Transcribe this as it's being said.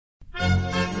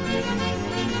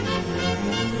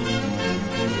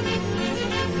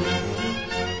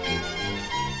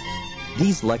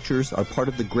These lectures are part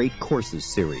of the Great Courses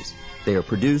series. They are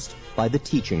produced by the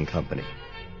Teaching Company.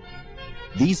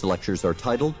 These lectures are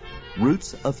titled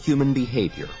Roots of Human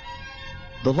Behavior.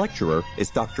 The lecturer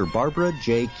is Dr. Barbara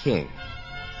J. King.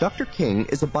 Dr. King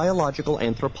is a biological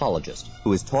anthropologist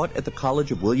who has taught at the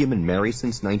College of William and Mary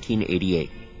since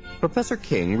 1988. Professor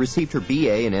King received her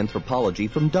BA in anthropology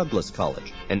from Douglas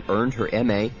College and earned her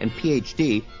MA and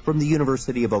PhD from the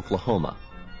University of Oklahoma.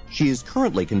 She is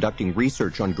currently conducting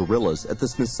research on gorillas at the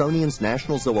Smithsonian's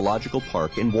National Zoological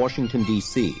Park in Washington,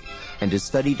 D.C., and has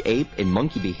studied ape and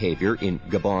monkey behavior in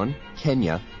Gabon,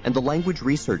 Kenya, and the Language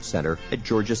Research Center at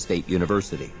Georgia State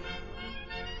University.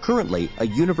 Currently a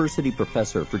university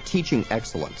professor for teaching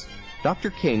excellence, Dr.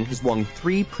 King has won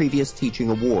 3 previous teaching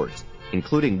awards,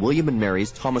 including William and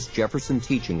Mary's Thomas Jefferson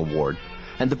Teaching Award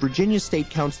and the Virginia State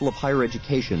Council of Higher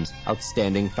Education's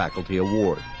Outstanding Faculty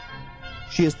Award.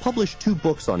 She has published 2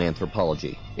 books on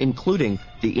anthropology, including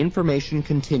The Information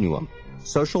Continuum,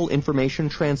 Social Information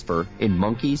Transfer in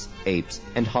Monkeys, Apes,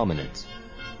 and Hominids.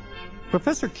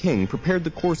 Professor King prepared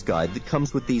the course guide that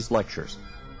comes with these lectures.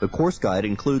 The course guide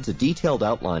includes a detailed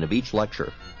outline of each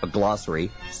lecture, a glossary,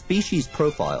 species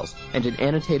profiles, and an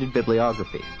annotated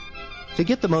bibliography. To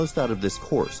get the most out of this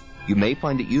course, you may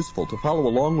find it useful to follow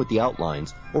along with the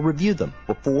outlines or review them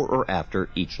before or after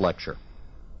each lecture.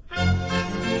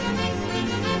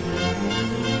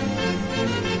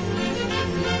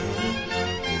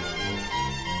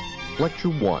 Lecture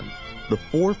 1, The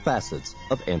 4 Facets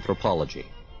of Anthropology.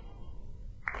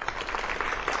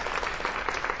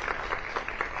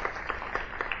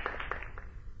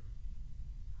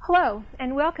 Hello,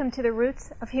 and welcome to the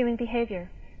Roots of Human Behavior.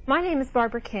 My name is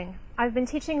Barbara King. I've been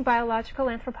teaching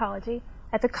biological anthropology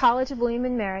at the College of William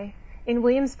and Mary in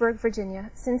Williamsburg,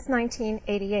 Virginia since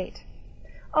 1988.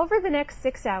 Over the next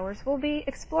 6 hours, we'll be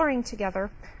exploring together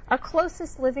our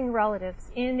closest living relatives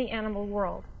in the animal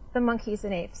world, the monkeys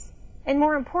and apes. And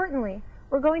more importantly,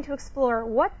 we're going to explore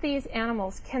what these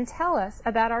animals can tell us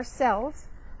about ourselves,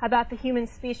 about the human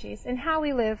species, and how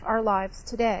we live our lives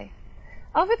today.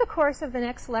 Over the course of the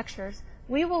next lectures,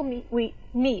 we will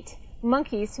meet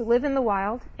monkeys who live in the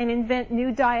wild and invent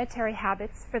new dietary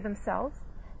habits for themselves.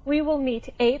 We will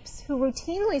meet apes who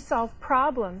routinely solve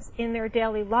problems in their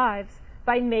daily lives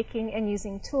by making and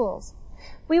using tools.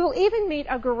 We will even meet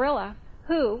a gorilla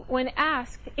who, when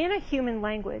asked in a human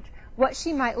language what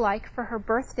she might like for her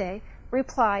birthday,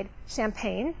 replied,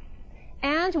 champagne.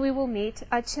 And we will meet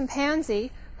a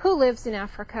chimpanzee who lives in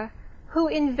Africa, who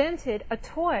invented a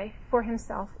toy for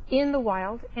himself in the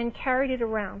wild and carried it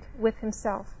around with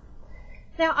himself.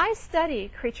 Now, I study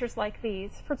creatures like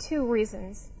these for 2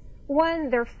 reasons. One,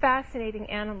 they're fascinating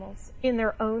animals in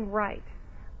their own right.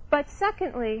 But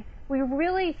secondly, we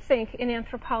really think in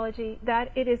anthropology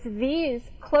that it is these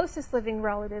closest living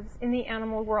relatives in the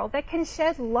animal world that can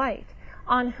shed light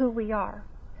on who we are.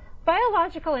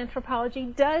 Biological anthropology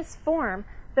does form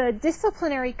the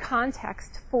disciplinary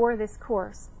context for this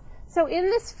course. So in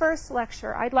this first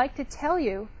lecture, I'd like to tell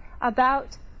you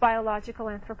about biological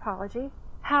anthropology,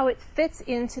 how it fits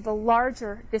into the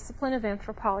larger discipline of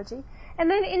anthropology,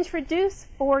 and then introduce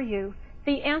for you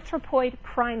the anthropoid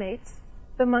primates,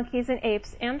 the monkeys and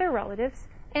apes and their relatives,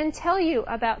 and tell you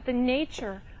about the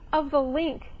nature of the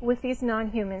link with these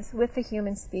non-humans, with the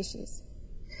human species.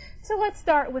 So let's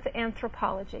start with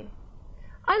anthropology.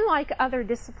 Unlike other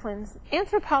disciplines,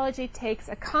 anthropology takes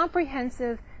a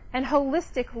comprehensive and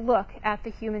holistic look at the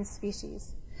human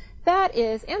species. That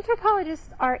is, anthropologists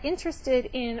are interested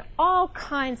in all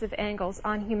kinds of angles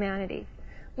on humanity.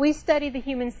 We study the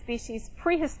human species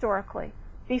prehistorically,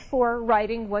 before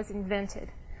writing was invented.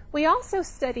 We also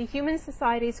study human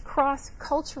societies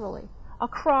cross-culturally,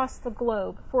 across the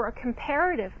globe, for a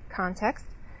comparative context.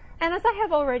 And as I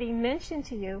have already mentioned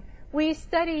to you, we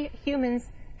study humans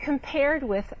compared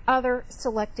with other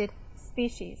selected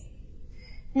species.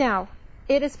 Now,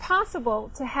 it is possible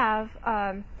to have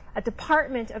a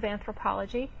department of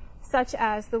anthropology, such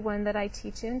as the one that I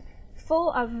teach in, full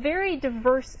of very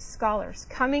diverse scholars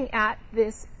coming at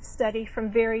this study from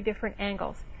very different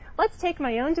angles. Let's take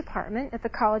my own department at the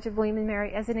College of William and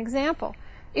Mary as an example.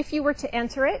 If you were to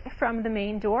enter it from the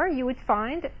main door, you would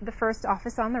find the first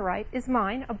office on the right is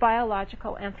mine, a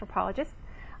biological anthropologist.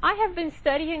 I have been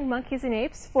studying monkeys and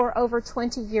apes for over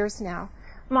 20 years now.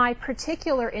 My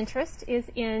particular interest is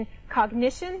in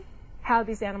cognition, how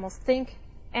these animals think,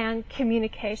 and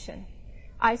communication.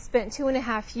 I spent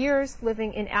 2.5 years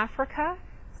living in Africa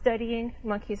studying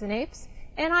monkeys and apes,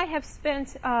 and I have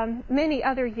spent many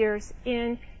other years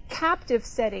in captive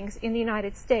settings in the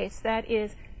United States, that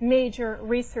is, major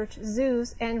research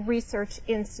zoos and research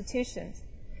institutions.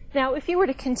 Now, if you were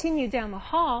to continue down the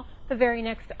hall, the very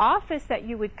next office that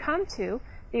you would come to,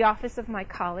 the office of my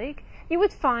colleague, you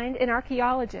would find an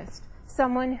archaeologist,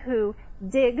 someone who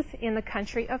digs in the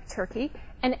country of Turkey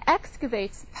and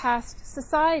excavates past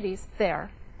societies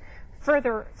there.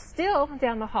 Further still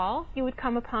down the hall, you would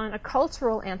come upon a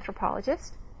cultural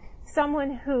anthropologist,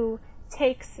 someone who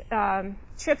takes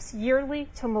trips yearly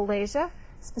to Malaysia,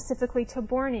 specifically to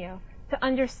Borneo, to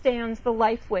understand the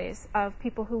lifeways of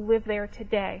people who live there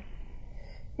today.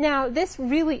 Now, this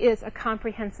really is a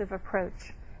comprehensive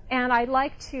approach, and I'd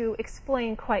like to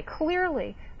explain quite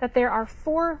clearly that there are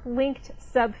 4 linked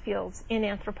subfields in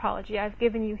anthropology. I've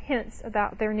given you hints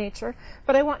about their nature,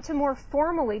 but I want to more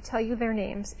formally tell you their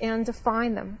names and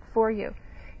define them for you.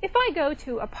 If I go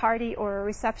to a party or a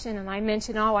reception and I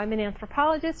mention, oh, I'm an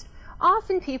anthropologist,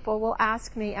 often people will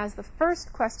ask me as the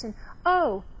first question,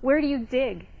 oh, where do you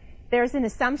dig? There's an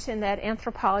assumption that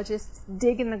anthropologists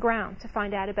dig in the ground to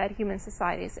find out about human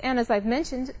societies. And as I've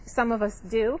mentioned, some of us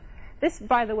do. This,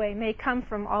 by the way, may come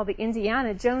from all the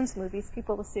Indiana Jones movies.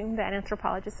 People assume that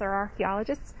anthropologists are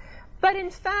archaeologists. But in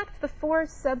fact, the 4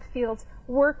 subfields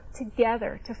work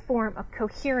together to form a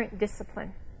coherent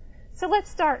discipline. So let's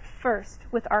start first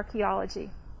with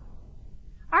archaeology.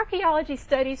 Archaeology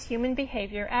studies human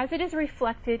behavior as it is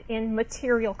reflected in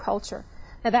material culture.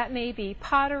 Now that may be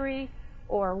pottery,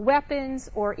 or weapons,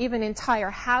 or even entire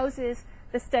houses,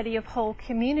 the study of whole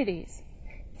communities.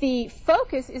 The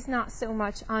focus is not so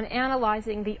much on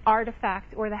analyzing the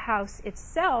artifact or the house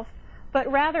itself, but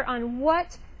rather on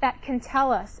what that can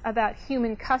tell us about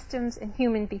human customs and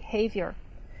human behavior.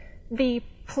 The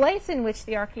place in which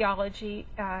the archaeology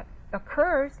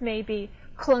occurs may be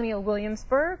colonial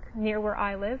Williamsburg, near where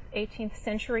I live, 18th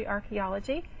century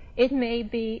archaeology. It may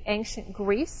be ancient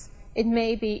Greece. It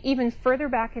may be even further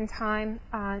back in time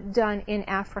done in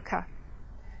Africa.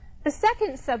 The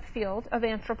second subfield of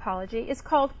anthropology is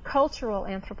called cultural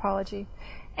anthropology.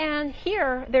 And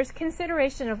here there's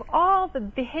consideration of all the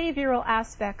behavioral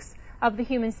aspects of the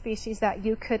human species that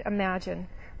you could imagine.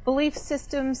 Belief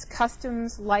systems,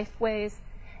 customs, lifeways.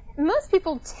 Most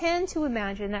people tend to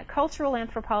imagine that cultural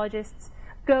anthropologists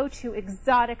go to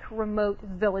exotic, remote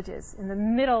villages in the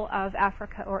middle of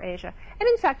Africa or Asia. And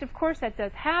in fact, of course, that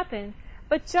does happen,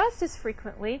 but just as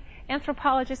frequently,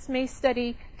 anthropologists may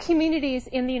study communities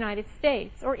in the United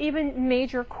States or even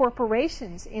major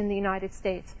corporations in the United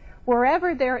States,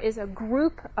 wherever there is a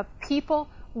group of people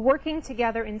working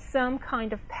together in some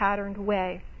kind of patterned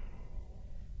way.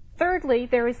 Thirdly,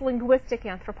 there is linguistic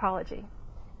anthropology.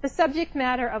 The subject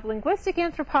matter of linguistic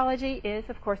anthropology is,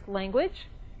 of course, language,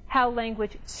 how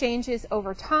language changes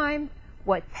over time,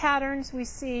 what patterns we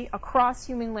see across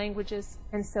human languages,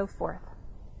 and so forth.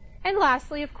 And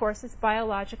lastly, of course, is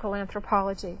biological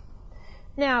anthropology.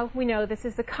 Now, we know this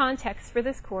is the context for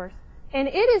this course, and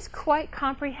it is quite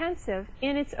comprehensive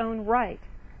in its own right.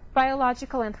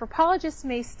 Biological anthropologists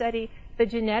may study the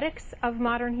genetics of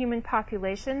modern human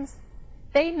populations.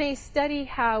 They may study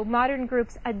how modern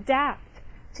groups adapt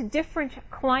to different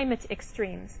climate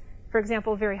extremes, for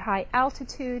example, very high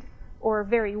altitude or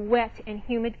very wet and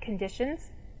humid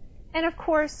conditions. And of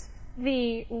course,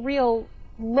 the real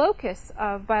locus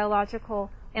of biological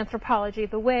anthropology,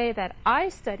 the way that I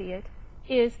study it,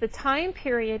 is the time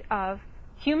period of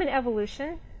human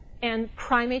evolution and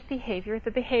primate behavior,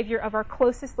 the behavior of our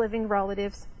closest living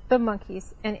relatives, the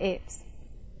monkeys and apes.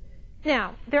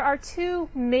 Now, there are 2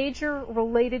 major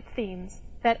related themes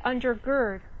that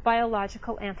undergird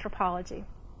biological anthropology.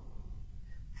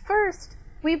 First,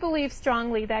 we believe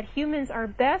strongly that humans are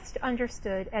best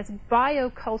understood as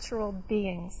biocultural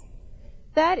beings.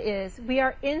 That is, we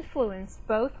are influenced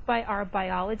both by our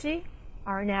biology,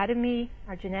 our anatomy,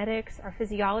 our genetics, our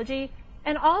physiology,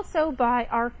 and also by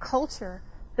our culture,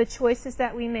 the choices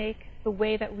that we make, the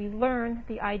way that we learn,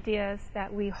 the ideas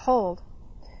that we hold.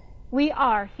 We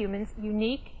are humans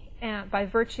unique by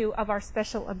virtue of our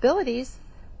special abilities,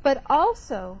 but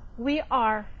also we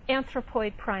are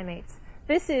anthropoid primates.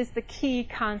 This is the key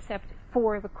concept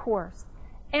for the course.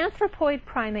 Anthropoid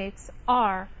primates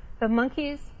are the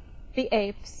monkeys, the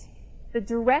apes, the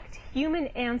direct human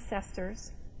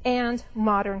ancestors, and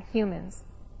modern humans.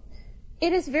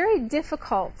 It is very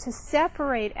difficult to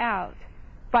separate out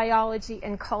biology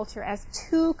and culture as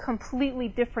 2 completely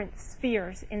different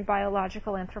spheres in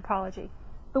biological anthropology.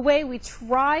 The way we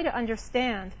try to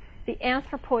understand the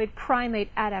anthropoid primate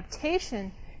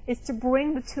adaptation is to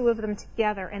bring the 2 of them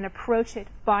together and approach it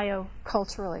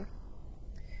bioculturally.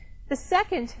 The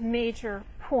second major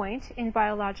point in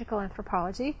biological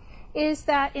anthropology is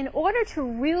that in order to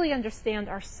really understand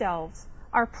ourselves,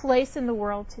 our place in the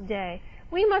world today,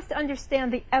 we must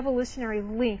understand the evolutionary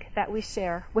link that we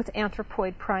share with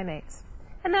anthropoid primates.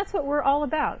 And that's what we're all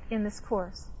about in this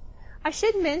course. I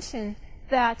should mention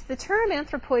that the term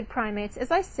anthropoid primates,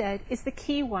 as I said, is the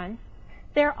key one.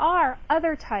 There are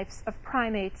other types of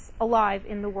primates alive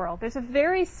in the world. There's a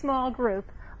very small group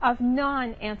of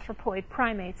non-anthropoid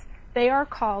primates. They are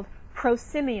called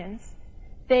prosimians.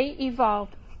 They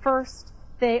evolved first.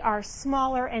 They are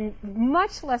smaller and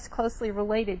much less closely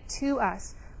related to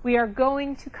us. We are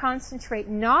going to concentrate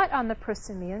not on the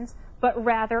prosimians, but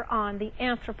rather on the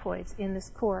anthropoids in this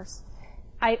course.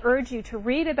 I urge you to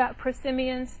read about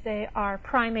prosimians. They are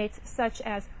primates such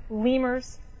as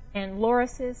lemurs and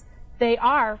lorises. They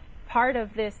are part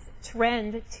of this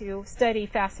trend to study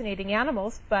fascinating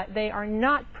animals, but they are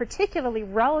not particularly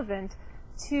relevant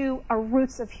to a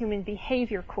Roots of Human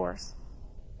Behavior course.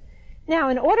 Now,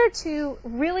 in order to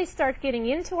really start getting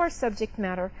into our subject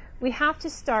matter, we have to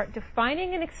start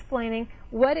defining and explaining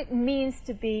what it means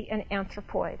to be an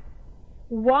anthropoid,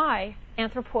 why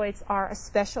anthropoids are a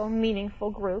special, meaningful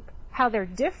group, how they're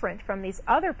different from these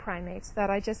other primates that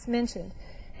I just mentioned.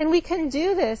 And we can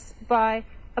do this by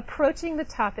approaching the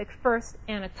topic first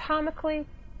anatomically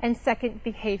and second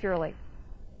behaviorally.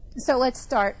 So let's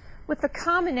start with the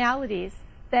commonalities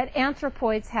that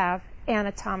anthropoids have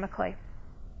anatomically.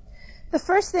 The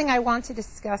first thing I want to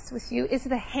discuss with you is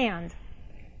the hand.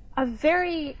 A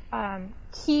very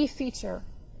key feature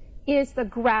is the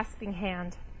grasping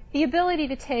hand, the ability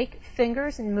to take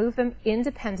fingers and move them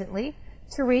independently,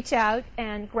 to reach out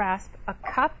and grasp a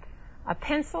cup, a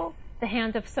pencil, the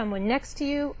hand of someone next to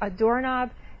you, a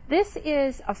doorknob. This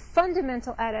is a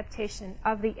fundamental adaptation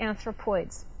of the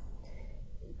anthropoids.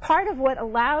 Part of what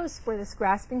allows for this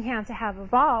grasping hand to have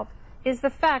evolved is the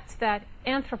fact that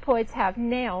anthropoids have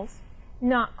nails,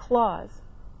 not claws.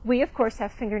 We, of course,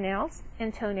 have fingernails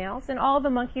and toenails, and all the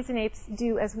monkeys and apes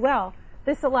do as well.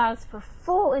 This allows for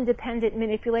full independent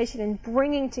manipulation and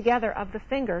bringing together of the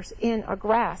fingers in a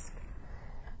grasp.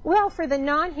 Well, for the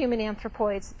non-human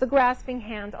anthropoids, the grasping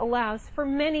hand allows for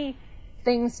many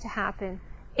things to happen.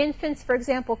 Infants, for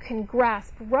example, can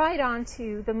grasp right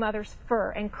onto the mother's fur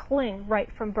and cling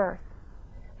right from birth.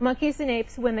 Monkeys and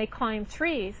apes, when they climb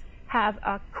trees, have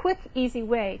a quick, easy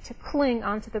way to cling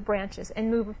onto the branches and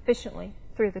move efficiently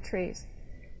through the trees.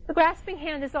 The grasping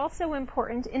hand is also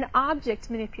important in object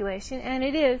manipulation, and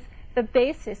it is the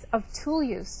basis of tool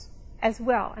use as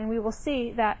well. And we will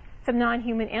see that some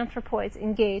non-human anthropoids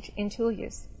engage in tool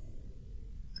use.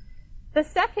 The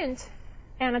second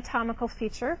anatomical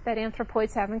feature that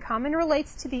anthropoids have in common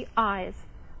relates to the eyes.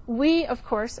 We, of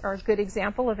course, are a good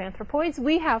example of anthropoids.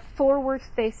 We have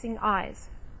forward-facing eyes.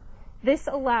 This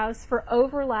allows for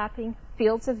overlapping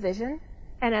fields of vision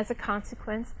and, as a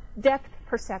consequence, depth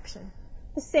perception.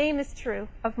 The same is true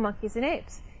of monkeys and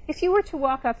apes. If you were to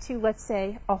walk up to, let's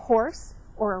say, a horse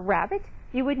or a rabbit,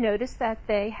 you would notice that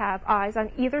they have eyes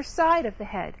on either side of the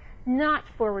head, not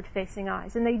forward-facing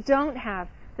eyes, and they don't have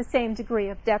the same degree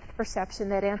of depth perception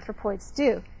that anthropoids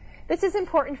do. This is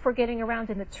important for getting around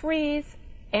in the trees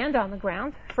and on the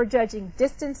ground, for judging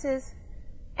distances,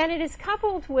 and it is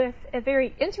coupled with a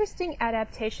very interesting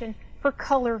adaptation for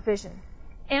color vision.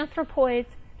 Anthropoids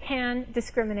can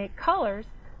discriminate colors,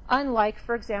 unlike,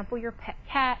 for example, your pet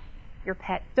cat, your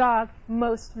pet dog,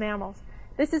 most mammals.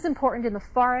 This is important in the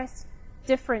forest.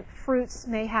 Different fruits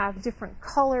may have different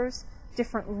colors.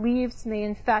 Different leaves may,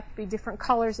 in fact, be different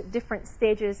colors at different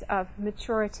stages of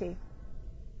maturity.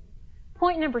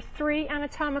 Point number 3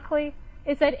 anatomically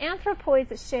is that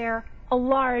anthropoids share a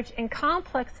large and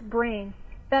complex brain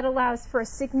that allows for a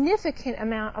significant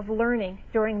amount of learning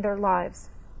during their lives.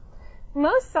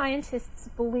 Most scientists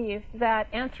believe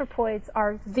that anthropoids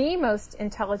are the most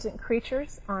intelligent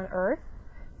creatures on Earth.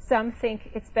 Some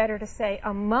think it's better to say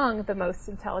among the most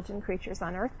intelligent creatures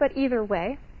on Earth, but either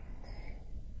way,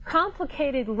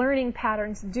 complicated learning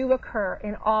patterns do occur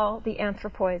in all the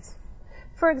anthropoids.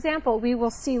 For example, we will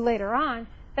see later on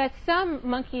that some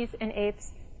monkeys and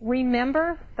apes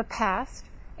remember the past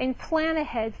and plan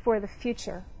ahead for the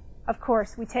future. Of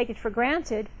course, we take it for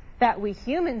granted that we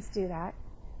humans do that,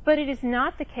 but it is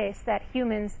not the case that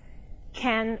humans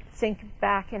can think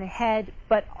back and ahead,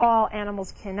 but all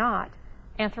animals cannot.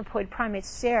 Anthropoid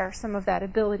primates share some of that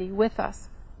ability with us.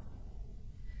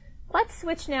 Let's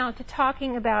switch now to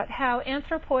talking about how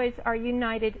anthropoids are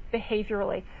united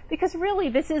behaviorally, because really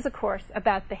this is a course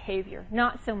about behavior,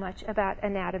 not so much about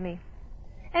anatomy.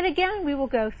 And again, we will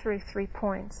go through 3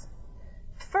 points.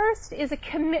 First is a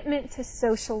commitment to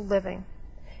social living.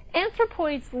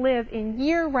 Anthropoids live in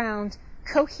year-round,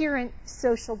 coherent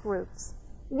social groups.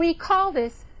 We call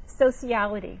this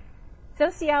sociality.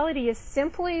 Sociality is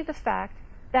simply the fact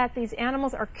that these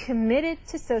animals are committed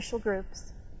to social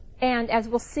groups. And as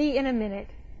we'll see in a minute,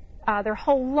 their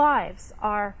whole lives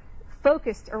are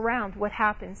focused around what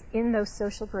happens in those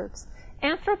social groups.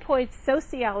 Anthropoid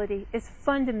sociality is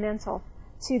fundamental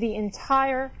to the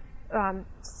entire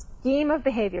scheme of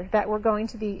behavior that we're going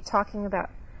to be talking about.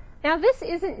 Now, this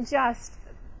isn't just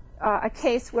a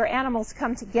case where animals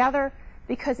come together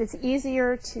because it's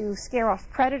easier to scare off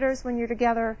predators when you're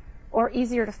together, or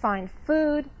easier to find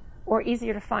food, or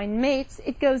easier to find mates.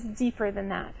 It goes deeper than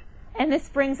that. And this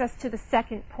brings us to the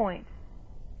second point.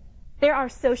 There are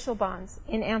social bonds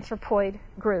in anthropoid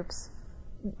groups.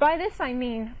 By this I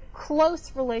mean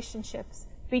close relationships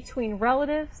between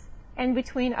relatives and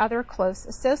between other close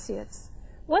associates.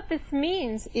 What this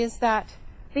means is that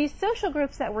these social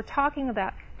groups that we're talking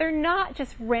about, they're not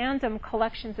just random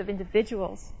collections of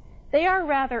individuals. They are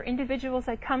rather individuals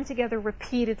that come together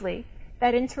repeatedly,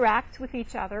 that interact with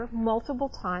each other multiple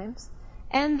times,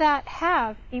 and that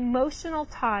have emotional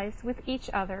ties with each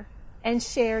other and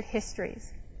shared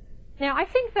histories. Now, I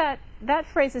think that that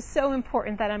phrase is so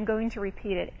important that I'm going to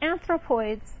repeat it.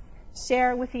 Anthropoids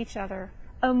share with each other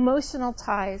emotional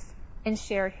ties and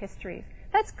shared histories.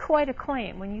 That's quite a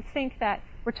claim when you think that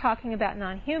we're talking about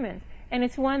non-humans, and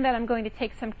it's one that I'm going to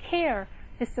take some care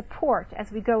to support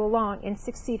as we go along in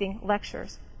succeeding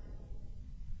lectures.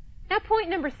 Now, point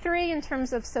number 3 in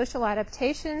terms of social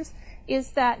adaptations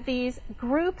is that these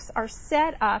groups are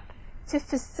set up to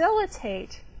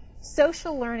facilitate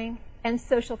social learning and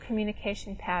social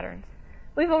communication patterns.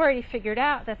 We've already figured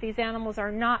out that these animals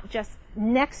are not just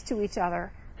next to each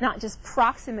other, not just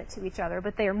proximate to each other,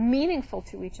 but they are meaningful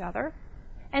to each other.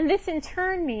 And this in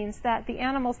turn means that the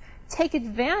animals take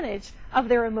advantage of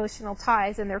their emotional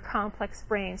ties and their complex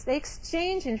brains. They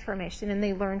exchange information and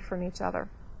they learn from each other.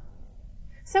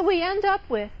 So we end up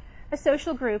with a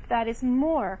social group that is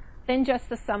more than just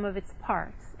the sum of its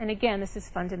parts. And again, this is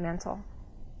fundamental.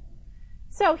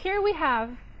 So here we have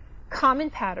common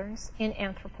patterns in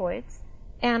anthropoids,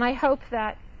 and I hope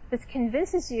that this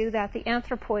convinces you that the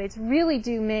anthropoids really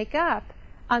do make up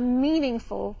a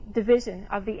meaningful division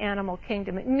of the animal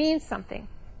kingdom. It means something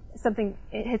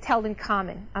it's held in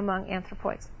common among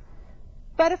anthropoids.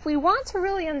 But if we want to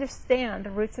really understand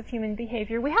the roots of human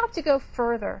behavior, we have to go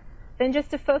further than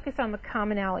just to focus on the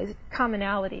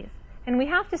commonalities. And we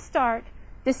have to start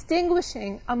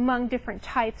distinguishing among different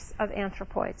types of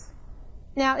anthropoids.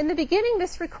 Now, in the beginning,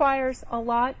 this requires a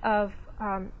lot of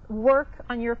work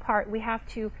on your part. We have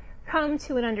to come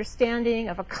to an understanding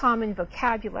of a common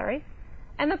vocabulary.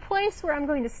 And the place where I'm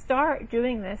going to start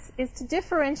doing this is to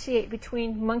differentiate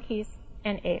between monkeys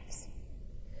and apes.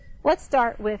 Let's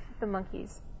start with the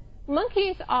monkeys.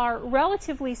 Monkeys are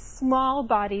relatively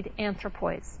small-bodied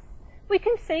anthropoids. We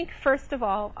can think, first of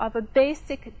all, of a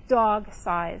basic dog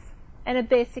size and a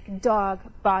basic dog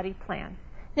body plan.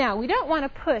 Now, we don't want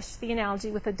to push the analogy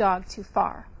with a dog too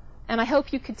far. And I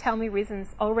hope you could tell me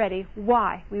reasons already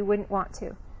why we wouldn't want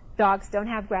to. Dogs don't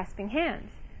have grasping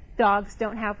hands. Dogs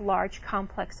don't have large,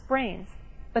 complex brains.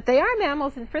 But they are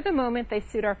mammals, and for the moment, they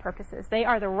suit our purposes. They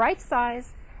are the right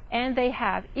size, and they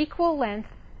have equal length,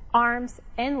 arms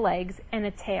and legs, and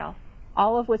a tail,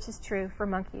 all of which is true for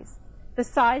monkeys. The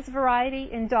size variety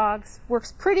in dogs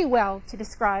works pretty well to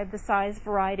describe the size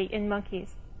variety in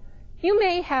monkeys. You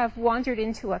may have wandered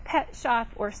into a pet shop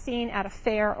or seen at a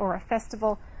fair or a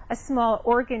festival a small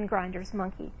organ grinder's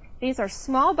monkey. These are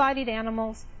small-bodied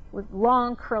animals with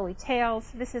long, curly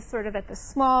tails. This is sort of at the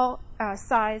small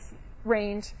size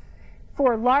range.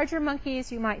 For larger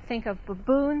monkeys, you might think of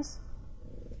baboons.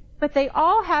 But they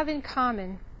all have in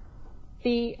common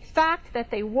the fact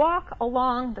that they walk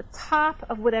along the top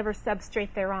of whatever substrate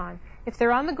they're on. If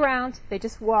they're on the ground, they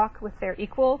just walk with their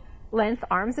equal length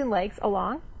arms and legs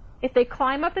along. If they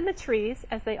climb up in the trees,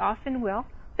 as they often will,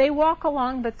 they walk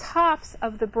along the tops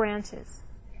of the branches.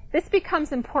 This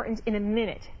becomes important in a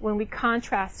minute when we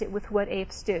contrast it with what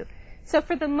apes do. So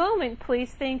for the moment,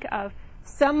 please think of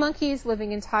some monkeys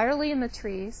living entirely in the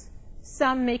trees,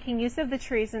 some making use of the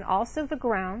trees and also the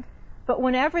ground, but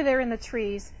whenever they're in the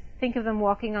trees, think of them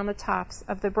walking on the tops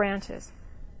of the branches.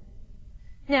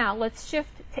 Now, let's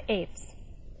shift to apes.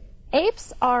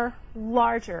 Apes are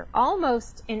larger,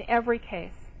 almost in every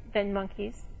case, than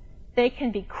monkeys. They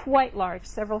can be quite large,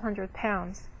 several hundred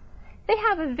pounds. They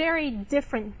have a very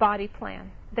different body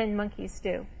plan than monkeys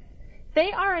do.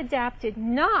 They are adapted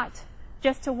not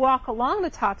just to walk along the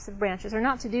tops of branches, or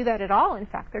not to do that at all, in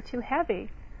fact, they're too heavy,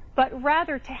 but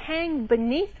rather to hang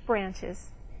beneath branches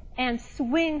and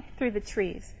swing through the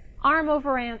trees, arm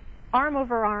over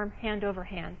arm, hand over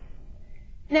hand.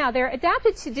 Now, they're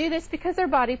adapted to do this because their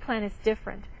body plan is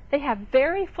different. They have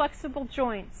very flexible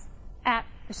joints at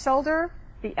the shoulder,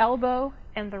 the elbow,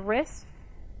 and the wrist.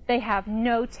 They have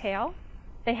no tail.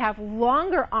 They have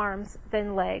longer arms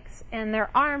than legs, and their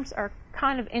arms are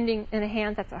kind of ending in a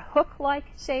hand that's a hook-like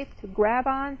shape to grab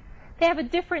on. They have a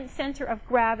different center of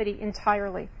gravity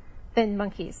entirely than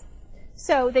monkeys.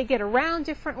 So they get around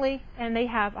differently, and they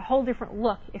have a whole different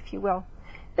look, if you will.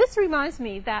 This reminds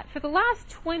me that for the last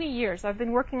 20 years, I've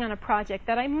been working on a project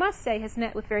that I must say has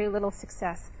met with very little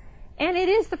success. And it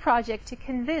is the project to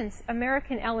convince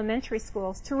American elementary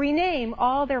schools to rename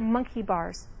all their monkey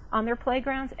bars on their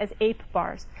playgrounds as ape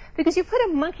bars. Because you put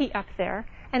a monkey up there,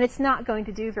 and it's not going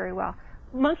to do very well.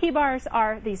 Monkey bars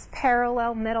are these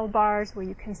parallel metal bars where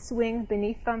you can swing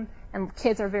beneath them, and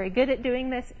kids are very good at doing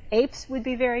this. Apes would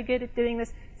be very good at doing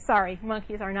this. Sorry,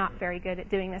 monkeys are not very good at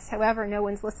doing this. However, no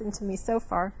one's listened to me so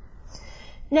far.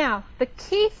 Now, the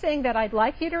key thing that I'd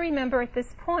like you to remember at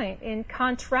this point in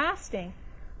contrasting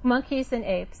monkeys and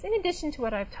apes, in addition to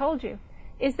what I've told you,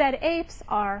 is that apes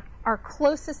are our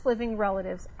closest living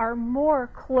relatives, are more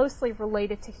closely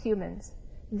related to humans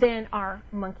than are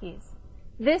monkeys.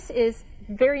 This is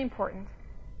very important.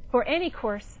 For any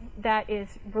course that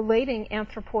is relating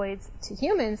anthropoids to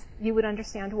humans, you would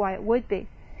understand why it would be.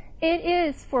 It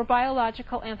is for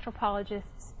biological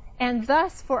anthropologists, and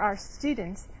thus for our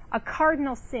students, a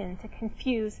cardinal sin to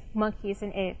confuse monkeys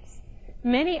and apes.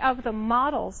 Many of the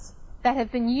models that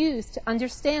have been used to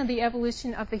understand the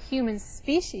evolution of the human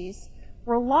species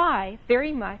rely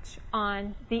very much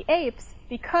on the apes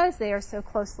because they are so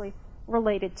closely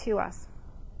related to us.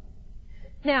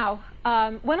 Now,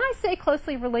 when I say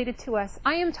closely related to us,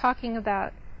 I am talking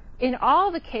about, in all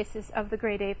the cases of the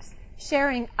great apes,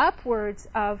 sharing upwards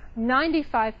of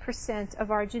 95%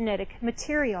 of our genetic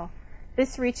material.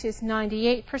 This reaches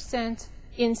 98%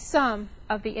 in some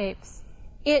of the apes.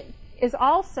 It is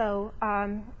also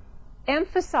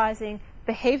emphasizing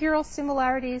behavioral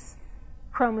similarities,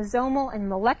 chromosomal and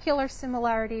molecular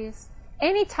similarities,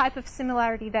 any type of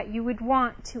similarity that you would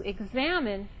want to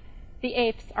examine. The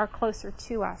apes are closer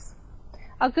to us.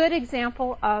 A good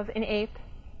example of an ape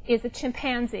is a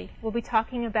chimpanzee. We'll be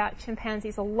talking about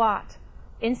chimpanzees a lot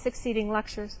in succeeding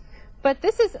lectures. But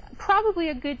this is probably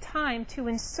a good time to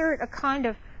insert a kind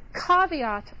of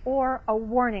caveat or a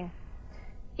warning.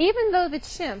 Even though the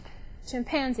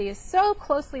chimpanzee is so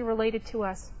closely related to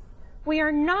us, we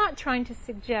are not trying to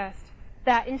suggest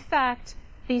that, in fact,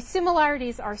 the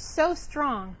similarities are so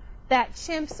strong that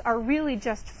chimps are really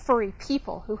just furry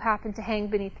people who happen to hang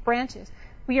beneath branches.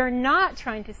 We are not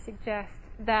trying to suggest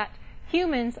that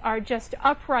humans are just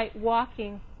upright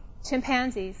walking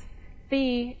chimpanzees.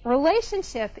 The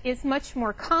relationship is much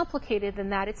more complicated than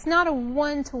that. It's not a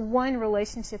one-to-one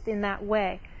relationship in that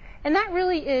way. And that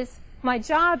really is my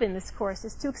job in this course,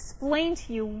 is to explain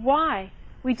to you why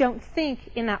we don't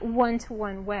think in that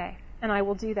one-to-one way. And I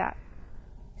will do that.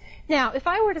 Now, if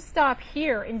I were to stop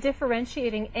here in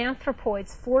differentiating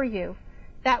anthropoids for you,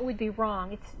 that would be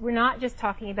wrong. We're not just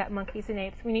talking about monkeys and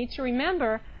apes. We need to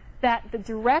remember that the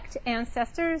direct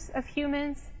ancestors of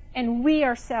humans and we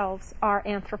ourselves are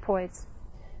anthropoids.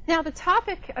 Now, the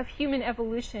topic of human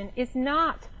evolution is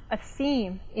not a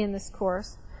theme in this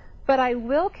course, but I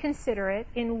will consider it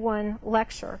in one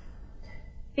lecture.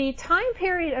 The time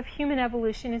period of human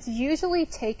evolution is usually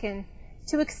taken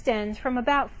to extend from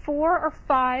about 4 or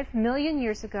 5 million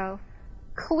years ago,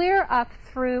 clear up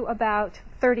through about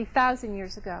 30,000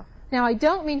 years ago. Now, I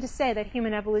don't mean to say that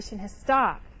human evolution has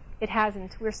stopped. It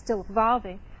hasn't. We're still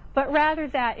evolving. But rather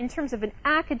that, in terms of an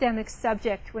academic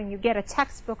subject, when you get a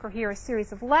textbook or hear a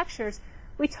series of lectures,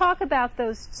 we talk about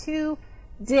those two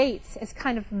dates as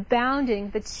kind of bounding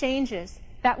the changes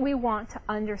that we want to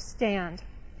understand.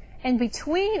 And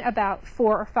between about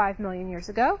 4 or 5 million years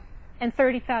ago and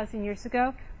 30,000 years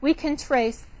ago, we can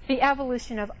trace the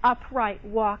evolution of upright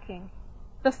walking,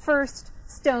 the first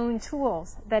stone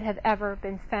tools that have ever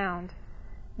been found,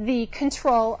 the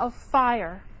control of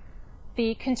fire,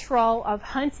 the control of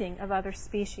hunting of other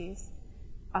species,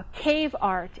 cave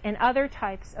art, and other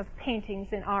types of paintings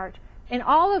and art. And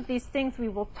all of these things we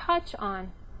will touch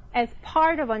on as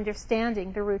part of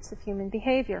understanding the roots of human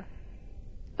behavior.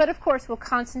 But of course, we'll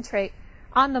concentrate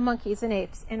on the monkeys and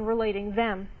apes and relating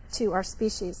them to our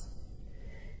species.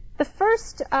 The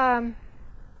first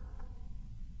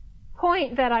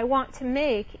point that I want to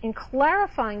make in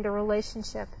clarifying the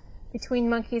relationship between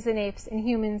monkeys and apes and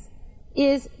humans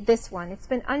is this one. It's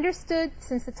been understood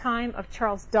since the time of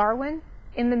Charles Darwin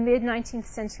in the mid-19th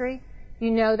century.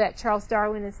 You know that Charles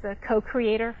Darwin is the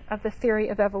co-creator of the theory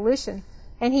of evolution,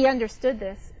 and he understood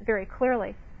this very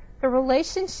clearly. The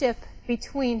relationship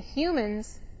between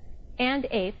humans and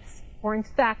apes, or in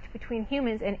fact between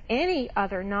humans and any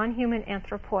other non-human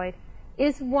anthropoid,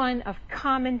 is one of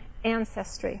common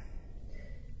ancestry.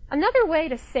 Another way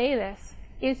to say this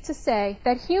is to say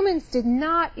that humans did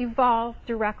not evolve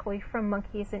directly from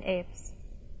monkeys and apes.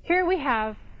 Here we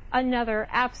have another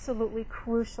absolutely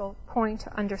crucial point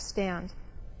to understand.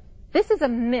 This is a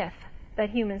myth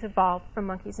that humans evolved from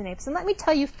monkeys and apes. And let me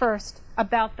tell you first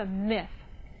about the myth.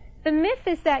 The myth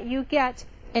is that you get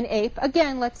an ape,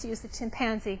 again, let's use the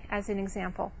chimpanzee as an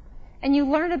example, and you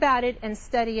learn about it and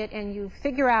study it and you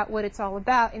figure out what it's all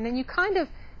about, and then you kind of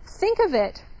think of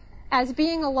it as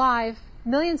being alive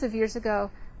millions of years ago,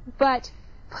 but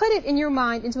put it in your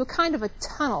mind into a kind of a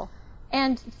tunnel.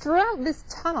 And throughout this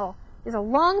tunnel is a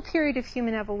long period of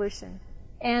human evolution,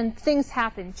 and things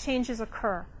happen, changes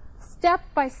occur. Step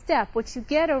by step, what you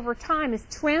get over time is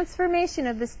transformation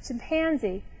of this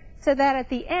chimpanzee so that at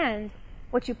the end,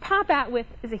 what you pop out with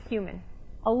is a human.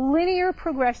 A linear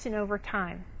progression over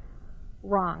time.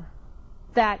 Wrong.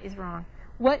 That is wrong.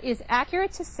 What is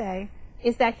accurate to say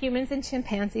is that humans and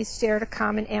chimpanzees shared a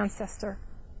common ancestor.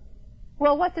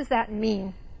 Well, what does that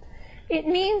mean? It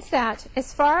means that,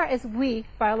 as far as we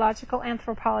biological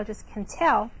anthropologists can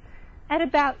tell, at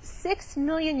about 6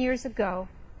 million years ago,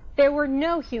 there were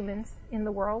no humans in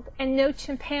the world and no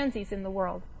chimpanzees in the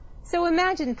world. So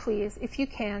imagine, please, if you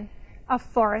can, a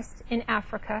forest in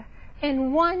Africa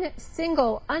and one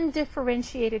single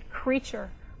undifferentiated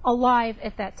creature alive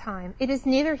at that time. It is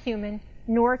neither human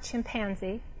nor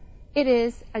chimpanzee. It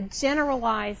is a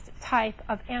generalized type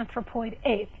of anthropoid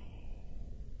ape.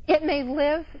 It may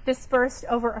live dispersed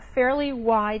over a fairly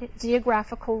wide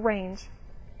geographical range.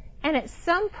 And at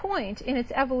some point in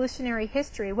its evolutionary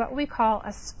history, what we call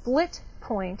a split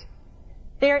point,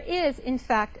 there is, in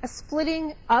fact, a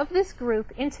splitting of this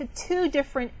group into 2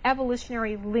 different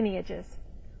evolutionary lineages.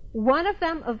 One of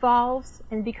them evolves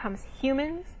and becomes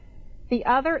humans. The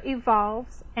other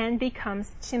evolves and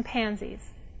becomes chimpanzees.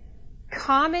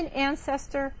 Common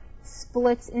ancestor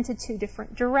splits into 2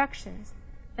 different directions.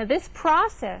 Now, this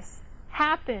process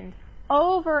happened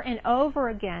over and over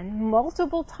again,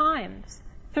 multiple times,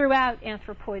 throughout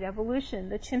anthropoid evolution.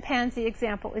 The chimpanzee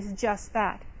example is just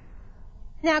that.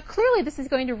 Now, clearly, this is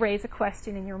going to raise a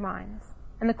question in your minds.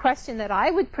 And the question that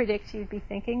I would predict you'd be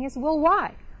thinking is, well,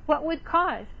 why? What would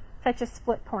cause such a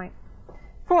split point?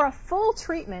 For a full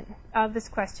treatment of this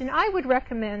question, I would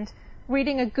recommend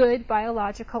reading a good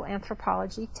biological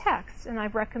anthropology text. And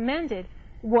I've recommended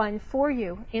one for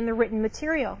you in the written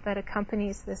material that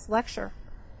accompanies this lecture.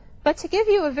 But to give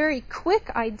you a very quick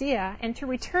idea, and to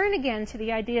return again to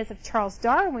the ideas of Charles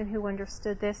Darwin, who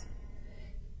understood this,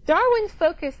 Darwin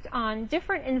focused on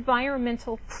different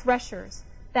environmental pressures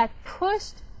that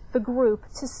pushed the group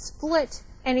to split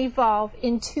and evolve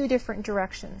in 2 different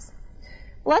directions.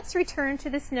 Let's return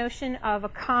to this notion of a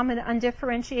common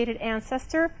undifferentiated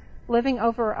ancestor living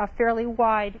over a fairly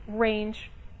wide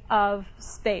range of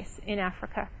space in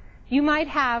Africa. You might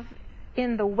have,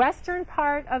 in the western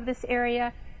part of this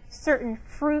area, certain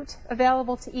fruit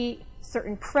available to eat,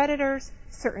 certain predators,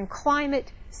 certain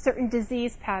climate, certain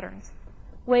disease patterns.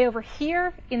 Way over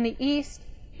here in the east,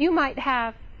 you might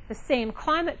have the same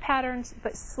climate patterns,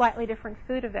 but slightly different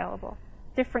food available,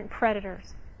 different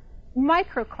predators.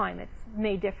 Microclimates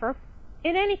may differ.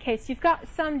 In any case, you've got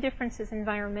some differences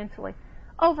environmentally.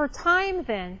 Over time,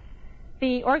 then,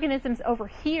 the organisms over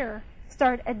here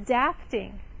start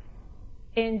adapting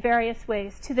in various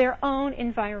ways to their own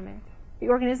environment. The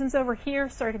organisms over here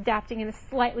start adapting in a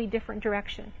slightly different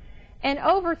direction. And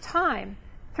over time,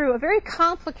 through a very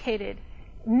complicated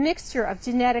mixture of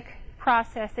genetic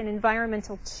process and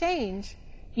environmental change,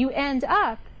 you end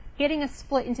up getting a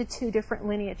split into 2 different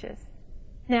lineages.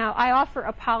 Now, I offer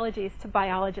apologies to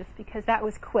biologists because that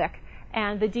was quick,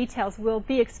 and the details will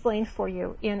be explained for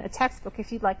you in a textbook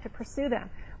if you'd like to pursue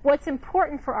them. What's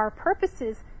important for our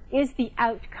purposes is the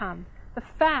outcome, the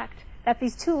fact that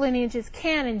these 2 lineages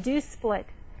can and do split.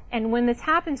 And when this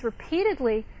happens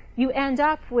repeatedly, you end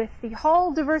up with the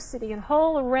whole diversity and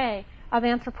whole array of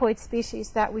anthropoid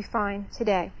species that we find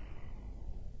today.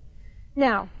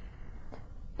 Now,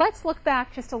 let's look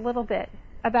back just a little bit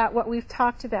about what we've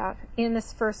talked about in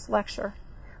this first lecture.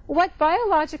 What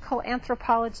biological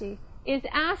anthropology is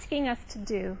asking us to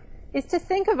do is to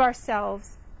think of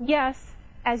ourselves, yes,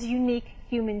 as unique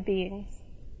human beings,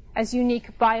 as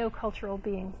unique biocultural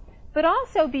beings, but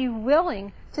also be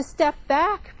willing to step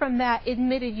back from that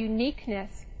admitted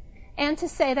uniqueness and to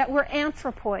say that we're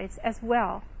anthropoids as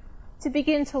well, to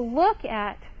begin to look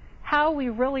at how we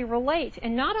really relate,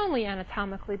 and not only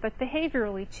anatomically, but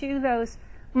behaviorally, to those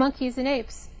monkeys and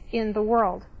apes in the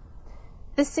world.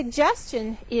 The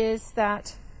suggestion is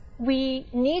that we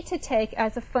need to take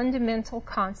as a fundamental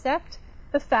concept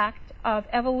the fact of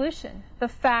evolution, the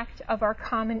fact of our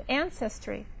common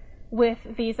ancestry, with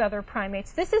these other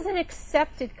primates. This is an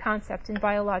accepted concept in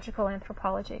biological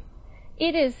anthropology.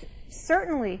 It is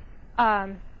certainly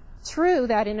true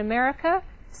that in America,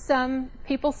 some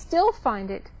people still find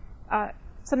it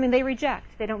something they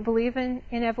reject. They don't believe in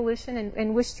evolution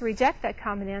and wish to reject that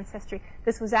common ancestry.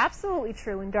 This was absolutely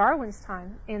true in Darwin's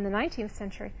time in the 19th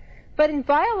century. But in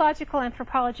biological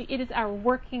anthropology, it is our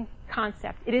working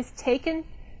concept. It is taken,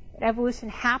 evolution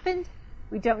happened.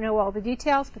 We don't know all the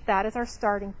details, but that is our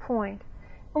starting point.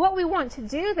 And what we want to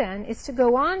do then is to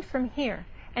go on from here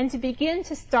and to begin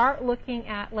to start looking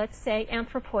at, let's say,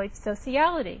 anthropoid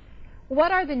sociality.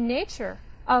 What are the nature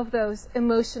of those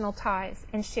emotional ties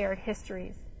and shared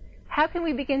histories? How can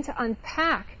we begin to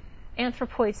unpack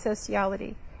anthropoid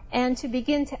sociality and to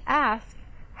begin to ask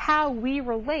how we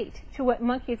relate to what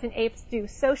monkeys and apes do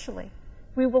socially?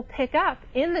 We will pick up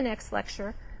in the next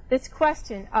lecture this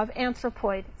question of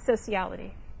anthropoid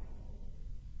sociality.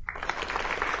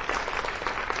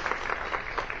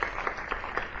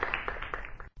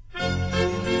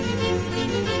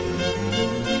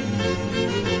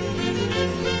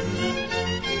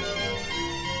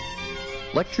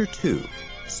 Lecture 2,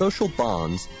 Social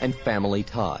Bonds and Family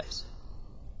Ties.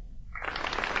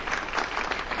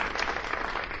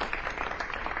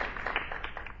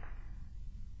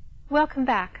 Welcome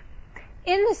back.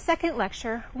 In the second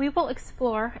lecture, we will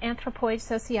explore anthropoid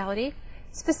sociality,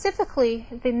 specifically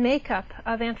the makeup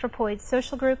of anthropoid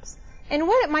social groups and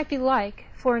what it might be like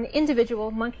for an individual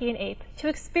monkey and ape to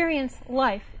experience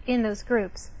life in those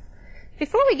groups.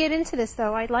 Before we get into this,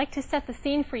 though, I'd like to set the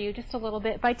scene for you just a little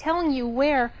bit by telling you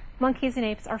where monkeys and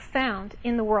apes are found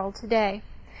in the world today.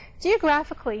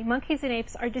 Geographically, monkeys and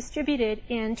apes are distributed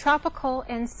in tropical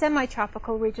and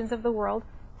semi-tropical regions of the world,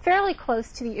 fairly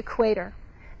close to the equator.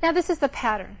 Now, this is the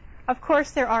pattern. Of course,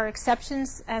 there are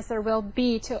exceptions, as there will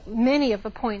be to many of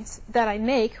the points that I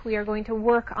make. We are going to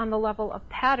work on the level of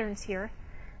patterns here.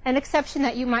 An exception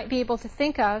that you might be able to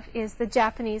think of is the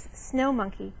Japanese snow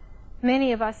monkey.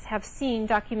 Many of us have seen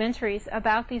documentaries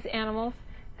about these animals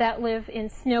that live in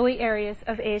snowy areas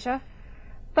of Asia.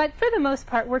 But for the most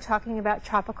part, we're talking about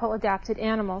tropical adapted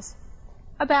animals.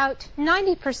 About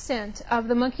 90% of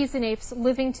the monkeys and apes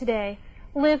living today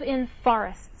live in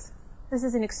forests. This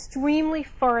is an extremely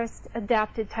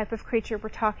forest-adapted type of creature we're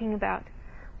talking about.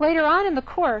 Later on in the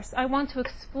course, I want to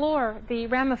explore the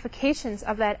ramifications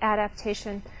of that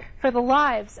adaptation for the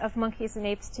lives of monkeys and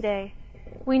apes today.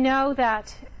 We know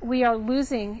that we are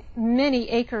losing many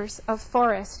acres of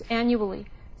forest annually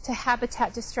to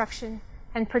habitat destruction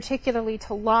and particularly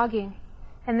to logging.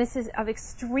 And this is of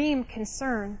extreme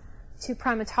concern to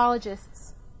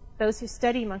primatologists, those who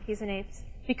study monkeys and apes,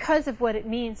 because of what it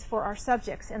means for our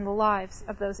subjects and the lives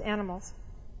of those animals.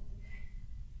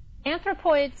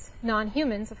 Anthropoids,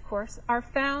 non-humans of course, are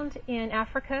found in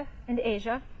Africa and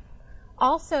Asia,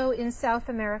 also in South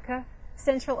America,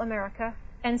 Central America,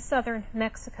 and southern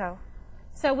Mexico.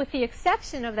 So with the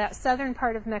exception of that southern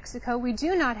part of Mexico, we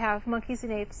do not have monkeys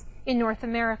and apes in North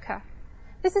America.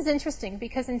 This is interesting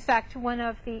because, in fact, one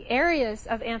of the areas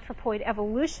of anthropoid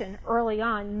evolution early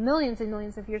on, millions and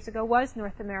millions of years ago, was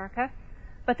North America.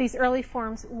 But these early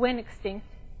forms went extinct.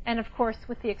 And of course,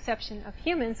 with the exception of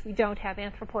humans, we don't have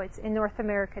anthropoids in North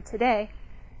America today,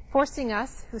 forcing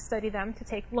us, who study them, to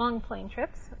take long plane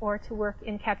trips or to work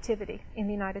in captivity in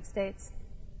the United States.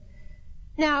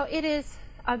 Now, it is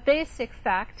a basic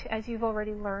fact, as you've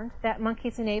already learned, that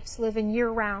monkeys and apes live in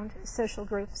year-round social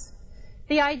groups.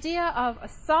 The idea of a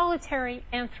solitary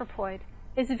anthropoid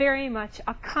is very much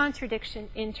a contradiction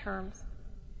in terms.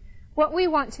 What we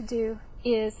want to do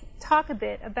is talk a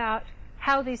bit about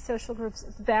how these social groups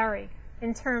vary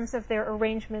in terms of their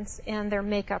arrangements and their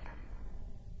makeup.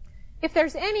 If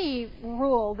there's any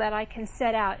rule that I can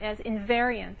set out as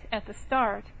invariant at the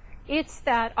start, it's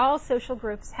that all social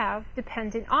groups have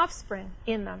dependent offspring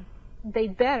in them.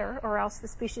 They'd better, or else the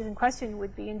species in question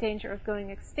would be in danger of going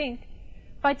extinct.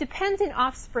 By dependent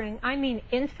offspring, I mean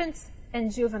infants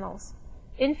and juveniles.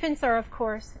 Infants are, of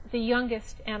course, the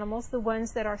youngest animals, the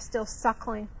ones that are still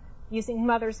suckling, using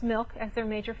mother's milk as their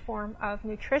major form of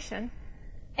nutrition.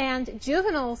 And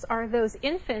juveniles are those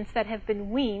infants that have been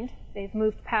weaned. They've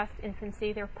moved past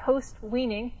infancy. They're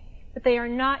post-weaning, but they are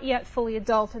not yet fully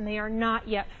adult, and they are not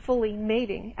yet fully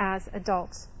mating as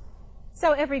adults.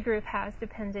 So every group has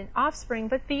dependent offspring,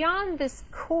 but beyond this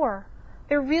core,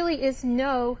 there really is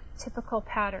no typical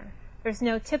pattern. There's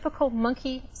no typical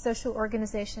monkey social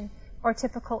organization or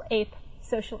typical ape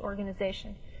social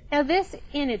organization. Now, this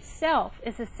in itself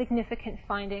is a significant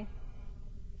finding.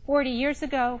 40 years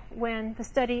ago, when the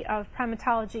study of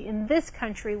primatology in this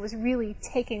country was really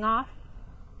taking off,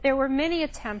 there were many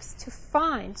attempts to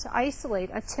isolate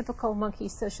a typical monkey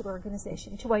social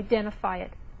organization, to identify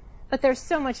it. But there's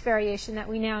so much variation that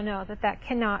we now know that that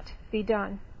cannot be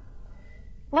done.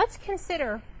 Let's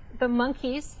consider the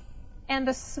monkeys and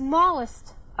the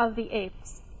smallest of the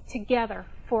apes together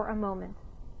for a moment.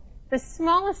 The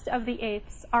smallest of the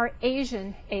apes are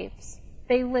Asian apes.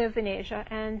 They live in Asia,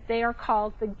 and they are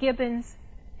called the gibbons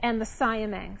and the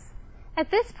siamangs.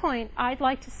 At this point, I'd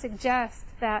like to suggest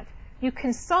that you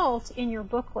consult in your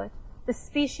booklet the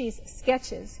species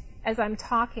sketches as I'm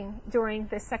talking during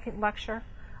the second lecture.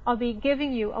 I'll be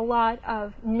giving you a lot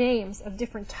of names of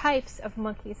different types of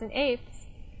monkeys and apes,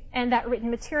 and that written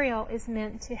material is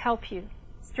meant to help you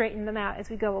straighten them out as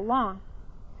we go along.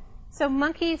 So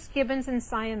monkeys, gibbons, and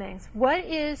siamangs. What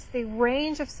is the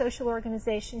range of social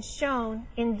organization shown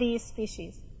in these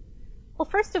species? Well,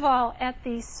 first of all, at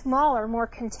the smaller, more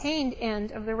contained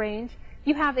end of the range,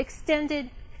 you have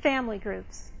extended family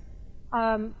groups.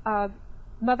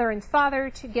 Mother and father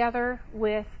together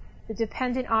with the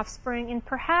dependent offspring, and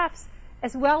perhaps,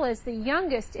 as well as the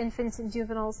youngest infants and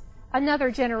juveniles, another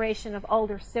generation of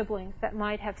older siblings that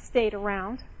might have stayed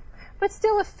around. But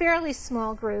still a fairly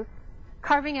small group,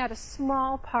 carving out a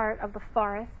small part of the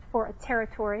forest for a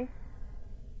territory.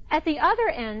 At the other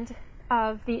end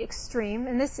of the extreme,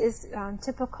 and this is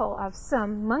typical of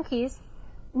some monkeys,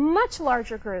 much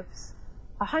larger groups,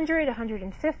 100,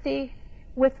 150,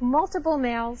 with multiple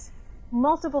males,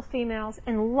 multiple females,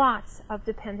 and lots of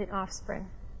dependent offspring.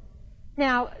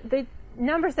 Now, the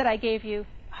numbers that I gave you,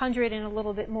 100 and a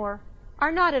little bit more,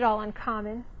 are not at all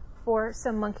uncommon for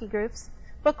some monkey groups.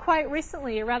 But quite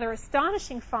recently, a rather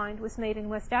astonishing find was made in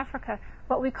West Africa,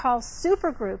 what we call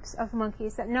supergroups of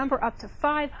monkeys that number up to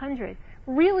 500,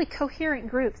 really coherent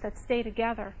groups that stay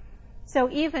together. So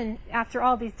even after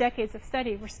all these decades of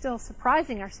study, we're still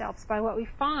surprising ourselves by what we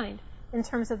find in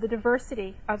terms of the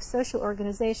diversity of social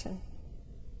organization.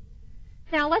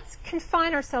 Now let's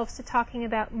confine ourselves to talking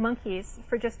about monkeys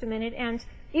for just a minute, and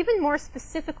even more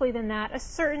specifically than that, a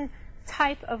certain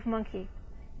type of monkey.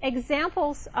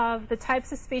 Examples of the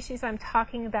types of species I'm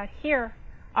talking about here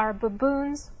are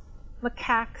baboons,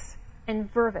 macaques,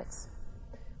 and vervets.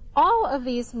 All of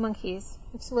these monkeys,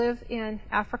 which live in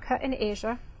Africa and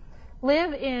Asia,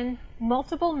 live in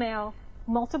multiple male,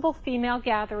 multiple female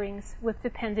gatherings with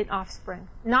dependent offspring.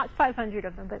 Not 500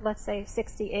 of them, but let's say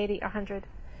 60, 80, 100.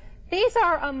 These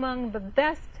are among the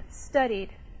best studied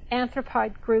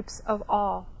anthropoid groups of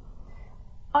all.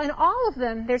 In all of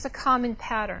them, there's a common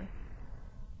pattern.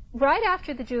 Right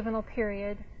after the juvenile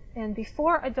period and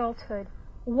before adulthood,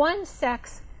 one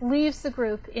sex leaves the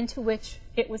group into which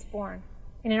it was born.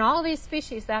 And in all of these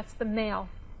species, that's the male.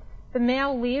 The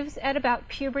male leaves at about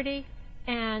puberty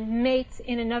and mates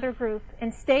in another group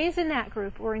and stays in that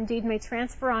group, or indeed may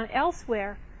transfer on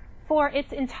elsewhere, for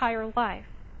its entire life.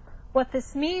 What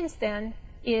this means then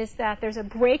is that there's a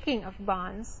breaking of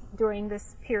bonds during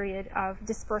this period of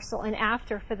dispersal and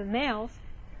after for the males,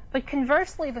 but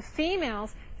conversely, the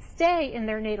females stay in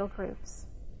their natal groups.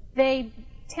 They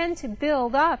tend to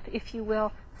build up, if you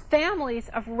will, families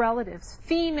of relatives,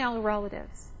 female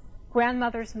relatives,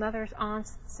 grandmothers, mothers,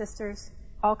 aunts, sisters,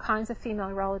 all kinds of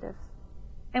female relatives.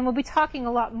 And we'll be talking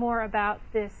a lot more about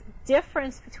this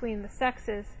difference between the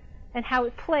sexes and how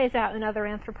it plays out in other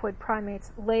anthropoid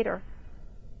primates later.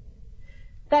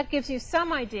 That gives you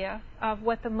some idea of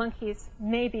what the monkeys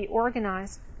may be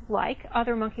organized like.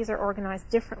 Other monkeys are organized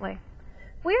differently.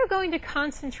 We are going to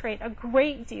concentrate a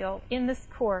great deal in this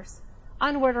course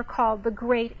on what are called the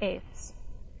great apes.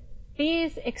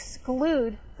 These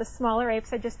exclude the smaller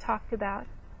apes I just talked about,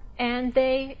 and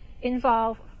they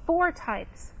involve 4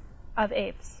 types of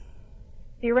apes: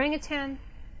 the orangutan,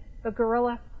 the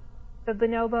gorilla, the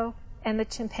bonobo, and the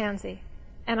chimpanzee.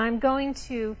 And I'm going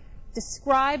to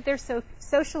describe their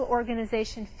social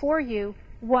organization for you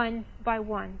one by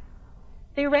one.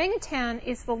 The orangutan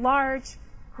is the large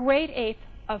great ape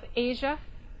of Asia.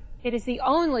 It is the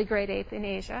only great ape in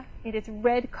Asia. It is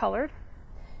red-colored.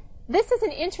 This is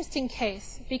an interesting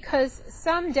case because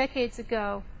some decades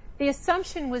ago, the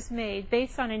assumption was made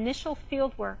based on initial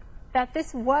fieldwork that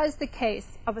this was the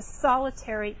case of a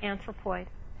solitary anthropoid.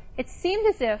 It seemed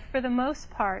as if, for the most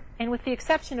part, and with the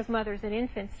exception of mothers and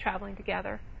infants traveling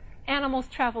together, animals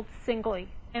traveled singly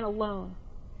and alone.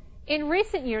 In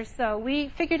recent years, though, we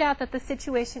figured out that the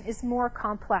situation is more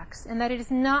complex and that it is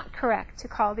not correct to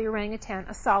call the orangutan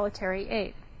a solitary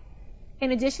ape.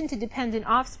 In addition to dependent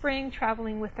offspring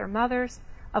traveling with their mothers,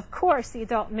 of course, the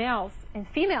adult males and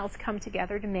females come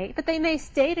together to mate, but they may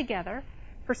stay together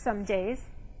for some days.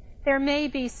 There may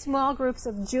be small groups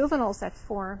of juveniles that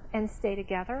form and stay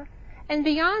together. And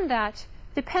beyond that,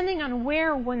 depending on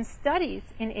where one studies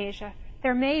in Asia,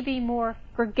 there may be more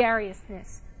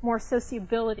gregariousness, more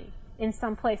sociability in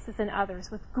some places than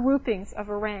others, with groupings of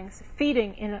orangs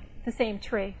feeding in the same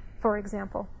tree, for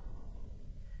example.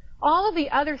 All of the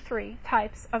other three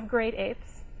types of great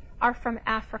apes are from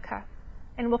Africa,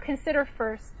 and we'll consider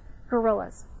first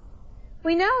gorillas.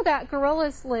 We know that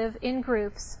gorillas live in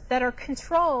groups that are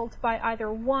controlled by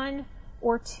either one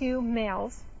or two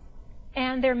males,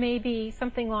 and there may be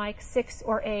something like 6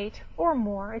 or 8 or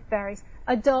more, it varies,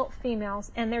 adult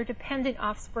females and their dependent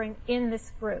offspring in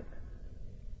this group.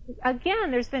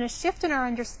 Again, there's been a shift in our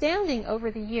understanding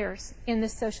over the years in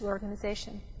this social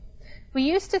organization. We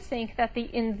used to think that the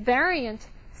invariant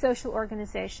social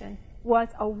organization was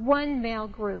a one-male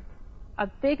group, a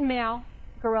big male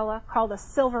gorilla called a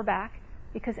silverback,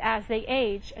 because as they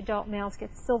age, adult males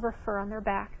get silver fur on their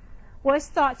back, was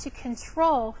thought to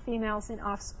control females and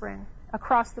offspring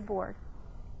across the board.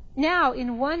 Now,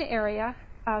 in one area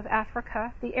of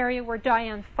Africa, the area where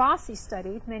Diane Fossey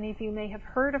studied, many of you may have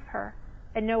heard of her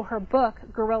and know her book,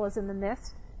 Gorillas in the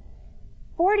Mist,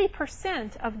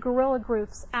 40% of gorilla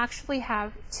groups actually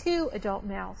have 2 adult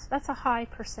males. That's a high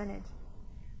percentage.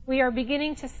 We are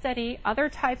beginning to study other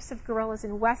types of gorillas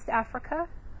in West Africa,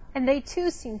 and they too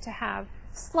seem to have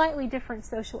slightly different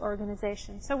social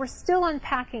organizations. So we're still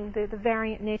unpacking the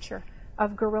variant nature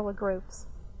of gorilla groups.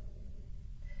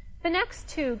 The next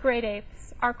 2 great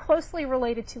apes are closely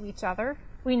related to each other.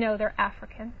 We know they're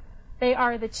African. They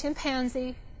are the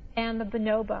chimpanzee and the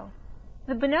bonobo.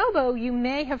 The bonobo you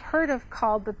may have heard of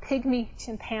called the pygmy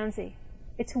chimpanzee.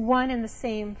 It's one and the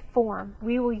same form.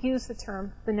 We will use the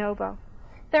term bonobo.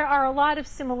 There are a lot of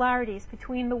similarities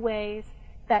between the ways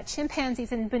that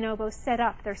chimpanzees and bonobos set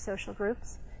up their social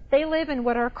groups. They live in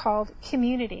what are called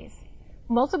communities.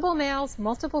 Multiple males,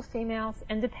 multiple females,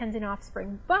 and dependent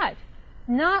offspring, but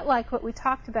not like what we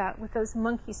talked about with those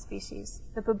monkey species,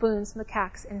 the baboons,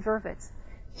 macaques, and vervets.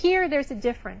 Here there's a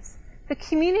difference. The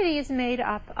community is made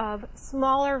up of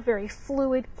smaller, very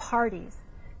fluid parties.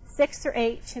 6 or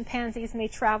 8 chimpanzees may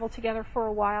travel together for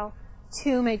a while.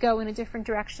 2 may go in a different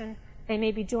direction. They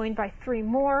may be joined by 3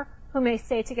 more who may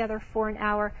stay together for an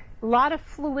hour. A lot of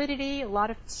fluidity, a lot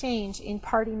of change in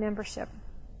party membership.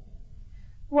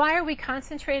 Why are we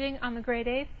concentrating on the great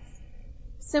apes?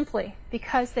 Simply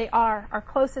because they are our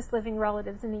closest living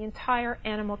relatives in the entire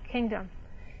animal kingdom.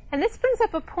 And this brings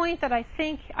up a point that I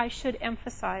think I should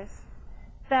emphasize,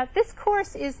 that this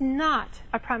course is not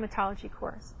a primatology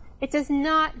course. It does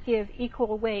not give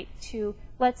equal weight to,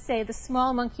 let's say, the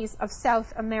small monkeys of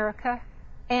South America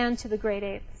and to the great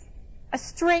apes. A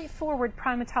straightforward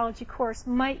primatology course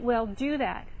might well do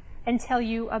that and tell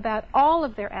you about all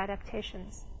of their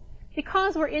adaptations.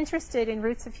 Because we're interested in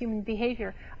roots of human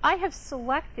behavior, I have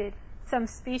selected some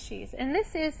species, and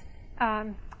this is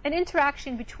an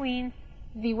interaction between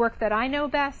the work that I know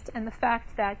best and the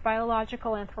fact that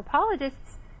biological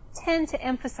anthropologists tend to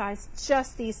emphasize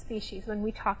just these species when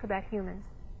we talk about humans.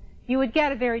 You would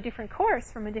get a very different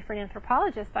course from a different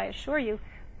anthropologist, I assure you,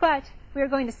 but we are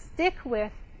going to stick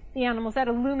with the animals that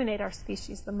illuminate our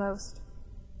species the most.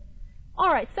 All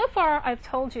right, so far I've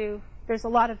told you there's a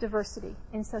lot of diversity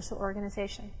in social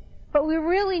organization, but we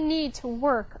really need to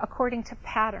work according to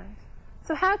patterns.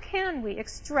 So how can we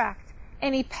extract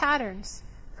any patterns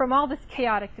from all this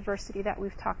chaotic diversity that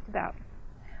we've talked about?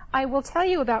 I will tell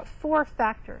you about 4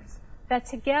 factors that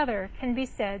together can be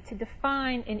said to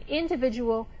define an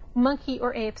individual monkey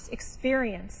or ape's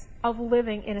experience of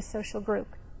living in a social group.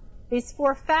 These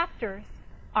 4 factors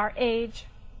are age,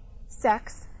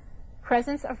 sex,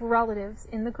 presence of relatives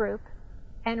in the group,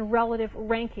 and relative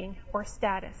ranking or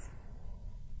status.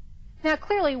 Now,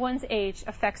 clearly one's age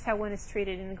affects how one is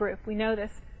treated in the group. We know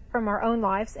this from our own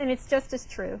lives, and it's just as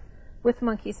true with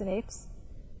monkeys and apes.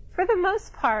 For the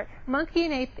most part, monkey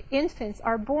and ape infants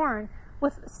are born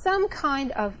with some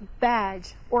kind of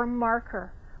badge or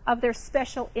marker of their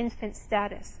special infant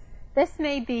status. This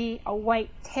may be a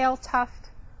white tail tuft,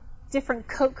 different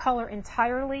coat color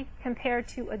entirely compared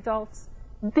to adults,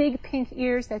 big pink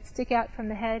ears that stick out from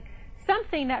the head,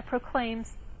 something that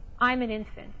proclaims, I'm an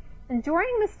infant. And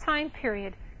during this time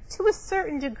period, to a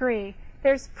certain degree,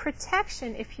 there's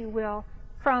protection, if you will,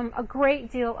 from a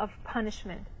great deal of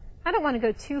punishment. I don't want to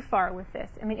go too far with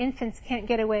this. I mean, infants can't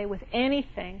get away with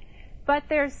anything, but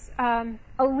there's a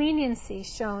leniency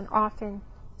shown often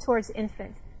towards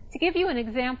infants. To give you an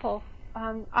example,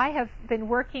 I have been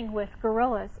working with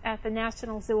gorillas at the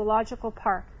National Zoological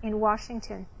Park in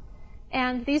Washington,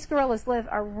 and these gorillas live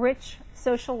a rich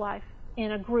social life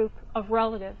in a group of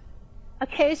relatives.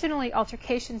 Occasionally,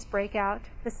 altercations break out.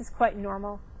 This is quite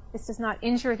normal. This does not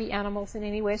injure the animals in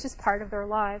any way. It's just part of their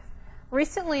lives.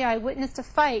 Recently, I witnessed a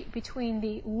fight between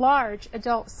the large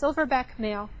adult silverback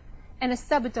male and a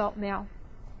subadult male.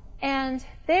 And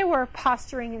they were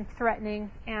posturing and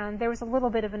threatening, and there was a little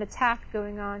bit of an attack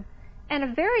going on. And a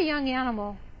very young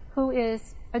animal, who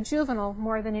is a juvenile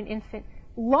more than an infant,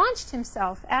 launched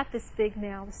himself at this big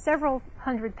male, the several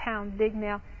hundred-pound big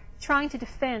male, trying to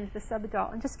defend the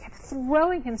subadult, and just kept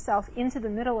throwing himself into the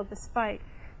middle of this fight.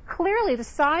 Clearly, the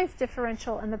size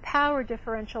differential and the power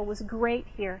differential was great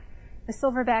here. The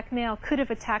silverback male could have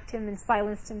attacked him and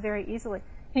silenced him very easily.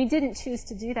 And he didn't choose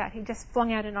to do that. He just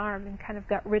flung out an arm and kind of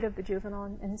got rid of the juvenile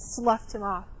and sloughed him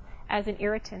off as an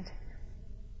irritant.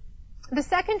 The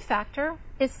second factor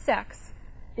is sex.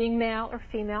 Being male or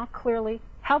female clearly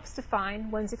helps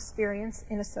define one's experience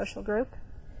in a social group.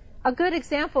 A good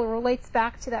example relates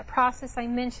back to that process I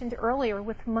mentioned earlier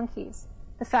with monkeys.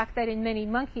 The fact that in many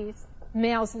monkeys,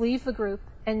 males leave the group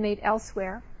and mate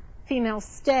elsewhere. Females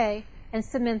stay and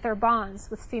cement their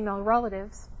bonds with female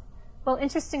relatives. Well,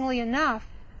 interestingly enough,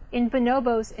 in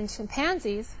bonobos and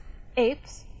chimpanzees,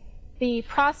 apes, the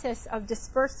process of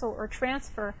dispersal or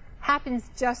transfer happens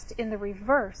just in the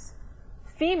reverse.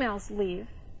 Females leave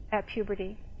at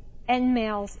puberty and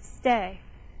males stay.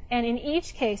 And in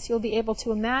each case, you'll be able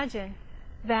to imagine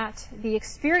that the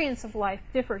experience of life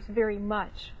differs very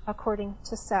much according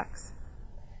to sex.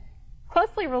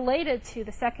 Closely related to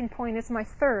the second point is my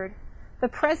third. The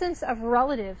presence of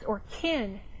relatives or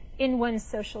kin in one's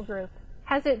social group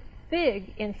has a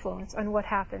big influence on what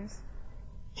happens.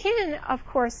 Kin, of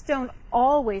course, don't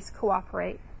always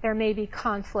cooperate. There may be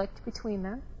conflict between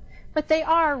them, but they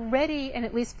are ready and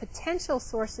at least potential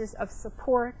sources of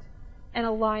support and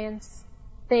alliance.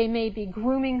 They may be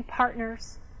grooming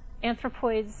partners.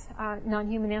 Anthropoids,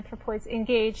 non-human anthropoids,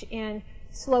 engage in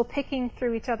slow picking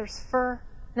through each other's fur,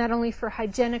 not only for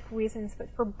hygienic reasons, but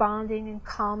for bonding and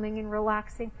calming and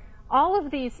relaxing. All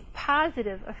of these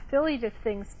positive, affiliative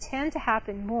things tend to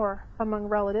happen more among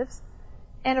relatives.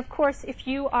 And of course, if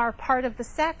you are part of the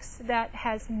sex that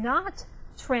has not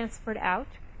transferred out,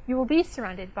 you will be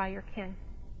surrounded by your kin.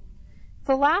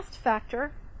 The last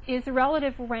factor is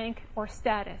relative rank or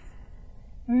status.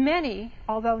 Many,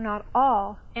 although not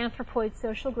all, anthropoid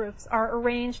social groups are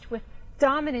arranged with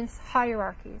dominance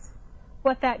hierarchies.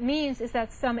 What that means is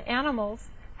that some animals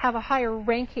have a higher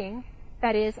ranking,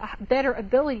 that is, a better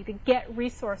ability to get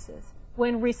resources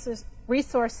when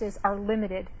resources are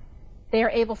limited. They are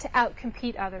able to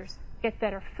outcompete others, get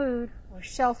better food or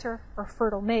shelter or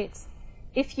fertile mates.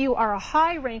 If you are a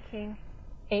high-ranking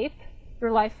ape,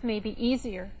 your life may be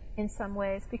easier in some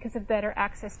ways because of better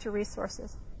access to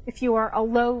resources. If you are a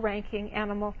low-ranking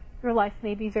animal, your life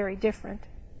may be very different.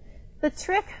 The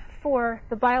trick for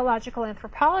the biological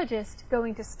anthropologist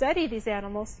going to study these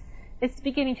animals is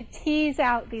beginning to tease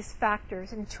out these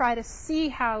factors and try to see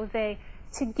how they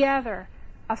together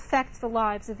affect the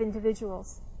lives of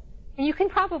individuals. And you can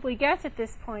probably guess at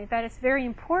this point that it's very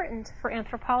important for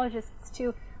anthropologists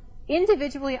to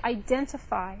individually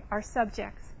identify our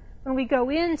subjects. When we go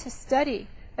in to study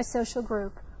a social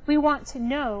group, we want to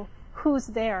know who's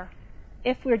there.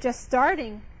 If we're just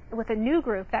starting with a new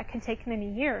group, that can take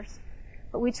many years.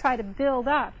 But we try to build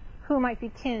up who might be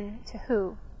kin to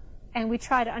who. And we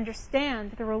try to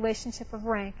understand the relationship of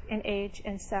rank and age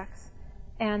and sex.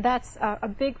 And that's a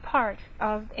big part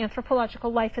of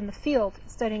anthropological life in the field,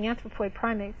 studying anthropoid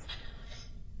primates.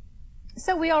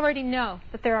 So we already know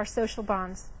that there are social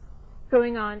bonds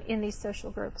going on in these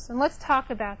social groups. And let's talk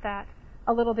about that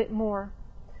a little bit more.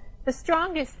 The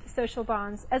strongest social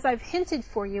bonds, as I've hinted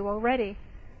for you already,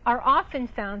 are often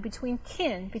found between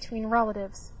kin, between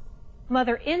relatives.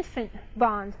 Mother-infant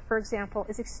bond, for example,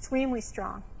 is extremely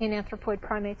strong in anthropoid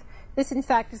primates. This, in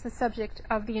fact, is the subject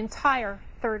of the entire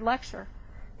third lecture.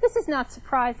 This is not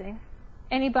surprising.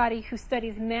 Anybody who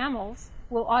studies mammals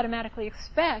will automatically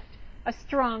expect a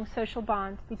strong social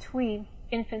bond between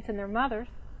infants and their mothers.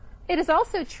 It is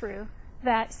also true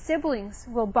that siblings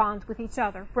will bond with each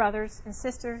other, brothers and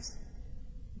sisters,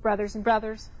 brothers and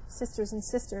brothers, sisters and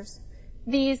sisters.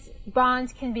 These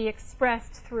bonds can be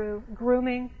expressed through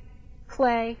grooming,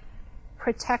 play,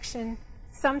 protection,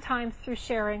 sometimes through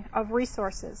sharing of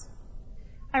resources.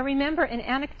 I remember an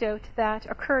anecdote that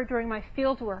occurred during my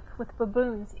fieldwork with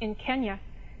baboons in Kenya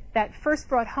that first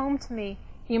brought home to me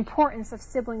the importance of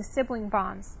sibling-sibling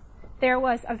bonds. There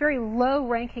was a very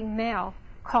low-ranking male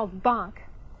called Bonk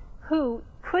who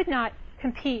could not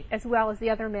compete as well as the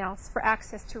other males for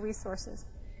access to resources.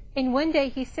 And one day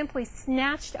he simply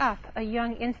snatched up a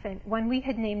young infant, one we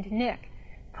had named Nick,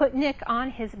 put Nick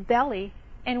on his belly,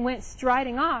 and went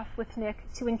striding off with Nick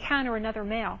to encounter another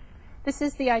male. This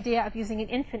is the idea of using an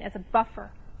infant as a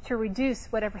buffer to reduce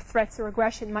whatever threats or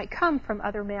aggression might come from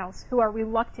other males who are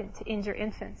reluctant to injure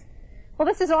infants. Well,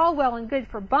 this is all well and good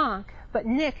for Bonk, but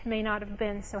Nick may not have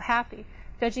been so happy.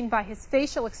 Judging by his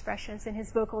facial expressions and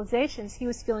his vocalizations, he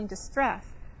was feeling distress.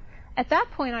 At that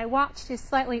point, I watched his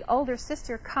slightly older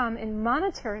sister come and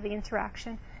monitor the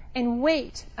interaction and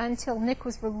wait until Nick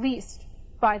was released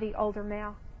by the older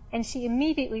male. And she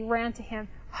immediately ran to him,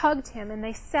 hugged him, and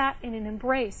they sat in an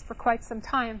embrace for quite some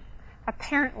time,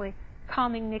 apparently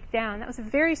calming Nick down. That was a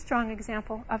very strong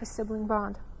example of a sibling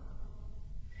bond.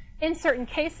 In certain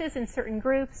cases, in certain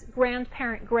groups,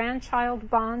 grandparent-grandchild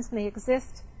bonds may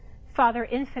exist.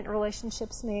 Father-infant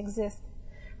relationships may exist.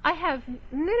 I have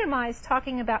minimized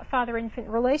talking about father-infant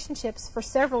relationships for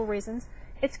several reasons.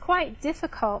 It's quite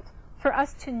difficult for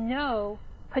us to know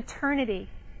paternity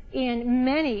in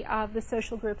many of the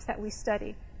social groups that we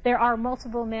study. There are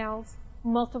multiple males,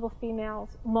 multiple females,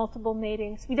 multiple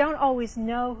matings. We don't always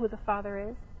know who the father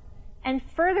is. And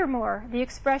furthermore, the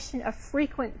expression of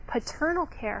frequent paternal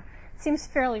care seems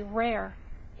fairly rare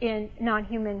in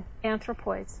non-human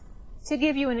anthropoids. To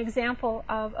give you an example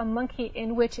of a monkey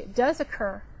in which it does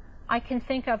occur, I can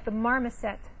think of the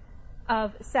marmoset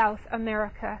of South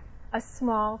America, a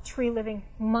small tree-living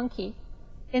monkey.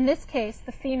 In this case,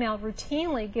 the female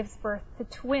routinely gives birth to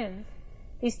twins.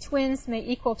 These twins may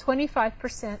equal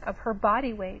 25% of her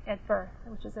body weight at birth,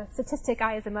 which is a statistic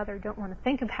I, as a mother, don't want to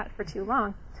think about for too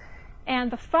long.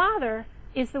 And the father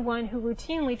is the one who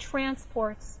routinely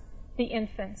transports the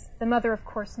infants. The mother, of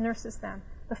course, nurses them.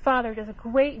 The father does a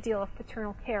great deal of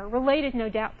paternal care, related, no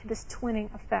doubt, to this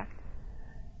twinning effect.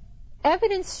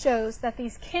 Evidence shows that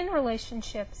these kin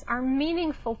relationships are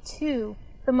meaningful to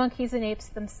the monkeys and apes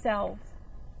themselves.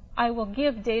 I will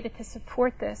give data to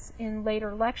support this in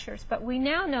later lectures, but we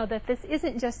now know that this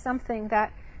isn't just something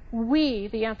that we,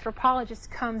 the anthropologists,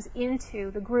 comes into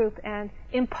the group and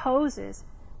imposes.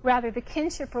 Rather, the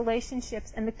kinship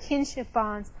relationships and the kinship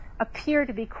bonds appear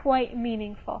to be quite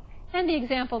meaningful. And the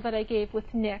example that I gave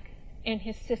with Nick and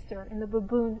his sister in the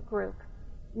baboon group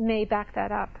may back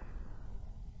that up.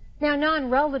 Now,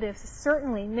 non-relatives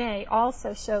certainly may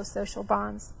also show social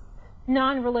bonds.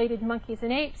 Non-related monkeys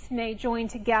and apes may join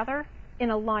together in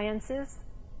alliances.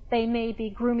 They may be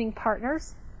grooming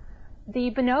partners.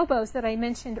 The bonobos that I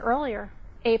mentioned earlier,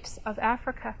 apes of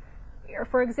Africa,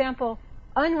 for example,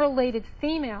 unrelated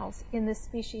females in this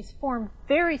species form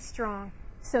very strong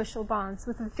social bonds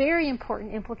with very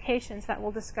important implications that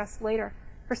we'll discuss later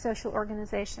for social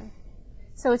organization.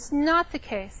 So it's not the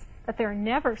case that there are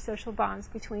never social bonds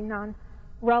between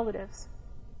non-relatives.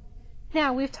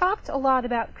 Now, we've talked a lot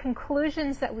about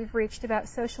conclusions that we've reached about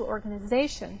social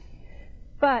organization,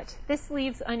 but this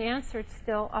leaves unanswered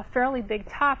still a fairly big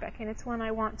topic, and it's one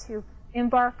I want to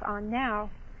embark on now.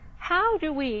 How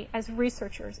do we, as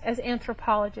researchers, as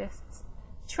anthropologists,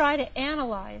 try to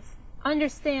analyze,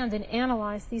 understand and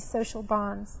analyze these social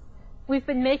bonds? We've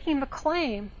been making the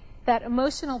claim that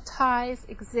emotional ties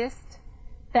exist,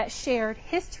 that shared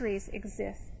histories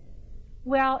exist.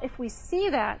 Well, if we see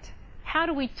that, how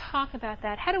do we talk about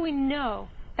that? How do we know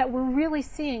that we're really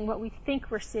seeing what we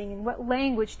think we're seeing, and what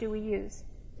language do we use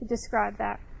to describe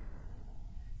that?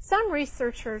 Some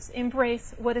researchers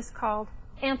embrace what is called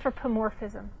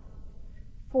anthropomorphism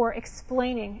for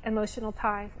explaining emotional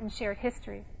ties and shared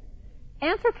histories.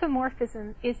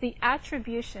 Anthropomorphism is the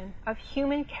attribution of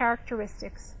human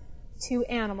characteristics to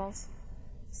animals.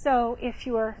 So if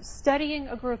you're studying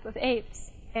a group of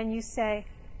apes and you say,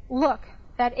 look,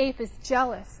 that ape is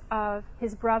jealous of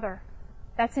his brother,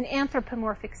 that's an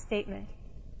anthropomorphic statement.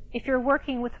 If you're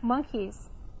working with monkeys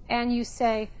and you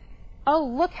say, oh,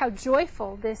 look how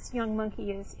joyful this young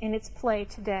monkey is in its play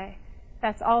today,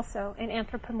 that's also an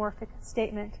anthropomorphic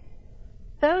statement.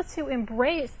 Those who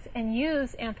embrace and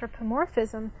use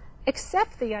anthropomorphism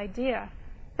accept the idea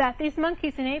that these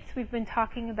monkeys and apes we've been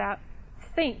talking about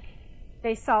think.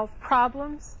 They solve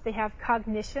problems, they have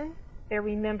cognition, they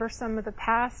remember some of the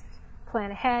past,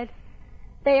 plan ahead.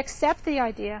 They accept the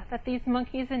idea that these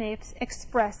monkeys and apes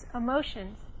express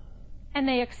emotions. And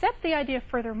they accept the idea,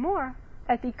 furthermore,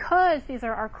 that because these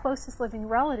are our closest living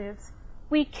relatives,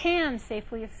 we can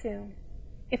safely assume,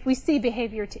 if we see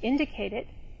behavior to indicate it,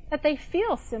 that they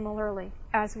feel similarly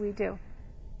as we do.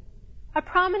 A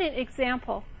prominent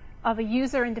example of a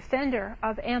user and defender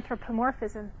of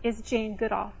anthropomorphism is Jane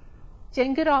Goodall.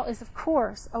 Jane Goodall is, of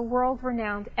course, a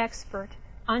world-renowned expert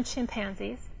on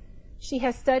chimpanzees. She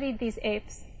has studied these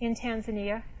apes in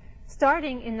Tanzania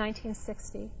starting in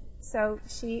 1960. So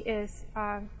she is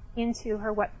into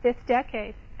her, fifth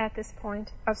decade at this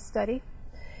point of study.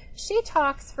 She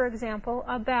talks, for example,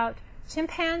 about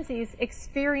chimpanzees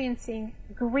experiencing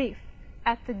grief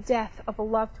at the death of a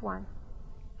loved one.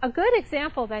 A good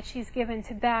example that she's given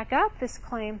to back up this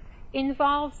claim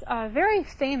involves a very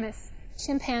famous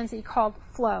chimpanzee called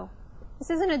Flo. This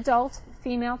is an adult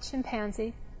female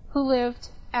chimpanzee who lived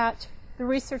at the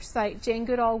research site Jane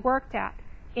Goodall worked at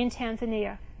in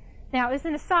Tanzania. Now, as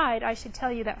an aside, I should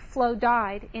tell you that Flo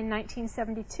died in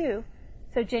 1972,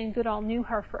 so Jane Goodall knew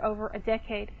her for over a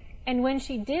decade. And when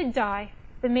she did die,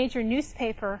 the major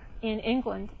newspaper in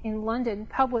England, in London,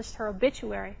 published her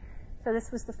obituary. So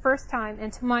this was the first time,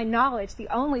 and to my knowledge, the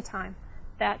only time,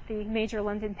 that the major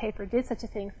London paper did such a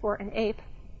thing for an ape.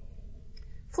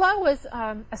 Flo was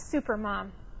a super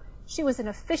mom. She was an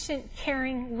efficient,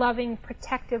 caring, loving,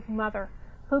 protective mother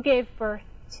who gave birth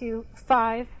to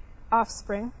 5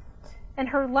 offspring. And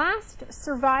her last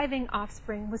surviving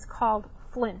offspring was called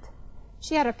Flint.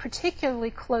 She had a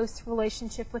particularly close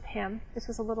relationship with him. This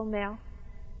was a little male.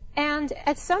 And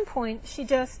at some point, she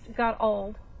just got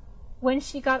old. When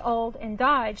she got old and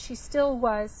died, she still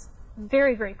was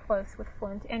very, very close with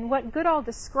Flint. And what Goodall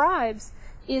describes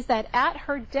is that at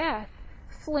her death,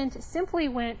 Flint simply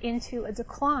went into a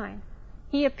decline.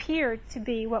 He appeared to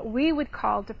be what we would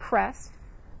call depressed.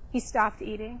 He stopped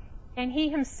eating, and he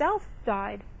himself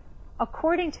died.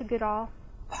 According to Goodall,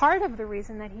 part of the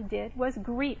reason that he did was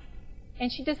grief.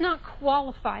 And she does not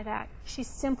qualify that. She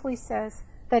simply says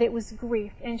that it was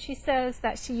grief. And she says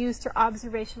that she used her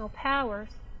observational powers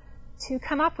to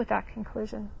come up with that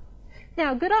conclusion.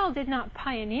 Now, Goodall did not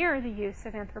pioneer the use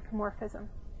of anthropomorphism.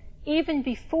 Even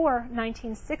before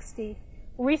 1960,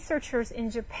 researchers in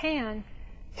Japan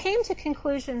came to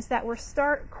conclusions that were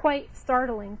quite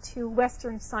startling to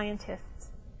Western scientists.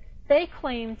 They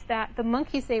claimed that the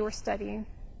monkeys they were studying,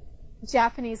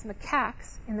 Japanese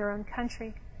macaques in their own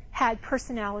country, had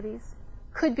personalities,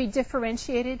 could be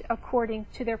differentiated according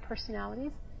to their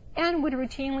personalities, and would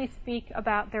routinely speak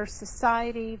about their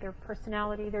society, their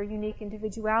personality, their unique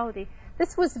individuality.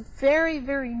 This was very,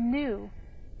 very new,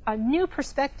 a new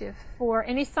perspective for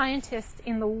any scientist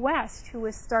in the West who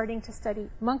was starting to study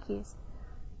monkeys.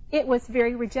 It was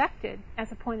very rejected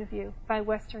as a point of view by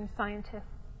Western scientists.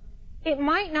 It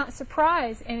might not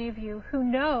surprise any of you who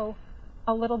know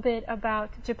a little bit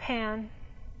about Japan,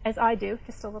 as I do,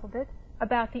 just a little bit,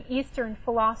 about the Eastern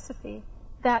philosophy,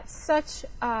 that such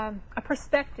a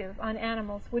perspective on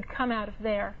animals would come out of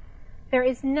there. There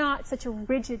is not such a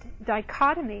rigid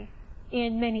dichotomy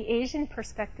in many Asian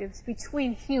perspectives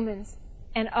between humans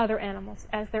and other animals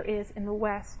as there is in the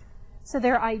West. So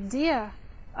their idea,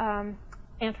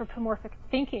 anthropomorphic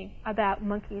thinking about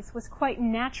monkeys, was quite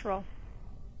natural.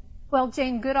 Well,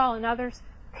 Jane Goodall and others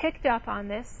picked up on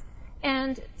this,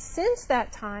 and since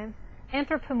that time,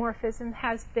 anthropomorphism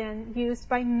has been used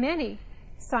by many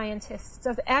scientists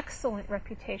of excellent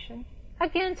reputation,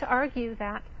 again to argue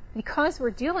that because we're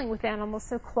dealing with animals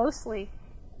so closely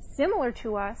similar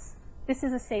to us, this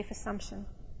is a safe assumption.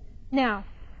 Now,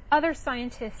 other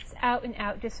scientists out and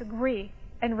out disagree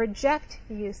and reject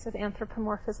the use of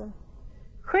anthropomorphism.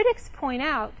 Critics point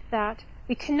out that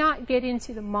we cannot get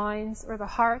into the minds or the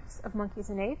hearts of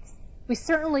monkeys and apes. We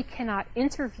certainly cannot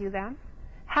interview them.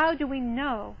 How do we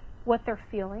know what they're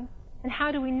feeling? And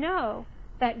how do we know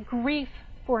that grief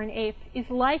for an ape is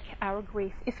like our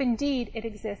grief, if indeed it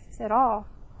exists at all?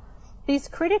 These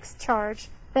critics charge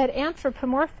that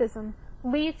anthropomorphism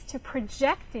leads to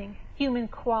projecting human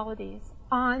qualities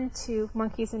onto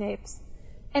monkeys and apes.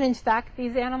 And in fact,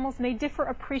 these animals may differ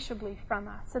appreciably from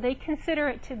us, so they consider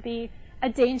it to be a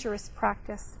dangerous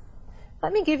practice.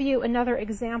 Let me give you another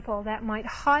example that might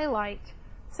highlight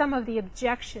some of the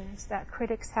objections that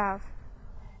critics have.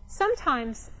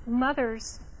 Sometimes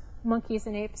mothers, monkeys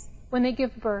and apes, when they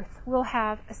give birth, will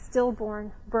have a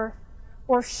stillborn birth,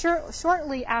 or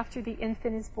shortly after the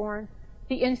infant is born,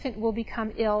 the infant will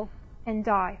become ill and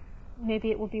die.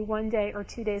 Maybe it will be 1 day or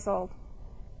 2 days old.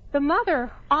 The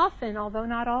mother often, although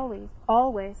not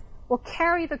always, will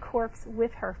carry the corpse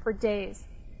with her for days.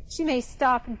 She may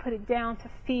stop and put it down to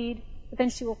feed, but then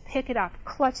she will pick it up,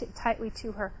 clutch it tightly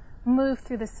to her, move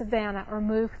through the savannah or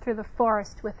move through the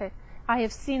forest with it. I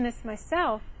have seen this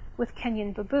myself with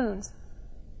Kenyan baboons.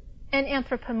 An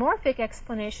anthropomorphic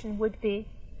explanation would be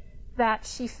that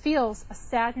she feels a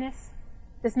sadness,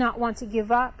 does not want to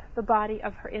give up the body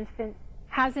of her infant,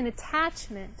 has an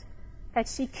attachment that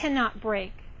she cannot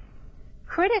break.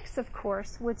 Critics, of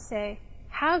course, would say,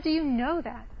 how do you know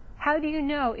that? How do you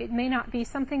know it may not be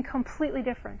something completely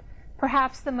different?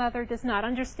 Perhaps the mother does not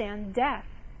understand death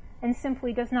and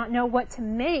simply does not know what to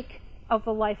make of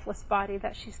the lifeless body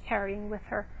that she's carrying with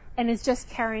her and is just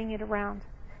carrying it around.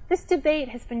 This debate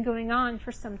has been going on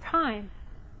for some time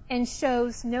and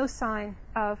shows no sign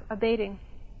of abating.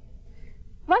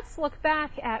 Let's look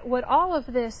back at what all of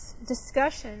this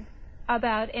discussion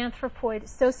about anthropoid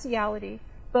sociality,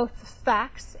 both the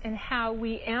facts and how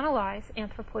we analyze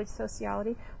anthropoid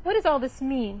sociality. What does all this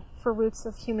mean for roots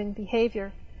of human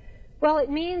behavior? Well, it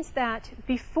means that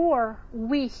before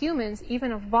we humans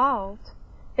even evolved,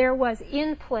 there was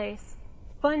in place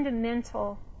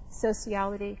fundamental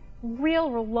sociality,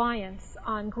 real reliance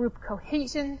on group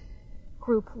cohesion,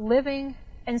 group living,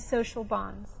 and social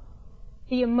bonds.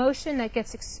 The emotion that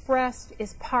gets expressed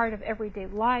is part of everyday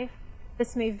life.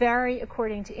 This may vary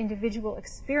according to individual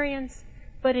experience,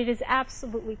 but it is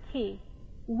absolutely key.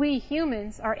 We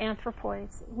humans are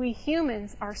anthropoids. We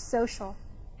humans are social.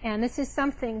 And this is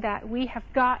something that we have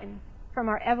gotten from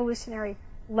our evolutionary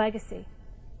legacy.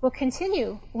 We'll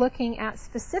continue looking at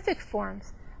specific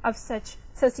forms of such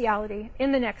sociality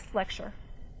in the next lecture.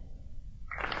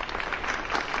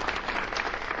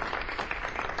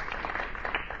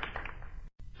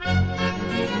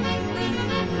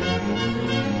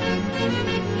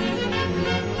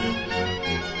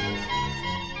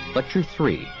 Lecture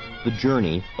 3, The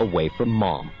Journey Away from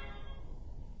Mom.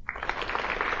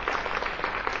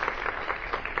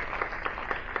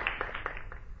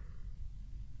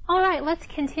 All right, let's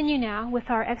continue now with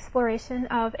our exploration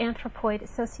of anthropoid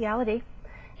sociality.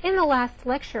 In the last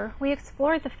lecture, we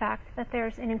explored the fact that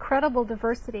there's an incredible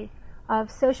diversity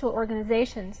of social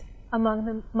organizations among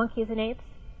the monkeys and apes,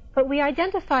 but we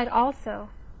identified also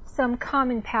some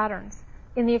common patterns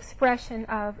in the expression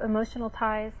of emotional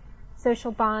ties,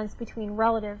 social bonds between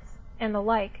relatives, and the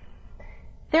like.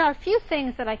 There are a few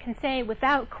things that I can say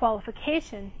without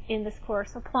qualification in this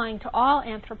course applying to all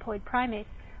anthropoid primates,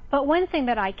 but one thing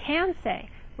that I can say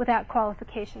without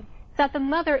qualification is that the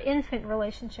mother-infant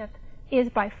relationship is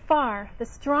by far the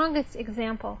strongest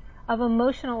example of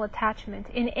emotional attachment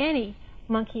in any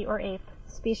monkey or ape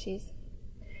species.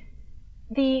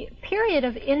 The period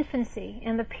of infancy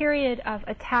and the period of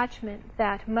attachment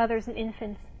that mothers and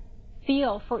infants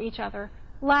feel for each other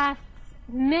lasts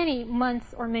many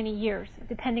months or many years,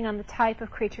 depending on the type of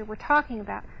creature we're talking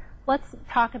about. Let's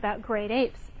talk about great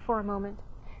apes for a moment.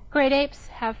 Great apes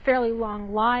have fairly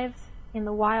long lives. In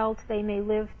the wild, they may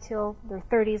live till their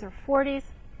 30s or 40s.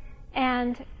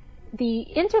 And the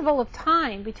interval of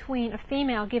time between a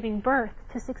female giving birth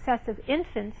to successive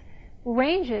infants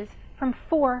ranges from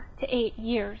 4 to 8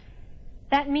 years.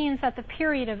 That means that the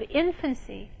period of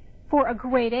infancy for a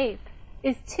great ape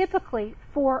is typically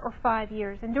 4 or 5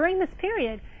 years. And during this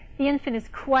period, the infant is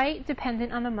quite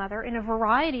dependent on the mother in a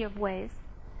variety of ways.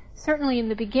 Certainly in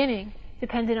the beginning,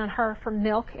 dependent on her for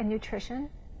milk and nutrition,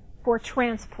 for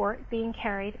transport being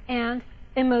carried, and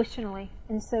emotionally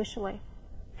and socially.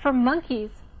 For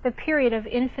monkeys, the period of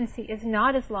infancy is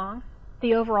not as long.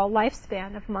 The overall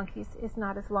lifespan of monkeys is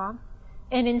not as long.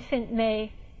 An infant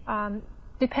may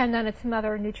depend on its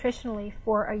mother nutritionally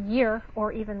for a year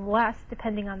or even less,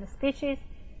 depending on the species,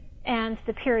 and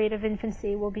the period of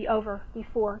infancy will be over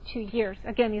before 2 years.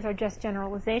 Again, these are just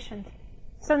generalizations.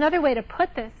 So another way to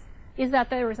put this is that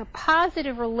there is a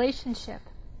positive relationship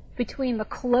between the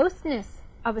closeness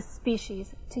of a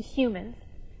species to humans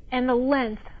and the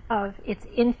length of its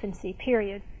infancy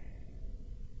period.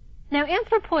 Now,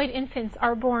 anthropoid infants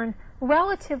are born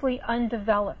relatively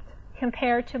undeveloped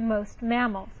compared to most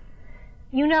mammals.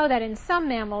 You know that in some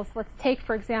mammals, let's take,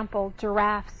 for example,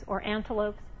 giraffes or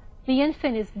antelopes, the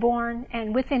infant is born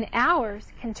and within hours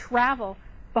can travel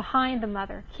behind the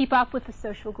mother, keep up with the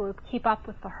social group, keep up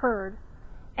with the herd,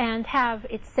 and have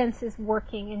its senses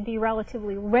working and be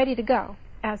relatively ready to go,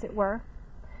 as it were.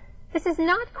 This is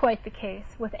not quite the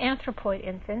case with anthropoid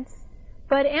infants,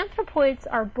 but anthropoids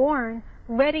are born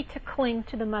ready to cling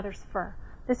to the mother's fur.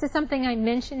 This is something I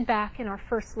mentioned back in our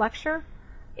first lecture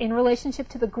in relationship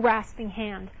to the grasping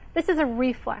hand. This is a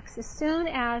reflex. As soon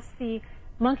as the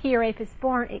monkey or ape is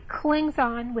born, it clings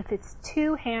on with its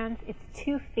 2 hands, its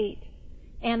 2 feet,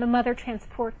 and the mother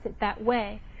transports it that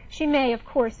way. She may, of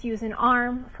course, use an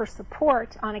arm for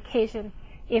support on occasion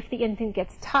if the infant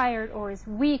gets tired or is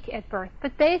weak at birth,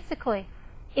 but basically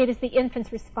it is the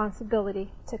infant's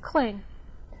responsibility to cling.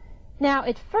 Now,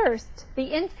 at first,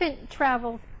 the infant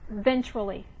travels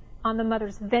ventrally on the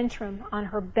mother's ventrum, on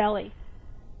her belly.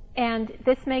 And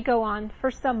this may go on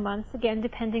for some months, again,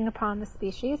 depending upon the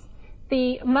species.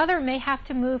 The mother may have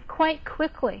to move quite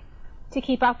quickly to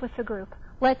keep up with the group.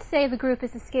 Let's say the group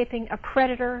is escaping a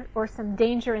predator or some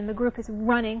danger and the group is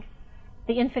running.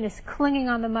 The infant is clinging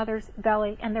on the mother's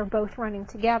belly and they're both running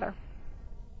together.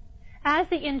 As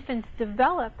the infants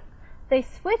develop, they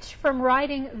switch from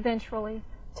riding ventrally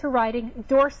to riding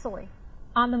dorsally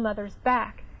on the mother's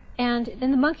back. And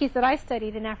in the monkeys that I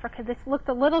studied in Africa, this looked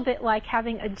a little bit like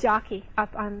having a jockey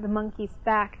up on the monkey's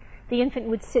back. The infant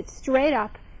would sit straight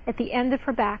up at the end of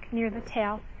her back near the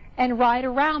tail, and ride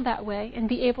around that way and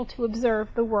be able to observe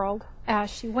the world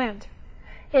as she went.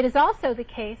 It is also the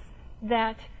case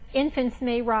that infants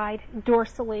may ride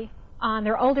dorsally on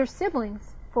their older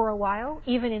siblings for a while,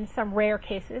 even in some rare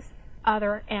cases,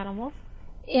 other animals.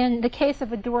 In the case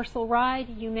of a dorsal ride,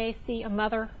 you may see a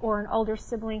mother or an older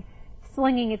sibling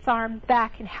slinging its arm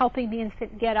back and helping the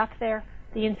infant get up there.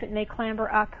 The infant may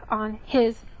clamber up on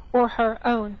his or her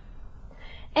own.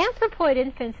 Anthropoid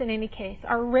infants, in any case,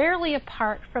 are rarely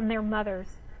apart from their mothers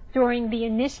during the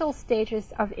initial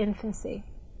stages of infancy.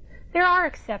 There are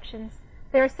exceptions.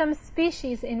 There are some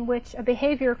species in which a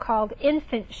behavior called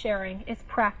infant sharing is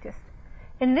practiced.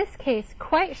 In this case,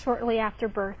 quite shortly after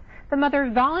birth, the mother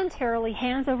voluntarily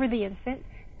hands over the infant,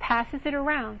 passes it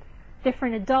around.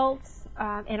 Different adults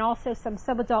and also some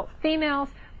subadult females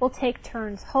will take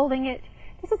turns holding it.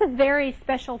 This is a very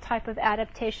special type of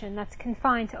adaptation that's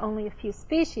confined to only a few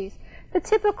species. The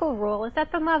typical rule is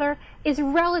that the mother is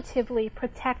relatively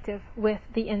protective with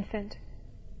the infant.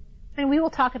 And we will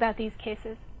talk about these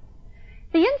cases.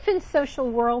 The infant's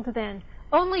social world, then,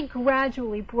 only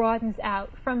gradually broadens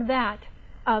out from that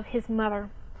of his mother.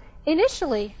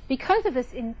 Initially, because of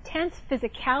this intense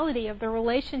physicality of the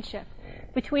relationship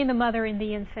between the mother and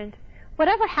the infant,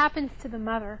 whatever happens to the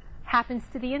mother happens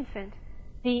to the infant.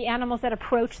 The animals that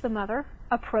approach the mother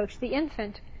approach the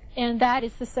infant, and that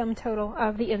is the sum total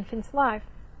of the infant's life.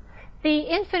 The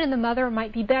infant and the mother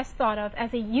might be best thought of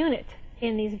as a unit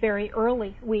in these very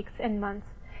early weeks and months.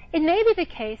 It may be the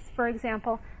case, for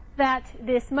example, that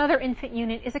this mother-infant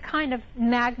unit is a kind of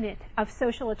magnet of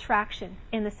social attraction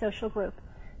in the social group.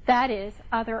 That is,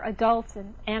 other adults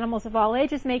and animals of all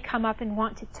ages may come up and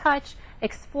want to touch,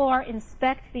 explore,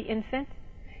 inspect the infant.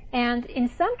 And in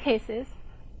some cases,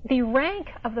 the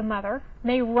rank of the mother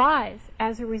may rise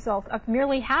as a result of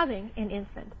merely having an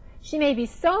infant. She may be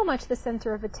so much the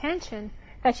center of attention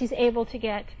that she's able to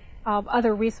get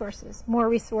other resources, more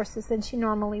resources than she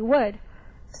normally would.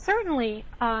 Certainly,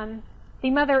 the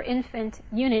mother-infant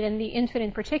unit, and the infant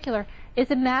in particular, is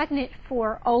a magnet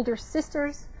for older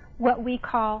sisters, what we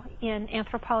call in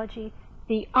anthropology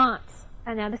the aunts.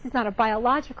 And now this is not a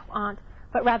biological aunt,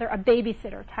 but rather a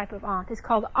babysitter type of aunt. It's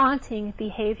called aunting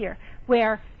behavior,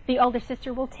 where the older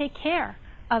sister will take care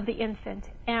of the infant.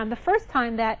 And the first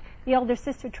time that the older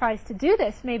sister tries to do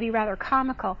this may be rather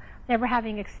comical. Never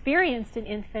having experienced an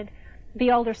infant,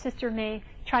 the older sister may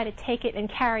try to take it and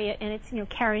carry it, and it's,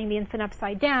 carrying the infant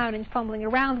upside down and fumbling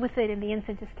around with it, and the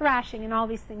infant is thrashing, and all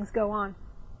these things go on.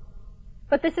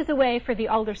 But this is a way for the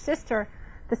older sister,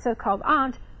 the so-called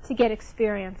aunt, to get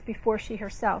experience before she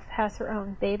herself has her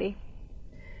own baby.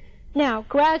 Now,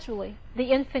 gradually, the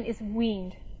infant is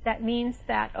weaned. That means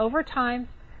that over time,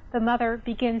 the mother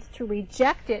begins to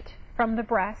reject it from the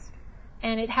breast,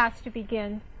 and it has to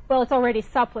begin, well, it's already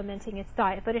supplementing its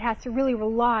diet, but it has to really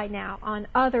rely now on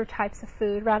other types of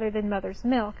food rather than mother's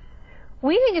milk.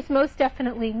 Weaning is most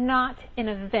definitely not an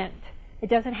event. It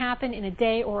doesn't happen in a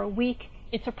day or a week.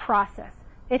 It's a process.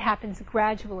 It happens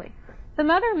gradually. The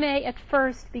mother may at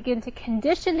first begin to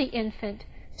condition the infant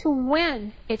to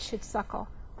when it should suckle,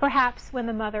 perhaps when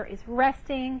the mother is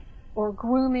resting or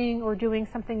grooming or doing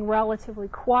something relatively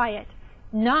quiet,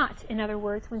 not, in other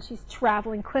words, when she's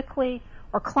traveling quickly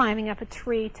or climbing up a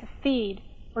tree to feed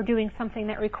or doing something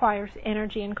that requires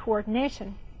energy and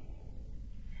coordination.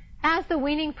 As the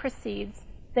weaning proceeds,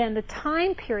 then the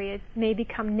time period may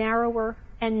become narrower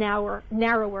and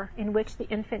narrower in which the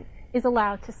infant is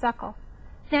allowed to suckle.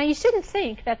 Now, you shouldn't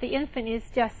think that the infant is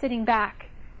just sitting back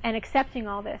and accepting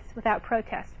all this without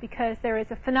protest, because there is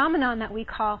a phenomenon that we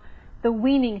call the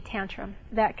weaning tantrum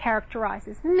that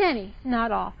characterizes many,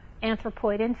 not all,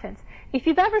 anthropoid infants. If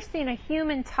you've ever seen a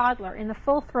human toddler in the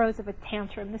full throes of a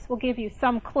tantrum, this will give you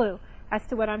some clue as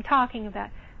to what I'm talking about.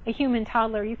 A human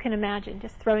toddler, you can imagine,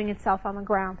 just throwing itself on the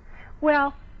ground.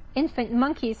 Well, infant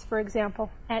monkeys, for example,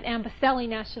 at Amboseli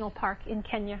National Park in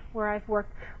Kenya, where I've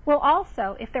worked, will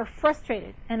also, if they're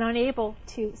frustrated and unable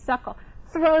to suckle,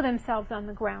 throw themselves on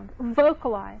the ground,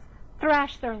 vocalize,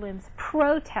 thrash their limbs,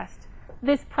 protest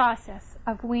this process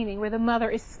of weaning, where the mother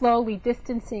is slowly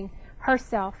distancing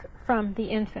herself from the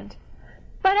infant.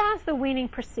 But as the weaning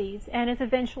proceeds and is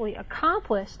eventually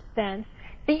accomplished, then,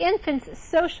 the infant's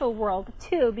social world,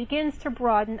 too, begins to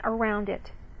broaden around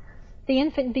it. The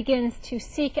infant begins to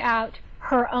seek out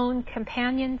her own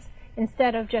companions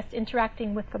instead of just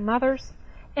interacting with the mothers,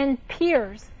 and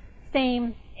peers,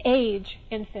 same age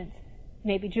infants,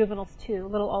 maybe juveniles too, a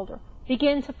little older,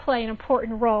 begin to play an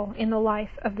important role in the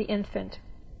life of the infant.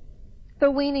 The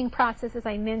weaning process, as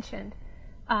I mentioned,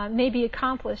 may be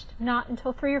accomplished not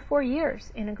until 3 or 4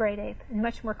 years in a great ape, and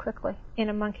much more quickly in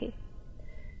a monkey.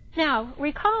 Now,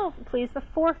 recall, please, the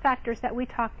 4 factors that we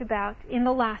talked about in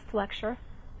the last lecture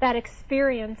that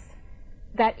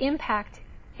impact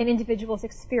an individual's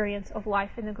experience of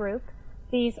life in the group.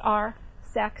 These are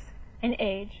sex and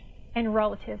age and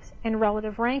relatives and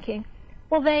relative ranking.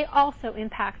 Well, they also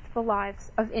impact the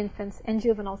lives of infants and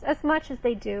juveniles as much as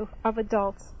they do of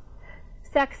adults.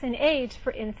 Sex and age,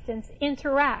 for instance,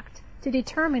 interact to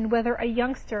determine whether a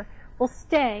youngster will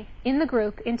stay in the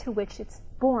group into which it's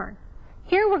born.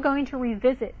 Here we're going to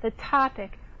revisit the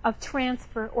topic of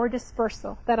transfer or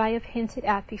dispersal that I have hinted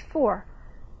at before.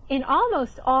 In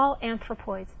almost all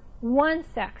anthropoids, one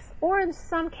sex, or in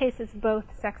some cases both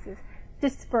sexes,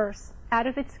 disperse out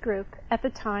of its group at the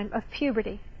time of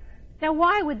puberty. Now,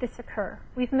 why would this occur?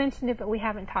 We've mentioned it, but we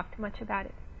haven't talked much about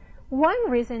it.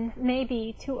 One reason may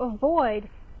be to avoid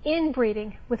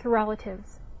inbreeding with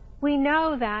relatives. We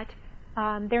know that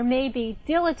there may be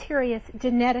deleterious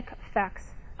genetic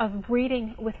effects of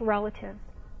breeding with relatives.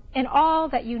 And all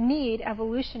that you need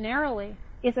evolutionarily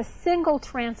is a single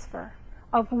transfer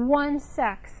of one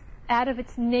sex out of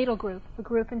its natal group, the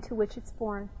group into which it's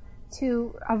born,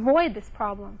 to avoid this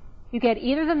problem. You get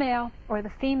either the male or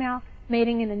the female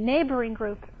mating in a neighboring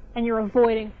group, and you're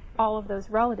avoiding all of those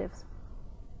relatives.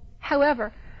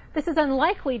 However, this is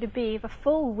unlikely to be the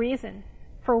full reason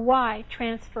for why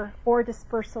transfer or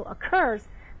dispersal occurs,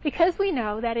 because we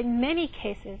know that in many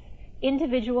cases,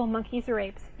 individual monkeys or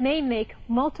apes may make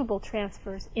multiple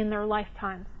transfers in their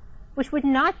lifetimes, which would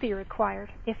not be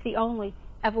required if the only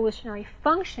evolutionary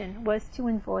function was to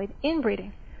avoid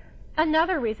inbreeding.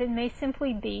 Another reason may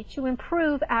simply be to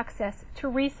improve access to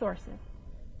resources.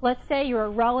 Let's say you're a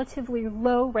relatively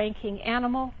low-ranking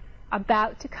animal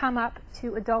about to come up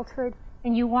to adulthood,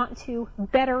 and you want to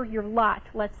better your lot,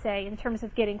 let's say, in terms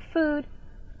of getting food,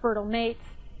 fertile mates.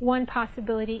 One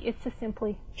possibility is to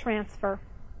simply transfer.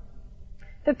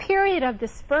 The period of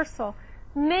dispersal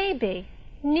may be,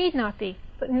 need not be,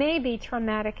 but may be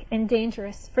traumatic and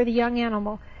dangerous for the young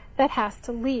animal that has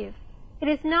to leave. It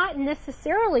is not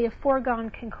necessarily a foregone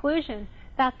conclusion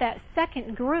that that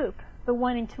second group, the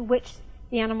one into which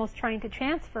the animal is trying to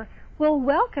transfer, will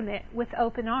welcome it with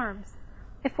open arms.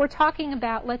 If we're talking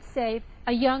about, let's say,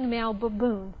 a young male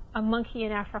baboon, a monkey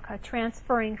in Africa,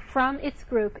 transferring from its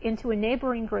group into a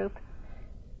neighboring group,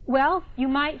 well, you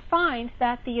might find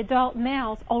that the adult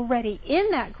males already in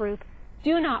that group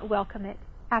do not welcome it.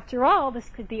 After all, this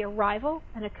could be a rival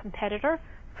and a competitor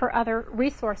for other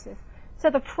resources. So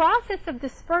the process of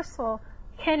dispersal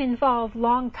can involve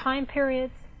long time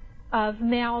periods of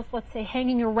males, let's say,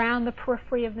 hanging around the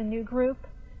periphery of the new group,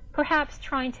 perhaps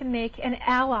trying to make an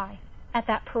ally at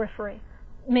that periphery,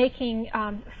 making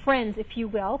friends, if you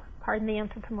will, pardon the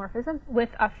anthropomorphism, with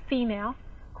a female,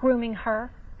 grooming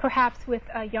her, perhaps with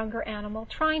a younger animal,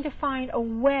 trying to find a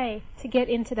way to get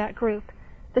into that group.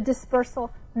 The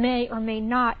dispersal may or may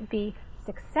not be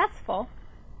successful,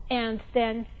 and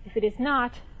then, if it is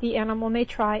not, the animal may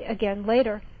try again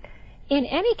later. In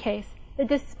any case, the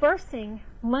dispersing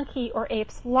monkey or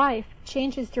ape's life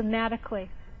changes dramatically.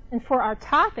 And for our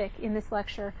topic in this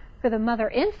lecture, for the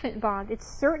mother-infant bond, it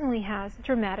certainly has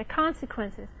dramatic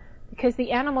consequences, because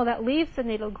the animal that leaves the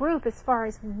natal group, as far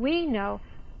as we know,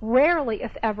 rarely,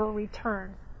 if ever,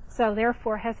 returns, so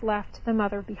therefore has left the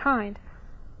mother behind.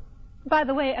 By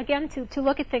the way, again, to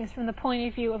look at things from the point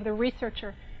of view of the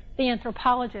researcher, the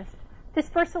anthropologist,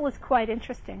 dispersal is quite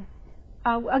interesting.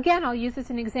 Again, I'll use as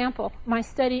an example my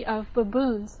study of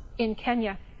baboons in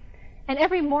Kenya. And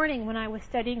every morning when I was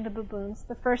studying the baboons,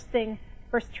 the first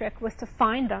trick was to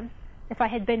find them. If I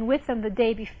had been with them the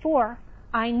day before,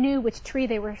 I knew which tree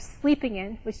they were sleeping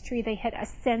in, which tree they had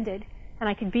ascended, and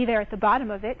I could be there at the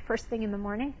bottom of it first thing in the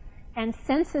morning and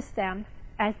census them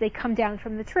as they come down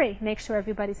from the tree, make sure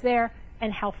everybody's there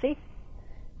and healthy.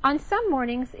 On some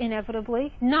mornings,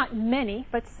 inevitably, not many,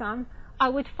 but some, I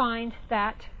would find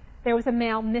that there was a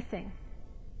male missing.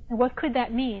 And what could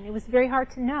that mean? It was very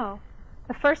hard to know.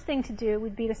 The first thing to do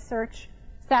would be to search,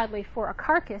 sadly, for a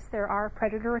carcass. There are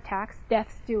predator attacks.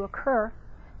 Deaths do occur.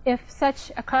 If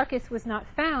such a carcass was not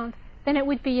found, then it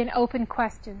would be an open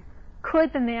question.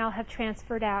 Could the male have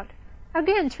transferred out?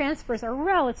 Again, transfers are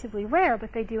relatively rare,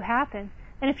 but they do happen.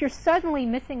 And if you're suddenly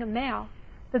missing a male,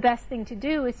 the best thing to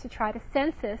do is to try to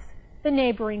census the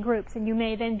neighboring groups, and you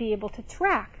may then be able to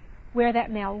track where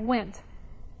that male went.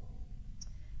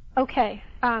 Okay,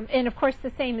 and of course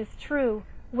the same is true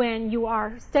when you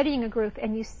are studying a group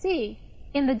and you see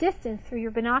in the distance through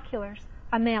your binoculars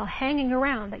a male hanging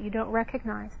around that you don't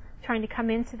recognize, trying to come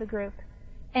into the group.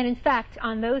 And in fact,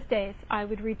 on those days, I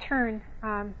would return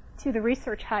to the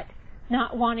research hut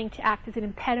not wanting to act as an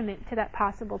impediment to that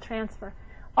possible transfer.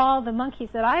 All the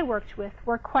monkeys that I worked with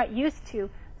were quite used to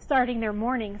starting their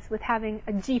mornings with having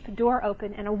a Jeep door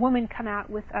open and a woman come out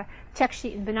with a check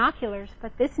sheet and binoculars,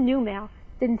 but this new male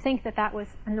didn't think that that was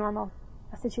a normal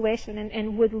situation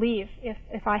and would leave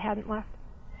if I hadn't left.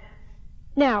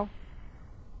 Now,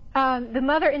 the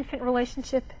mother-infant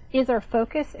relationship is our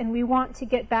focus, and we want to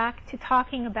get back to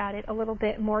talking about it a little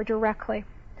bit more directly.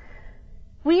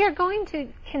 We are going to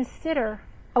consider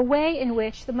a way in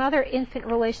which the mother-infant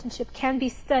relationship can be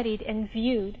studied and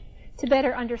viewed to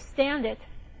better understand it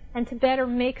and to better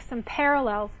make some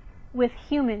parallels with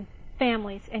human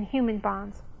families and human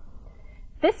bonds.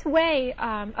 This way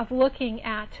of looking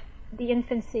at the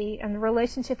infancy and the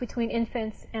relationship between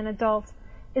infants and adults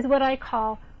is what I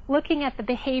call looking at the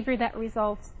behavior that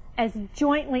results as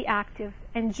jointly active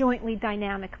and jointly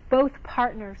dynamic, both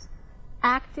partners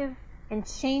active and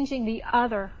changing the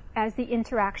other as the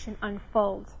interaction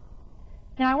unfolds.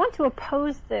 Now, I want to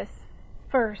oppose this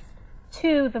first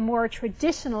to the more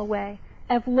traditional way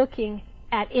of looking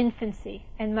at infancy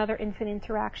and mother-infant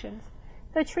interactions.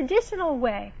 The traditional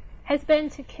way has been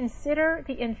to consider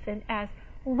the infant as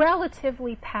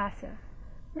relatively passive.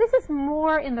 This is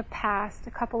more in the past,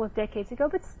 a couple of decades ago,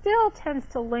 but still tends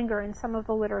to linger in some of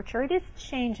the literature. It is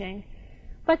changing.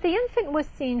 But the infant was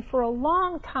seen for a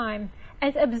long time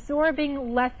as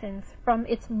absorbing lessons from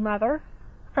its mother,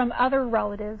 from other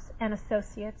relatives and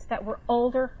associates that were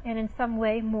older and in some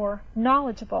way more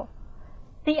knowledgeable.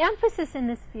 The emphasis in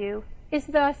this view is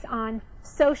thus on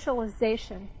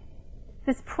socialization,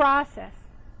 this process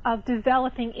of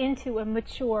developing into a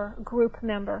mature group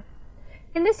member.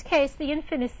 In this case, the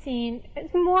infant is seen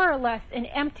as more or less an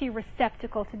empty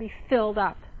receptacle to be filled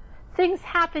up. Things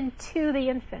happen to the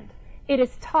infant. It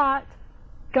is taught,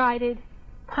 guided,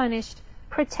 punished,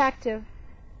 protective,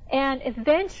 and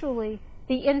eventually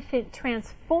the infant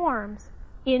transforms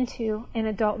into an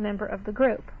adult member of the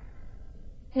group.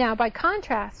 Now, by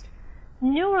contrast,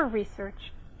 newer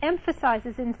research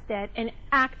emphasizes instead an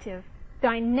active,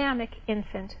 dynamic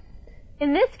infant.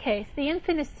 In this case, the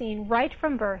infant is seen right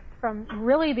from birth, from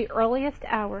really the earliest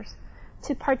hours,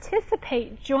 to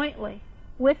participate jointly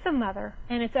with the mother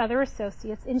and its other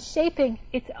associates in shaping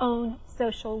its own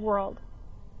social world.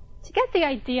 To get the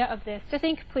idea of this, just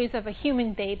think, please, of a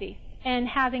human baby and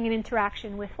having an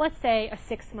interaction with, let's say, a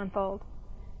 6-month-old.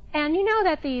 And you know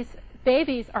that these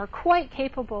babies are quite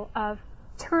capable of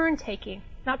turn-taking.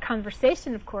 Not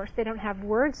conversation, of course. They don't have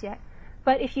words yet.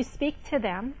 But if you speak to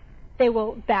them, they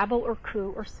will babble or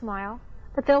coo or smile.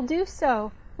 But they'll do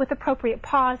so with appropriate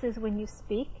pauses when you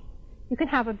speak. You can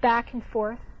have a back and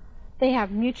forth. They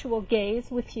have mutual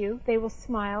gaze with you. They will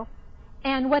smile.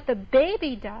 And what the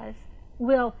baby does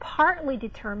will partly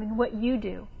determine what you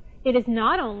do. It is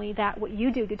not only that what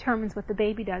you do determines what the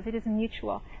baby does. It is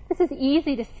mutual. This is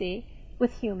easy to see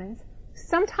with humans,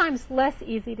 sometimes less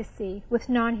easy to see with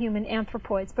non-human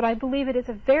anthropoids, but I believe it is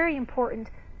a very important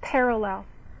parallel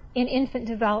in infant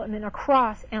development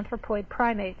across anthropoid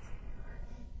primates.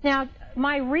 Now,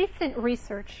 my recent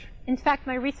research, in fact,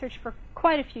 my research for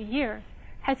quite a few years,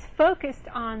 has focused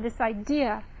on this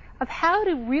idea of how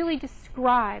to really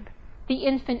describe the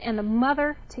infant and the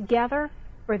mother together,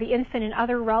 or the infant and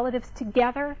other relatives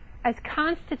together, as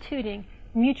constituting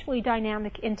mutually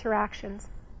dynamic interactions.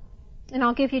 And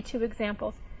I'll give you 2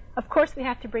 examples. Of course, we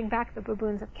have to bring back the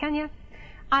baboons of Kenya.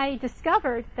 I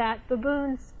discovered that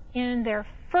baboons in their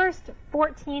first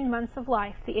 14 months of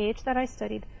life, the age that I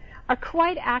studied, are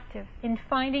quite active in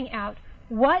finding out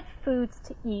what foods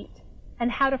to eat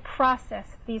and how to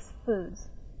process these foods.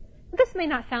 This may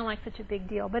not sound like such a big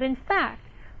deal, but in fact,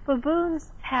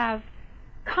 baboons have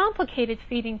complicated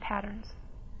feeding patterns.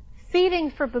 Feeding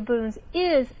for baboons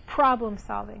is problem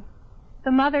solving.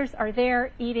 The mothers are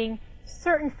there eating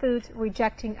certain foods,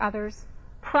 rejecting others,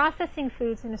 processing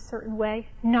foods in a certain way,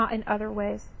 not in other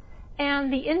ways.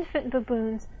 And the infant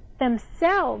baboons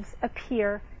themselves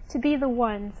appear to be the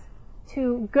ones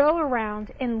to go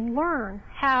around and learn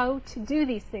how to do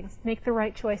these things, make the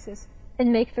right choices,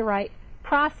 and make the right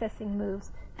processing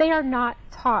moves. They are not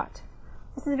taught.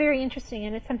 This is very interesting,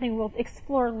 and it's something we'll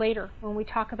explore later when we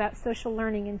talk about social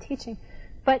learning and teaching.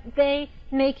 But they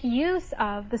make use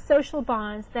of the social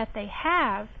bonds that they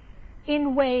have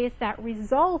in ways that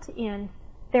result in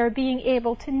their being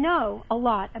able to know a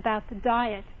lot about the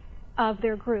diet of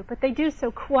their group. But they do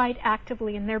so quite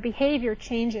actively, and their behavior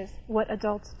changes what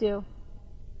adults do.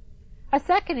 A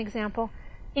second example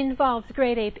involves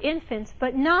great ape infants,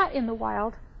 but not in the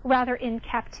wild, rather in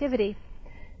captivity.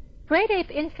 Great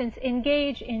ape infants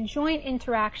engage in joint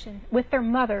interaction with their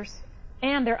mothers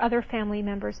and their other family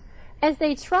members as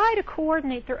they try to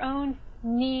coordinate their own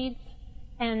needs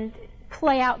and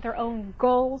play out their own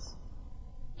goals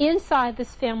inside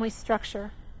this family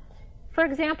structure. For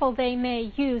example, they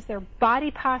may use their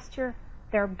body posture,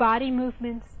 their body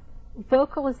movements,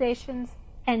 vocalizations,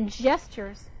 and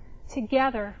gestures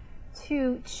together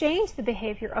to change the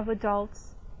behavior of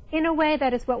adults in a way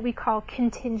that is what we call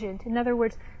contingent. In other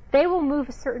words, they will move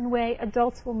a certain way,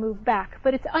 adults will move back.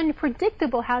 But it's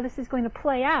unpredictable how this is going to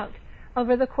play out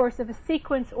over the course of a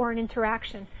sequence or an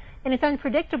interaction. And it's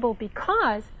unpredictable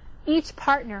because each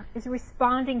partner is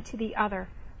responding to the other,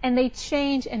 and they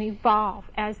change and evolve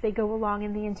as they go along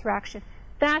in the interaction.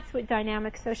 That's what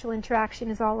dynamic social interaction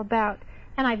is all about.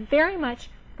 And I very much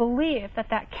believe that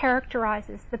that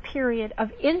characterizes the period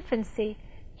of infancy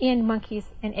in monkeys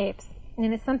and apes.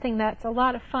 And it's something that's a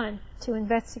lot of fun to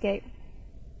investigate.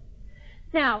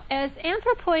 Now, as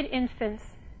anthropoid infants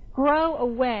grow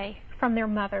away from their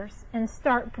mothers and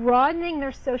start broadening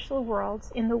their social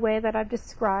worlds in the way that I've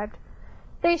described,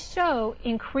 they show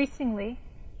increasingly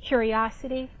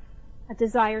curiosity, a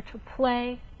desire to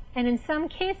play, and in some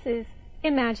cases,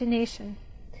 imagination.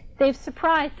 They've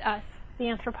surprised us, the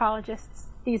anthropologists,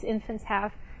 these infants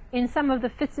have, in some of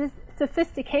the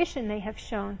sophistication they have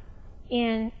shown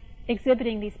in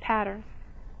exhibiting these patterns.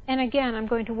 And again, I'm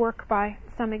going to work by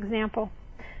some example.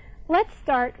 Let's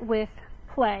start with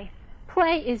play.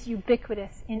 Play is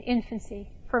ubiquitous in infancy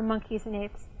for monkeys and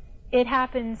apes. It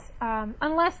happens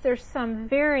unless there's some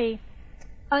very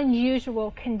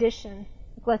unusual condition,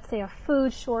 let's say a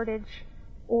food shortage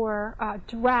or a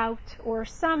drought or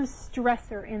some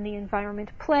stressor in the environment.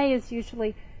 Play is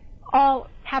usually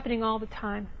happening all the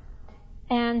time.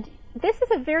 And this is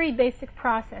a very basic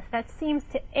process that seems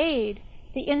to aid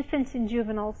the infants and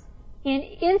juveniles in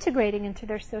integrating into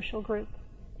their social group.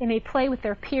 They may play with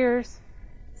their peers,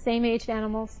 same-aged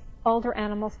animals, older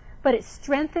animals, but it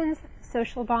strengthens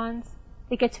social bonds.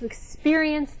 They get to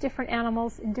experience different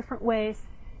animals in different ways,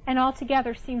 and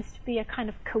altogether seems to be a kind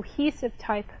of cohesive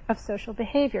type of social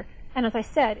behavior. And as I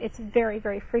said, it's very,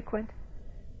 very frequent.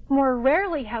 More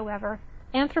rarely, however,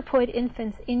 anthropoid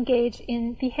infants engage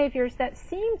in behaviors that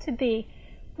seem to be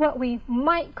what we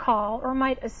might call, or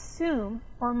might assume,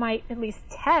 or might at least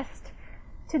test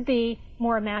to be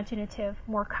more imaginative,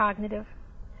 more cognitive.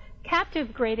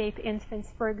 Captive great ape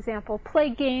infants, for example, play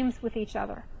games with each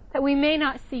other that we may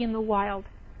not see in the wild.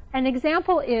 An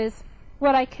example is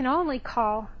what I can only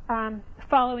call,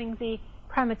 following the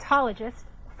primatologist,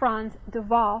 Franz de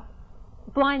Waal,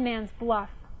 blind man's bluff.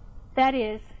 That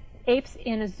is, apes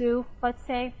in a zoo, let's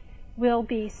say, will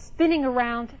be spinning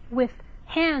around with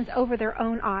hands over their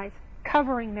own eyes,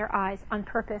 covering their eyes on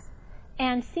purpose,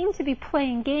 and seem to be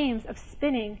playing games of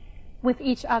spinning with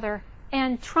each other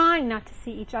and trying not to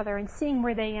see each other and seeing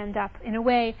where they end up. In a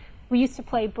way, we used to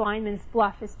play blind man's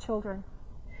bluff as children.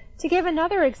 To give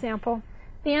another example,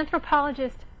 the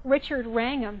anthropologist Richard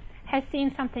Wrangham has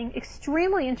seen something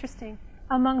extremely interesting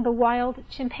among the wild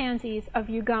chimpanzees of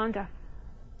Uganda.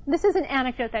 This is an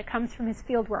anecdote that comes from his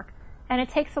fieldwork, and it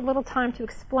takes a little time to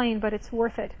explain, but it's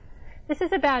worth it. This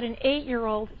is about an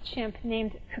 8-year-old chimp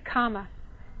named Kakama.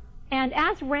 And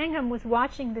as Wrangham was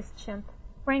watching this chimp,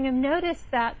 Wrangham noticed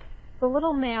that the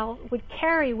little male would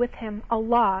carry with him a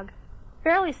log,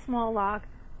 fairly small log,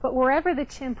 but wherever the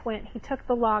chimp went, he took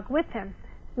the log with him.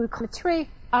 He would climb a tree,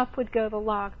 up would go the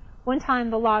log. One time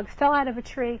the log fell out of a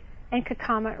tree, and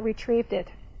Kakama retrieved it.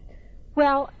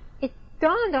 Well, it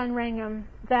dawned on Wrangham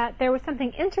that there was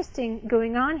something interesting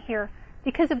going on here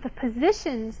because of the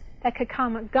positions that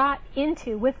Kakama got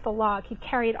into with the log. He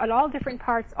carried at all different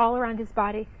parts all around his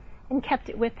body and kept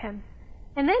it with him.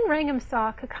 And then Wrangham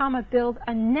saw Kakama build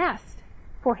a nest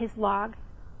for his log,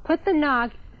 put the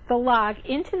log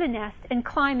into the nest, and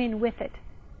climb in with it.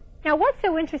 Now, what's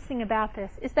so interesting about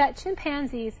this is that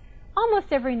chimpanzees almost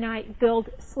every night build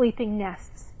sleeping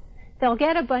nests. They'll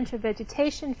get a bunch of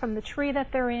vegetation from the tree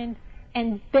that they're in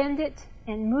and bend it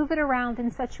and move it around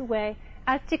in such a way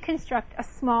as to construct a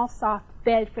small, soft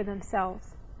bed for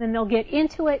themselves. Then they'll get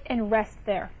into it and rest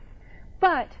there.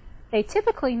 But they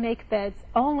typically make beds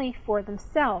only for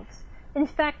themselves. In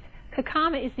fact,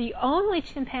 Kakama is the only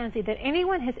chimpanzee that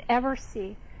anyone has ever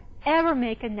seen ever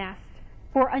make a nest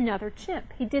for another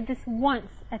chimp. He did this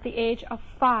once at the age of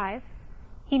 5.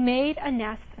 He made a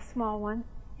nest, a small one,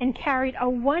 and carried a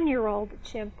 1-year-old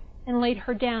chimp and laid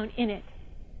her down in it.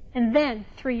 And then,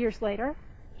 3 years later,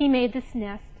 he made this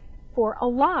nest for a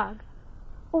log.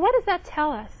 Well, what does that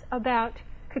tell us about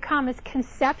Kakama's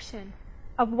conception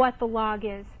of what the log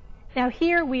is? Now,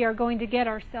 here we are going to get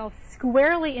ourselves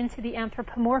squarely into the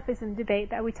anthropomorphism debate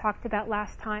that we talked about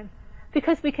last time,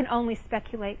 because we can only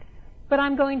speculate. But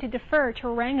I'm going to defer to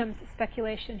Wrangham's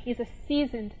speculation. He's a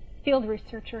seasoned field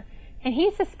researcher, and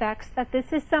he suspects that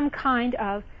this is some kind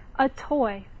of a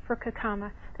toy for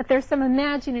Kakama, that there's some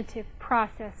imaginative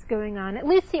process going on. At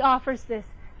least he offers this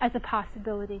as a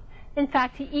possibility. In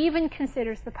fact, he even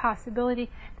considers the possibility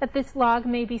that this log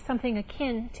may be something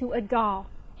akin to a doll.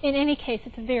 In any case,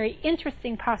 it's a very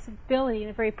interesting possibility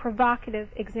and a very provocative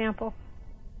example.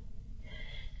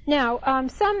 Now,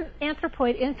 some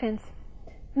anthropoid infants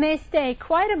may stay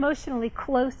quite emotionally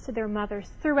close to their mothers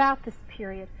throughout this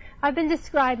period. I've been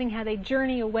describing how they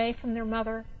journey away from their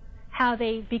mother, how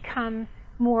they become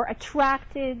more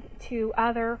attracted to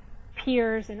other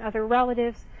peers and other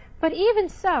relatives. But even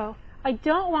so, I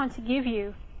don't want to give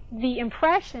you the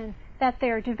impression that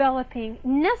they're developing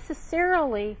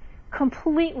necessarily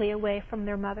completely away from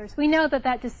their mothers. We know that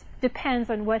that just depends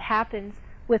on what happens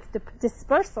with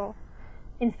dispersal.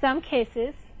 In some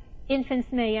cases,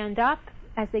 infants may end up,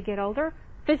 as they get older,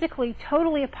 physically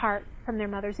totally apart from their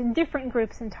mothers, in different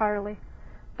groups entirely.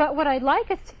 But what I'd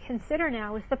like us to consider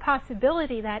now is the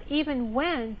possibility that even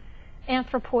when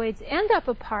anthropoids end up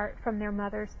apart from their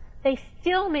mothers, they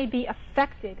still may be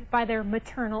affected by their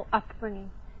maternal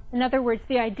upbringing. In other words,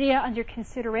 the idea under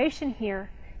consideration here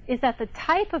is that the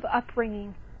type of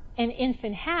upbringing an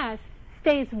infant has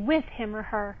stays with him or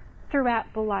her throughout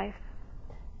the life.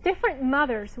 Different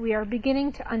mothers, we are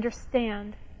beginning to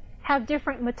understand, have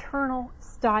different maternal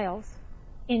styles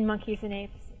in monkeys and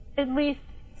apes, at least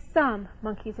some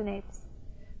monkeys and apes.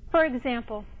 For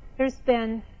example, there's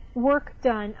been work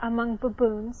done among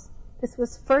baboons. This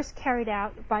was first carried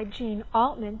out by Jean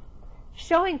Altman,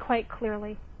 showing quite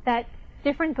clearly that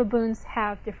different baboons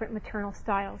have different maternal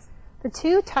styles. The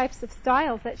two types of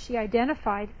styles that she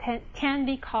identified can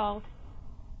be called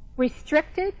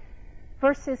restricted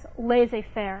versus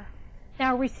laissez-faire.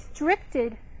 Now,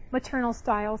 restricted maternal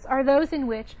styles are those in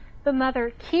which the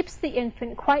mother keeps the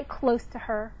infant quite close to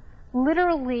her,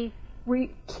 literally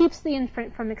keeps the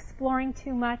infant from exploring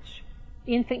too much.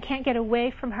 The infant can't get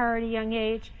away from her at a young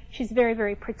age. She's very,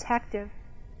 very protective.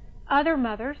 Other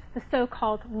mothers, the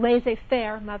so-called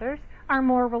laissez-faire mothers, are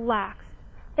more relaxed.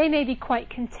 They may be quite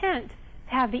content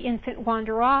to have the infant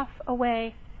wander off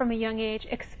away from a young age,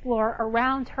 explore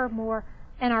around her more,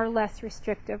 and are less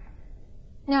restrictive.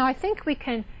 Now, I think we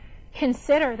can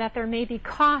consider that there may be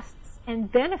costs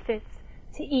and benefits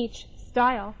to each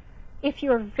style. If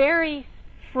you're very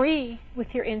free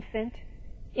with your infant,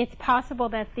 it's possible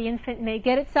that the infant may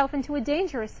get itself into a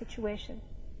dangerous situation.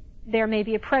 There may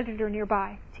be a predator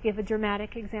nearby, to give a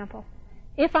dramatic example.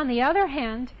 If, on the other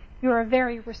hand, you're a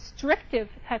very restrictive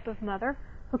type of mother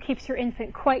who keeps your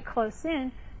infant quite close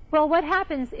in, well, what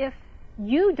happens if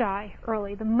you die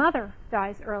early, the mother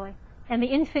dies early, and the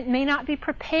infant may not be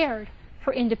prepared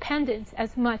for independence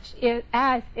as much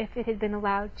as if it had been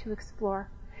allowed to explore?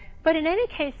 But in any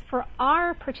case, for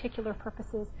our particular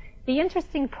purposes, the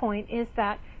interesting point is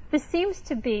that this seems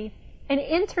to be an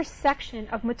intersection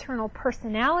of maternal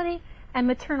personality and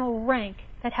maternal rank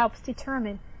that helps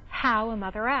determine how a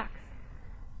mother acts.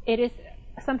 It is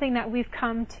something that we've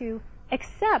come to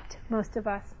accept, most of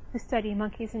us who study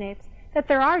monkeys and apes, that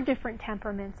there are different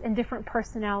temperaments and different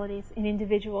personalities in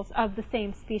individuals of the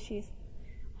same species.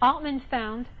 Altman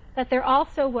found that there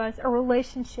also was a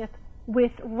relationship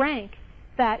with rank,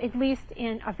 that at least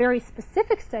in a very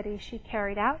specific study she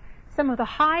carried out, some of the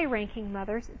high-ranking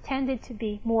mothers tended to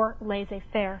be more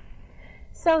laissez-faire.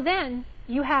 So then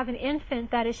you have an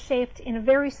infant that is shaped in a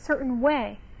very certain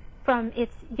way from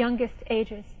its youngest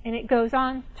ages, and it goes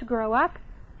on to grow up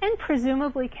and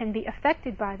presumably can be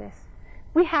affected by this.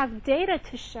 We have data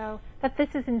to show that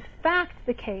this is in fact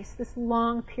the case, this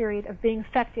long period of being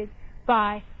affected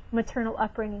by maternal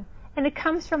upbringing, and it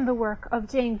comes from the work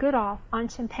of Jane Goodall on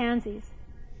chimpanzees.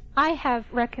 I have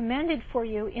recommended for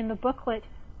you in the booklet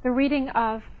the reading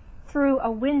of Through a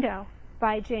Window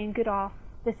by Jane Goodall.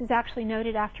 This is actually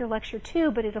noted after Lecture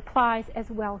 2, but it applies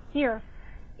as well here.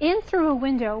 In Through a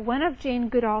Window, one of Jane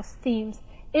Goodall's themes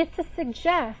is to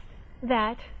suggest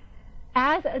that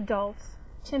as adults,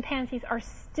 chimpanzees are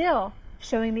still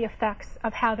showing the effects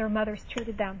of how their mothers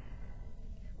treated them.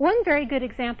 One very good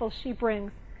example she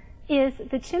brings is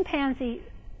the chimpanzee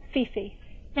Fifi.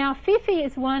 Now, Fifi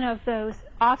is one of those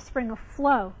offspring of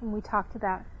Flo, whom we talked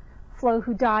about. Flo,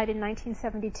 who died in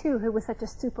 1972, who was such a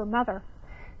super mother.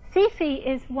 Fifi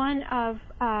is one of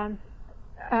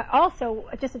also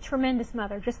just a tremendous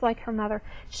mother, just like her mother.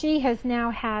 She has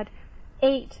now had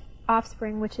 8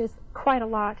 offspring, which is quite a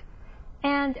lot.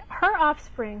 And her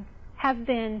offspring have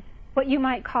been what you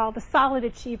might call the solid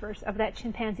achievers of that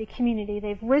chimpanzee community.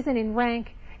 They've risen in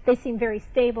rank. They seem very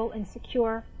stable and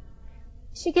secure.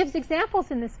 She gives examples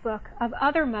in this book of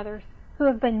other mothers who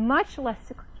have been much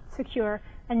less secure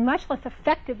and much less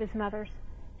effective as mothers.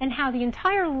 and how the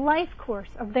entire life course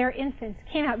of their infants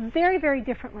came out very, very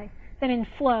differently than in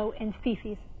Flo and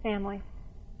Fifi's family.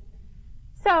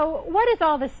 So what does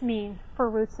all this mean for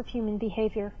roots of human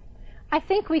behavior? I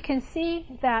think we can see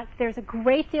that there's a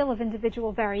great deal of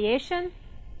individual variation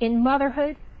in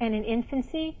motherhood and in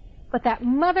infancy, but that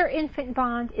mother-infant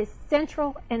bond is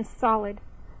central and solid.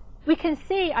 We can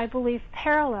see, I believe,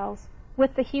 parallels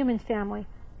with the human family,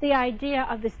 the idea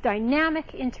of this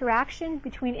dynamic interaction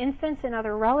between infants and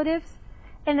other relatives,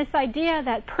 and this idea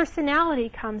that personality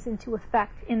comes into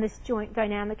effect in this joint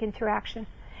dynamic interaction,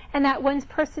 and that one's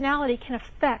personality can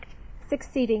affect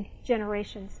succeeding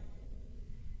generations.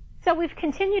 So we've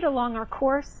continued along our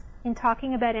course in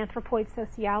talking about anthropoid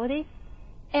sociality,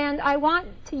 and I want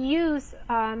to use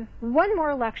one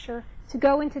more lecture to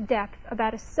go into depth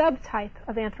about a subtype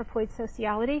of anthropoid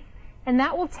sociality, and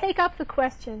that will take up the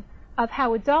question of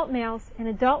how adult males and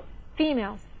adult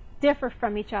females differ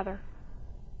from each other.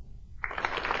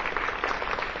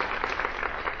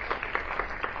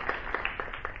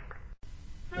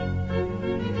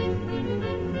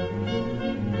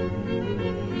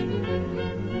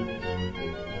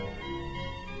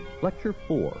 Lecture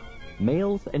 4,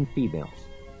 Males and Females,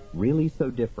 Really So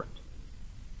Different.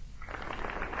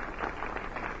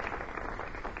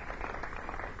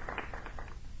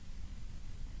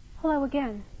 Hello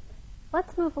again.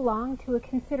 Let's move along to a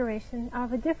consideration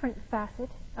of a different facet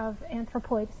of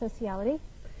anthropoid sociality.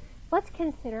 Let's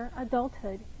consider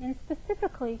adulthood, and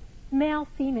specifically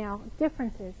male-female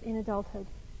differences in adulthood.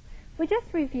 We just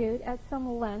reviewed at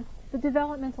some length the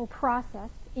developmental process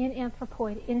in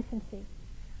anthropoid infancy.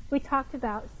 We talked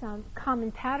about some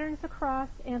common patterns across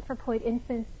anthropoid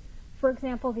infants, for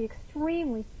example, the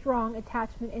extremely strong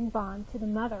attachment and bond to the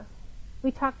mother.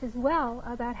 We talked as well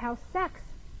about how sex,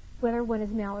 whether one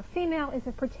is male or female, is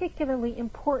a particularly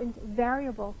important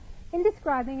variable in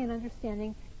describing and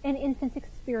understanding an infant's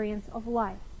experience of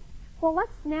life. Well,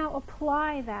 let's now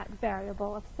apply that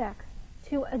variable of sex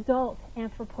to adult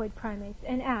anthropoid primates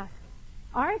and ask,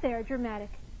 are there dramatic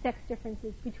sex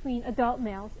differences between adult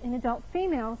males and adult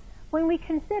females when we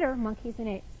consider monkeys and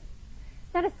apes?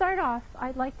 Now, to start off,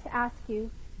 I'd like to ask you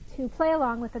to play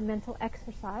along with a mental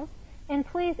exercise, and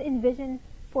please envision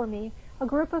for me a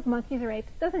group of monkeys or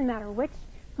apes, doesn't matter which,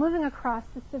 moving across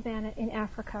the savannah in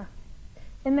Africa.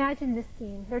 Imagine this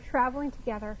scene. They're traveling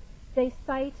together. They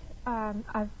sight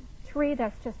a tree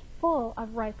that's just full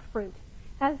of ripe fruit.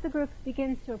 As the group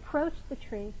begins to approach the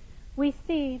tree, we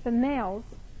see the males,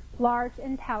 large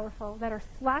and powerful, that are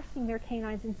slashing their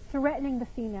canines and threatening the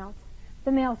females.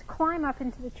 The males climb up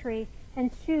into the tree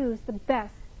and choose the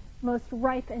best, most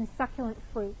ripe and succulent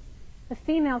fruits. The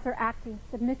females are acting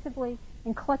submissively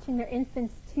and clutching their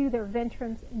infants to their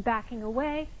ventrums and backing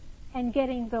away and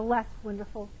getting the less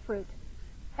wonderful fruit.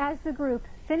 As the group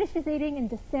finishes eating and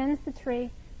descends the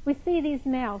tree, we see these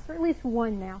males, or at least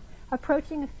one male,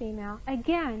 approaching a female,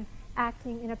 again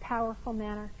acting in a powerful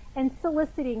manner and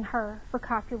soliciting her for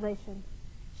copulation.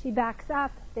 She backs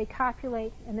up, they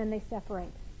copulate, and then they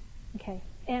separate. Okay,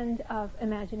 end of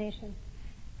imagination.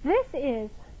 This is,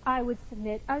 I would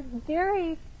submit, a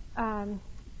very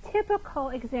typical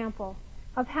example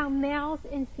of how males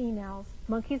and females,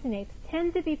 monkeys and apes,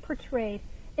 tend to be portrayed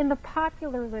in the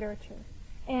popular literature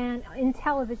and in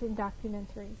television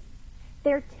documentaries.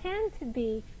 There tend to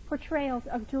be portrayals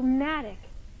of dramatic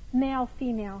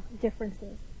male-female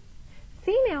differences.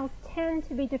 Females tend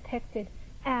to be depicted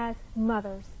as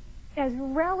mothers, as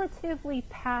relatively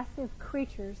passive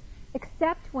creatures,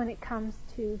 except when it comes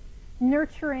to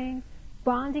nurturing,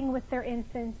 bonding with their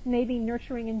infants, maybe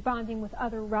nurturing and bonding with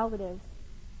other relatives.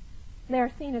 They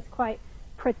are seen as quite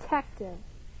protective.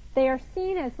 They are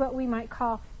seen as what we might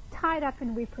call tied up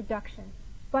in reproduction.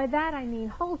 By that I mean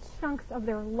whole chunks of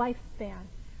their lifespan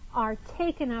are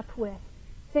taken up with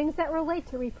things that relate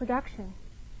to reproduction.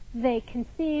 They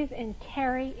conceive and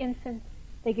carry infants,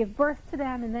 they give birth to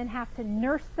them, and then have to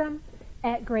nurse them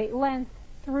at great length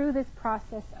through this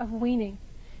process of weaning.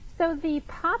 So the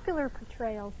popular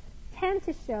portrayals tend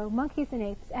to show monkeys and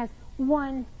apes as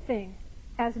one thing,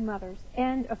 as mothers.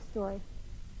 End of story.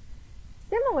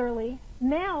 Similarly,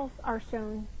 males are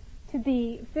shown to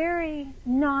be very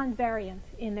non-variant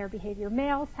in their behavior.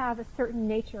 Males have a certain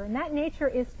nature, and that nature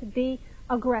is to be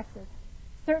aggressive.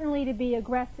 Certainly to be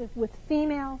aggressive with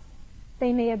females.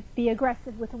 They may be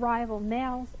aggressive with rival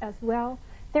males as well.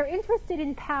 They're interested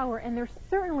in power, and they're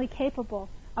certainly capable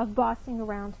of bossing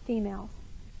around females.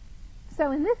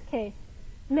 So in this case,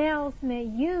 males may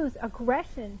use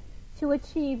aggression to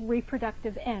achieve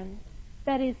reproductive ends.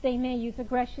 That is, they may use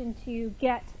aggression to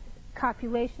get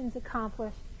copulations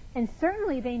accomplished, and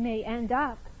certainly they may end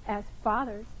up as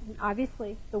fathers. And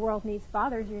obviously, the world needs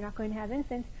fathers. You're not going to have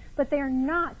infants. But they're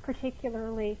not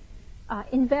particularly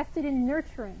invested in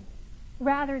nurturing.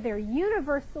 Rather, they're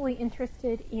universally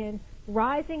interested in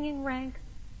rising in ranks,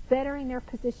 bettering their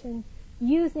position,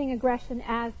 using aggression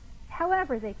as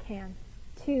however they can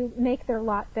to make their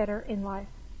lot better in life.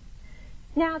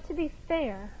 Now, to be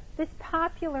fair, this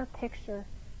popular picture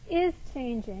is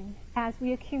changing as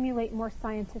we accumulate more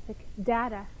scientific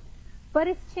data, but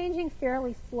it's changing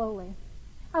fairly slowly.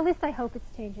 At least I hope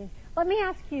it's changing. Let me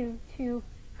ask you to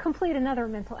complete another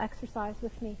mental exercise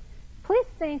with me. Please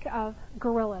think of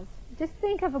gorillas. Just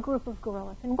think of a group of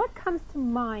gorillas. And what comes to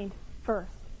mind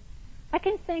first? I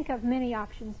can think of many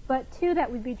options, but two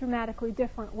that would be dramatically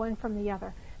different one from the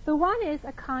other. The one is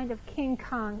a kind of King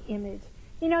Kong image.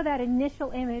 You know, that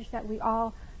initial image that we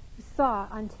all saw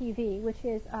on TV, which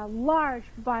is a large,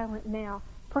 violent male,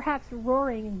 perhaps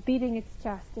roaring and beating its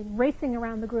chest and racing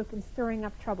around the group and stirring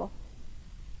up trouble.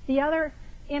 The other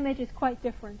image is quite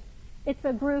different. It's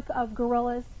a group of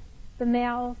gorillas, the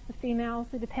males, the females,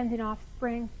 the dependent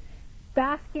offspring,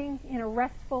 basking in a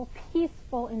restful,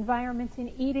 peaceful environment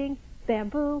and eating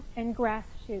bamboo and grass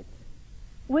shoots.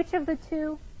 Which of the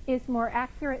two is more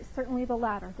accurate? Certainly the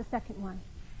latter, the second one.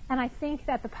 And I think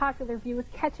that the popular view is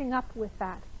catching up with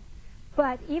that.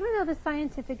 But even though the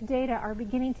scientific data are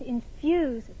beginning to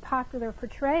infuse popular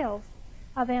portrayals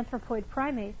of anthropoid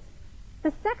primates,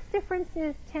 the sex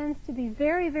differences tends to be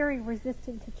very, very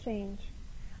resistant to change.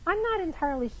 I'm not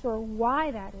entirely sure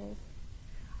why that is.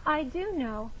 I do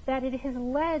know that it has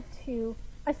led to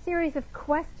a series of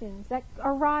questions that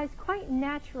arise quite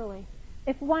naturally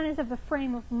if one is of the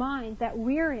frame of mind that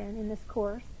we're in this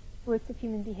course, Roots of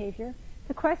Human Behavior.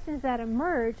 The questions that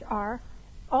emerge are,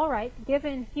 all right,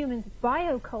 given humans'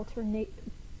 biocultural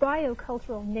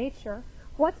nature,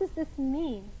 what does this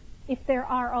mean if there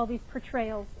are all these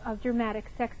portrayals of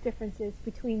dramatic sex differences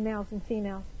between males and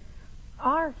females?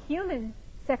 Are human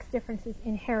sex differences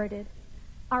inherited?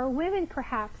 Are women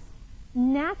perhaps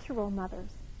natural mothers?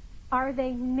 Are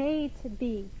they made to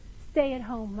be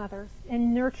stay-at-home mothers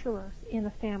and nurturers in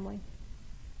the family?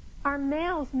 Are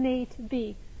males made to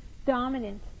be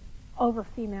dominant over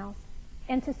females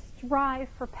and to strive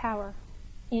for power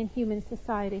in human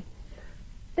society?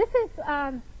 This is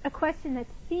a question that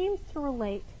seems to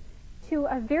relate to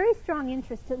a very strong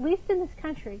interest, at least in this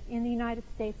country, in the United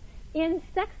States, in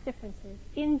sex differences,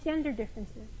 in gender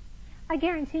differences. I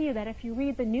guarantee you that if you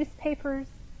read the newspapers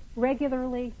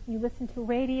regularly, you listen to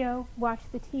radio, watch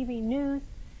the TV news,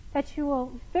 that you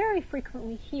will very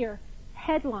frequently hear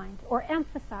headlined or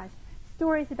emphasized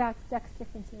stories about sex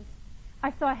differences.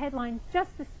 I saw a headline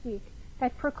just this week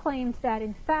that proclaimed that,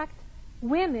 in fact,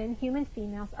 women, human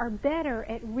females, are better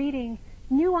at reading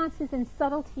nuances and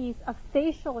subtleties of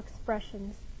facial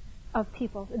expressions of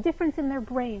people, a difference in their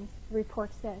brains, the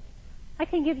report said. I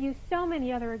can give you so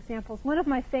many other examples. One of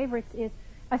my favorites is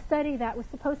a study that was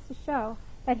supposed to show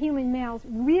that human males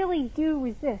really do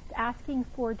resist asking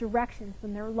for directions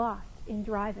when they're lost in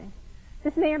driving.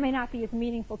 This may or may not be as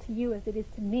meaningful to you as it is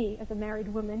to me as a married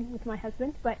woman with my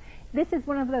husband, but this is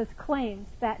one of those claims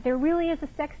that there really is a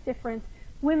sex difference.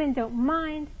 Women don't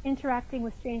mind interacting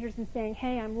with strangers and saying,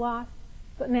 hey, I'm lost,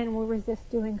 but men will resist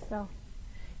doing so.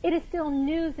 It is still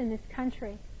news in this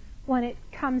country when it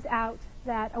comes out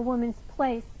that a woman's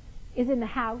place is in the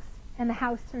house, and the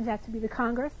house turns out to be the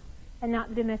Congress and not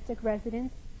the domestic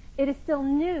residence. It is still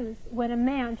news when a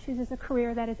man chooses a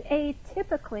career that is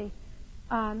atypically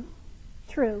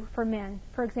true for men.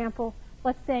 For example,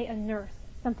 let's say a nurse,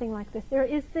 something like this. There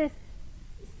is this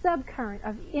subcurrent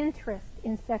of interest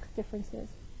in sex differences.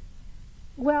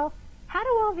 Well, how do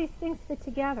all these things fit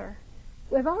together?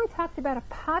 We've only talked about a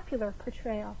popular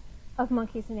portrayal of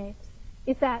monkeys and apes.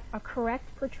 Is that a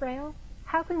correct portrayal?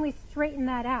 How can we straighten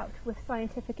that out with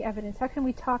scientific evidence? How can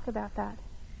we talk about that?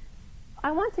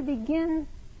 I want to begin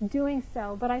doing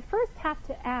so, but I first have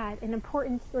to add an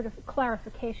important sort of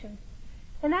clarification.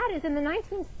 And that is, in the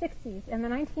 1960s and the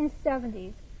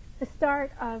 1970s, the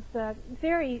start of the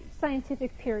very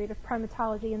scientific period of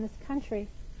primatology in this country,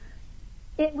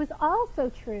 it was also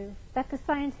true that the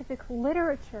scientific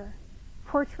literature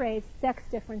portrays sex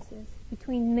differences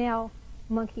between male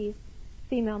monkeys,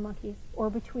 female monkeys, or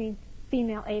between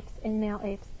female apes and male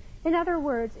apes. In other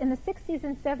words, in the 60s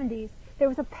and 70s, there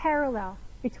was a parallel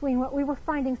between what we were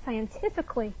finding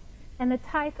scientifically and the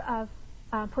type of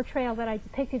portrayal that I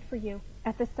depicted for you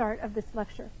at the start of this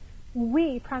lecture.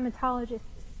 We, primatologists,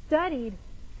 studied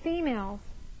females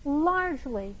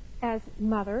largely as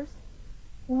mothers.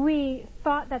 We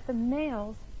thought that the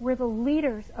males were the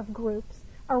leaders of groups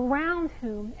around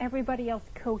whom everybody else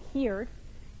cohered.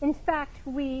 In fact,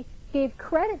 we gave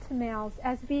credit to males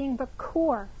as being the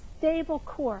core, stable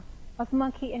core of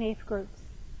monkey and ape groups.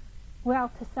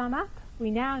 Well, to sum up, we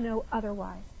now know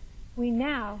otherwise. We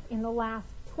now, in the last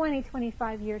 20,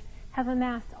 25 years, have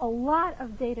amassed a lot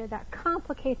of data that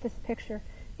complicate this picture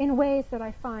in ways that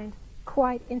I find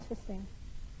quite interesting.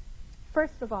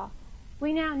 First of all,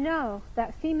 we now know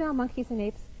that female monkeys and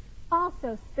apes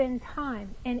also spend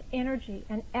time and energy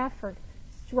and effort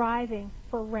striving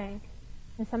for rank,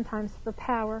 and sometimes for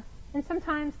power, and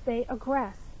sometimes they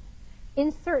aggress.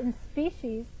 In certain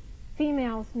species,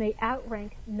 females may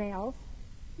outrank males.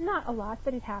 Not a lot,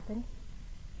 but it happens.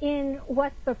 In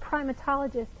what the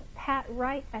primatologist Pat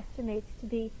Wright estimates to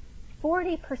be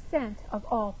 40% of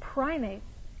all primates,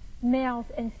 males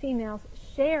and females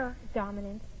share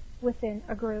dominance within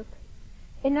a group.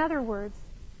 In other words,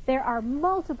 there are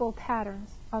multiple patterns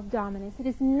of dominance. It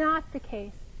is not the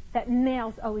case that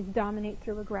males always dominate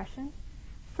through aggression.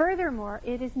 Furthermore,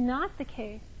 it is not the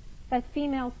case that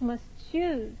females must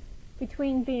choose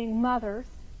between being mothers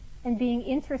and being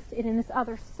interested in this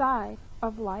other side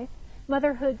of life.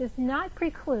 Motherhood does not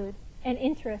preclude an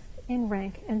interest in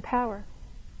rank and power.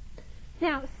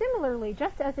 Now, similarly,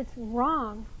 just as it's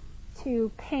wrong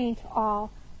to paint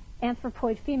all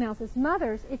anthropoid females as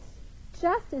mothers, it's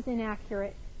just as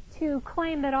inaccurate to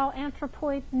claim that all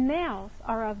anthropoid males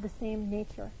are of the same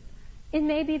nature. It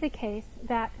may be the case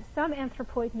that some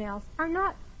anthropoid males are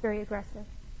not very aggressive.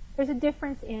 There's a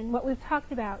difference in what we've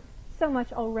talked about so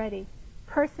much already,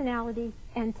 personality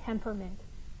and temperament.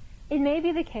 It may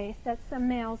be the case that some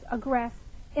males aggress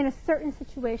in a certain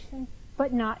situation,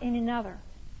 but not in another.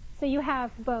 So you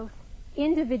have both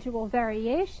individual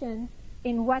variation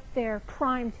in what they're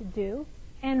primed to do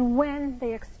and when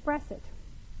they express it.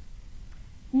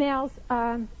 Males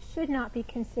should not be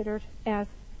considered as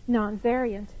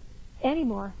non-variant any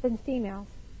more than females.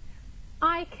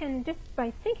 I can, just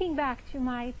by thinking back to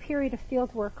my period of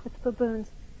field work with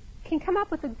baboons, can come up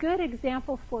with a good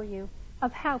example for you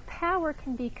of how power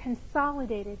can be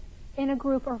consolidated in a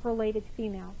group of related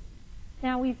females.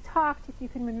 Now, we've talked, if you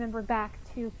can remember back,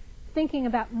 to thinking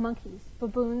about monkeys,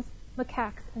 baboons,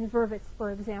 macaques, and vervets,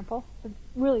 for example, the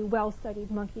really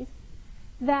well-studied monkeys,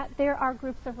 that there are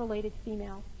groups of related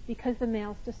females because the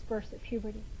males disperse at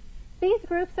puberty. These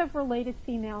groups of related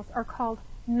females are called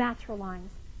matrilines,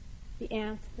 the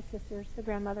aunts, the sisters, the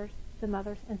grandmothers, the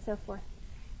mothers, and so forth.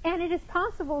 And it is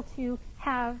possible to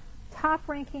have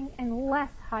top-ranking and less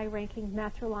high-ranking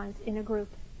matrilines in a group.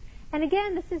 And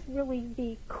again, this is really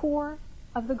the core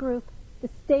of the group, the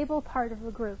stable part of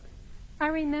the group. I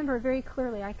remember very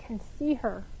clearly, I can see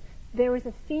her. There was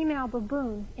a female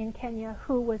baboon in Kenya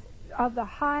who was of the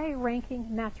high-ranking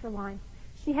matriline.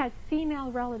 She had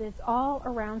female relatives all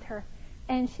around her.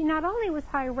 And she not only was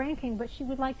high-ranking, but she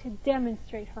would like to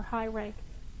demonstrate her high rank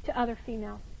to other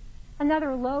females.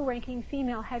 Another low-ranking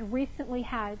female had recently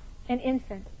had an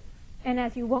infant. And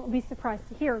as you won't be surprised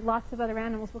to hear, lots of other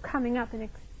animals were coming up and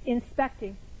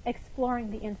inspecting,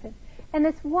 exploring the infant. And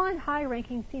this one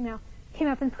high-ranking female came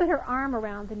up and put her arm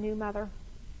around the new mother.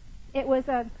 It was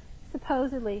a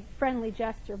supposedly friendly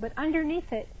gesture, but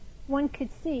underneath it, one could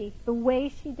see the way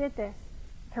she did this,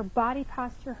 her body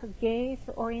posture, her gaze,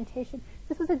 her orientation.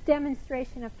 This was a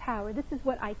demonstration of power. This is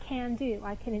what I can do.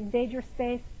 I can invade your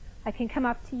space. I can come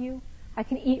up to you. I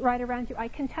can eat right around you. I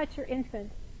can touch your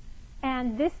infant.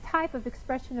 And this type of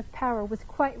expression of power was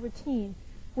quite routine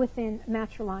within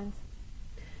matrilines.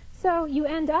 So you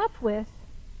end up with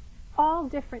all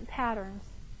different patterns,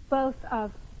 both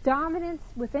of dominance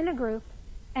within a group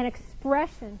and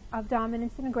expression of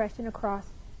dominance and aggression across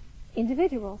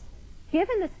individuals.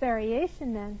 Given this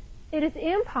variation, then, it is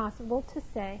impossible to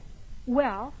say,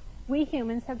 well, we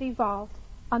humans have evolved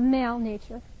a male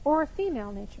nature or a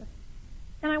female nature.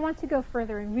 And I want to go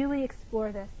further and really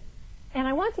explore this. And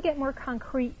I want to get more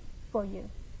concrete for you.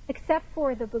 Except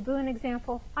for the baboon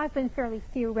example, I've been fairly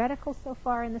theoretical so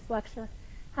far in this lecture.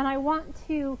 And I want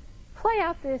to play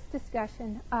out this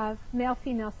discussion of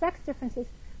male-female sex differences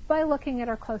by looking at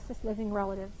our closest living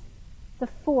relatives, the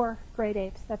 4 great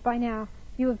apes that by now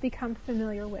you have become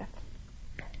familiar with.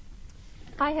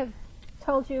 I have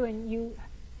told you, and you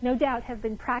no doubt have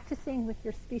been practicing with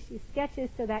your species sketches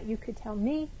so that you could tell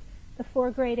me the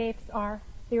 4 great apes are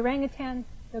the orangutan,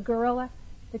 the gorilla,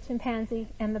 the chimpanzee,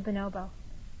 and the bonobo.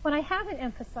 What I haven't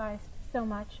emphasized so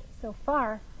much so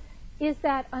far is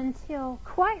that until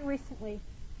quite recently,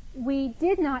 we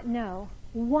did not know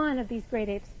one of these great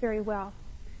apes very well,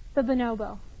 the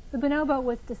bonobo. The bonobo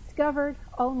was discovered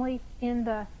only in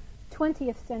the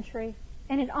 20th century,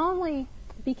 and it only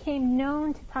became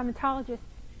known to primatologists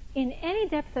in any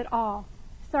depth at all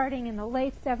starting in the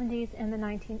late 70s and the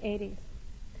 1980s.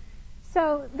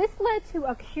 So this led to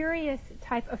a curious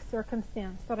type of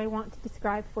circumstance that I want to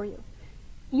describe for you.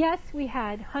 Yes, we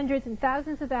had hundreds and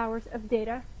thousands of hours of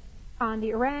data on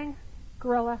the orang,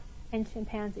 gorilla, and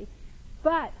chimpanzee.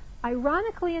 But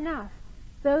ironically enough,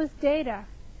 those data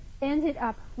ended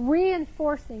up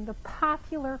reinforcing the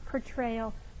popular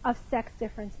portrayal of sex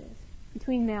differences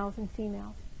between males and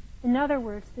females. In other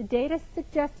words, the data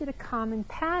suggested a common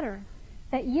pattern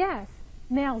that yes,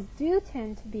 males do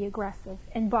tend to be aggressive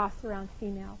and boss around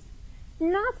females.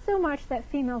 Not so much that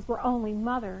females were only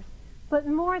mothers, but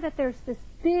more that there's this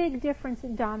big difference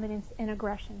in dominance and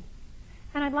aggression.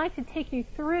 And I'd like to take you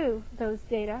through those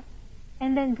data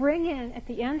and then bring in, at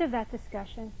the end of that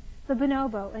discussion, the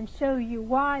bonobo and show you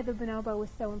why the bonobo was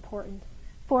so important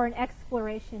for an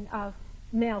exploration of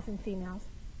males and females.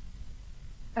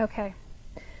 Okay,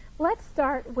 let's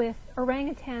start with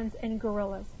orangutans and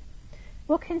gorillas.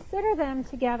 We'll consider them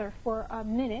together for a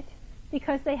minute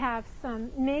because they have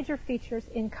some major features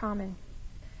in common.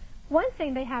 One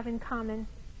thing they have in common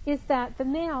is that the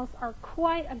males are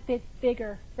quite a bit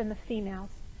bigger than the females.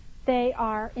 They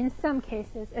are, in some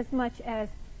cases, as much as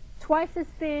twice as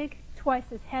big, twice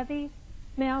as heavy.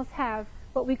 Males have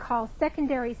what we call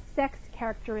secondary sex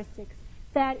characteristics.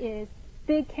 That is,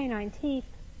 big canine teeth,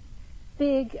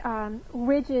 big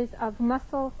ridges of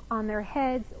muscle on their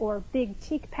heads, or big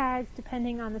cheek pads,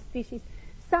 depending on the species.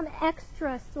 Some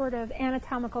extra sort of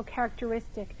anatomical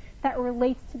characteristic that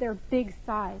relates to their big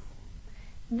size.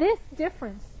 This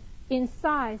difference in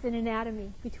size and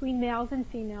anatomy between males and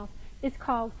females is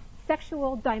called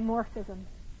sexual dimorphism.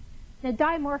 Now,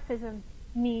 dimorphism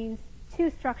means two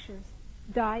structures.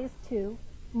 Di is two,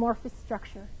 morph is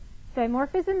structure.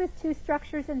 Dimorphism is two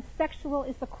structures, and sexual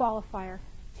is the qualifier,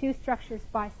 two structures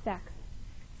by sex.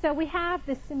 So we have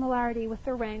this similarity with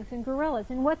orangs and gorillas,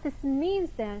 and what this means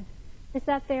then is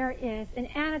that there is an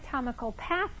anatomical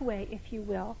pathway, if you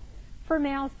will, for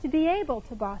males to be able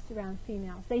to boss around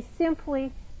females. They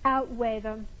simply outweigh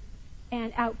them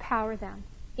and outpower them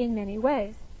in many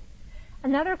ways.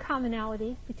 Another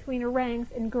commonality between orangs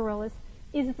and gorillas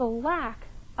is the lack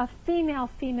of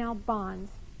female-female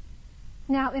bonds.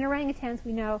 Now, in orangutans,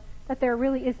 we know that there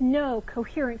really is no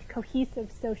coherent,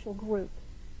 cohesive social group.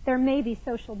 There may be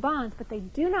social bonds, but they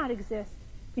do not exist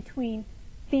between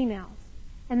females,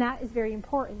 and that is very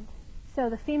important. So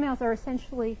the females are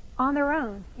essentially on their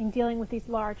own in dealing with these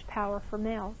large, powerful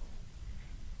males.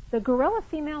 The gorilla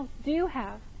females do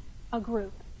have a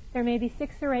group. There may be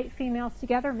 6 or 8 females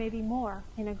together, maybe more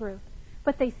in a group,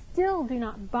 but they still do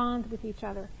not bond with each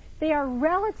other. They are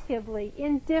relatively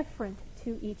indifferent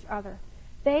to each other.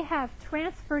 They have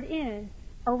transferred in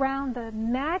around the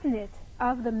magnet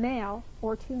of the male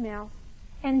or two males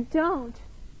and don't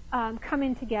come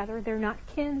in together. They're not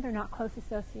kin, they're not close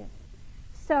associates.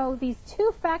 So these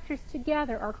two factors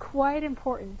together are quite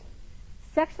important.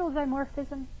 Sexual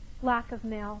dimorphism, lack of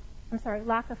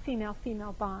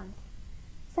female-female bonds.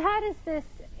 So how does this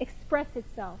express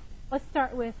itself? Let's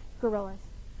start with gorillas.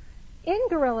 In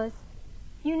gorillas,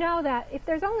 you know that if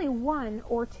there's only 1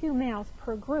 or 2 males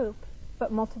per group,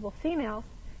 but multiple females,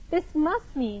 this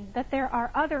must mean that there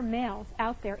are other males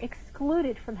out there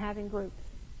excluded from having groups.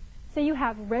 So you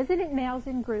have resident males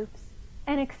in groups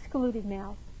and excluded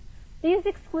males. These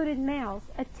excluded males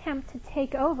attempt to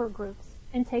take over groups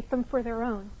and take them for their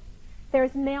own. There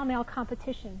is male-male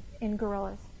competition in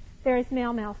gorillas. There is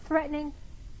male-male threatening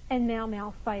and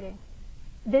male-male fighting.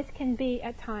 This can be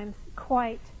at times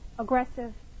quite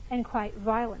aggressive and quite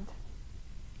violent.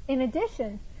 In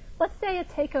addition, let's say a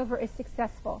takeover is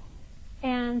successful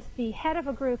and the head of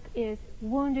a group is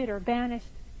wounded or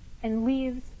banished and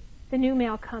leaves. The new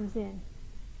male comes in.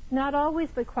 Not always,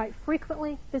 but quite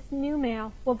frequently, this new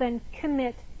male will then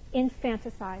commit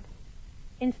infanticide.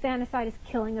 Infanticide is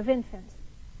killing of infants.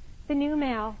 The new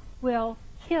male will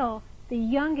kill the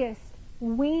youngest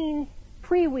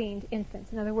pre-weaned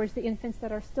infants, in other words, the infants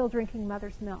that are still drinking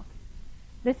mother's milk.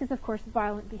 This is, of course,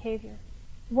 violent behavior.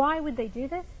 Why would they do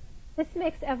this? This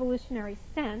makes evolutionary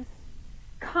sense.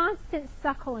 Constant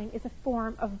suckling is a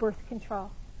form of birth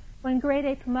control. When great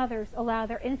ape mothers allow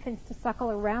their infants to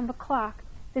suckle around the clock,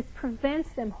 this prevents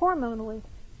them hormonally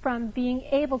from being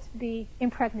able to be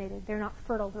impregnated. They're not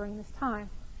fertile during this time.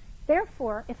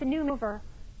 Therefore, if a new mover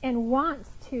and wants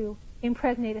to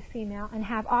impregnate a female and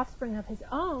have offspring of his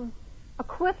own, a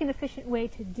quick and efficient way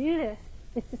to do this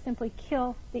is to simply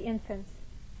kill the infants.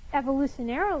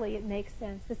 Evolutionarily, it makes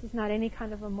sense. This is not any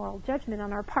kind of a moral judgment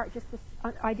on our part, just this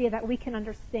idea that we can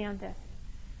understand this.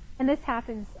 And this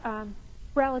happens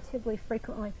relatively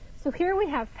frequently. So here we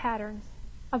have patterns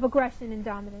of aggression and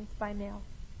dominance by males.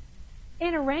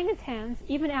 In orangutans,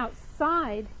 even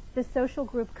outside the social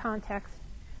group context,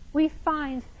 we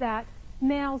find that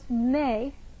males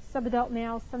may, subadult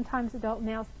males, sometimes adult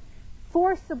males,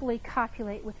 forcibly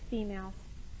copulate with females.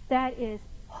 That is,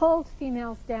 hold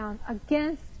females down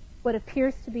against what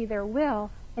appears to be their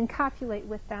will and copulate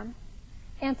with them.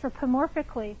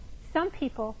 Anthropomorphically, some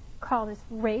people call this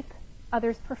rape.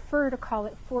 Others prefer to call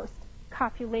it forced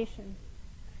copulation.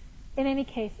 In any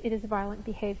case, it is violent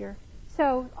behavior.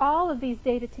 So all of these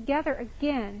data together,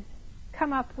 again,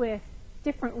 come up with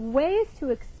different ways to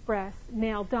express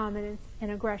male dominance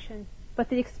and aggression, but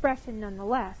the expression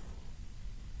nonetheless.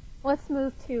 Let's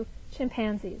move to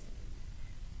chimpanzees.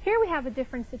 Here we have a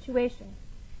different situation.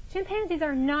 Chimpanzees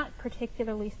are not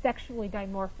particularly sexually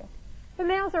dimorphic. The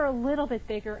males are a little bit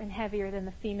bigger and heavier than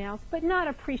the females, but not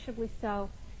appreciably so,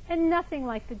 and nothing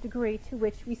like the degree to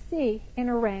which we see in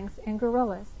orangs and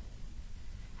gorillas.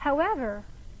 However,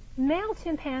 male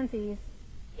chimpanzees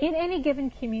in any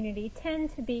given community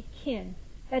tend to be kin.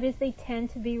 That is, they tend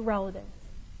to be relatives.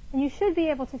 And you should be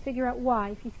able to figure out why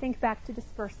if you think back to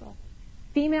dispersal.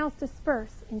 Females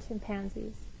disperse in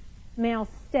chimpanzees. Males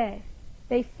stay.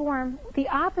 They form the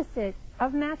opposite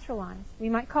of matrilines. We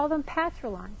might call them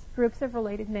patrilines, groups of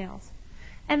related males.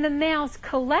 And the males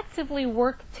collectively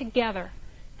work together.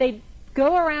 They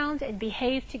go around and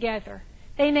behave together.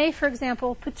 They may, for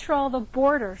example, patrol the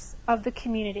borders of the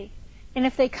community. And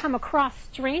if they come across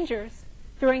strangers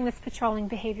during this patrolling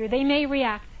behavior, they may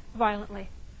react violently.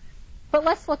 But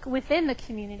let's look within the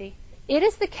community. It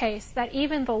is the case that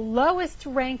even the lowest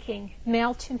ranking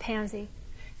male chimpanzee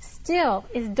still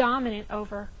is dominant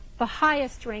over the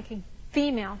highest ranking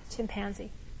female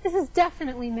chimpanzee. This is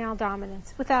definitely male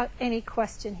dominance, without any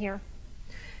question here.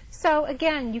 So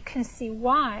again, you can see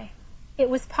why it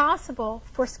was possible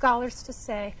for scholars to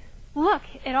say, look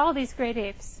at all these great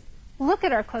apes. Look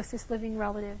at our closest living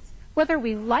relatives. Whether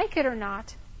we like it or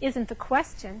not isn't the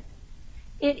question.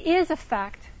 It is a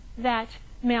fact that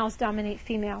males dominate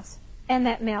females and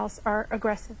that males are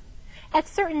aggressive. At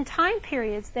certain time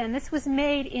periods, then, this was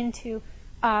made into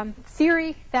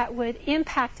theory that would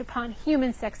impact upon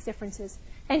human sex differences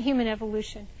and human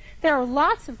evolution. There are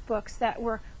lots of books that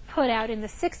were put out in the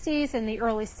 60s and the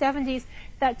early 70s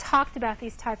that talked about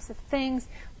these types of things.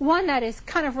 One that is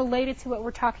kind of related to what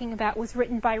we're talking about was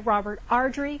written by Robert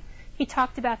Ardrey. He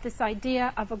talked about this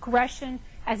idea of aggression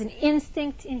as an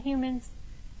instinct in humans,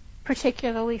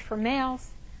 particularly for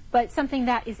males, but something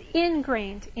that is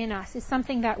ingrained in us, is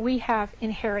something that we have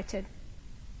inherited.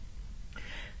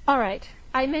 All right,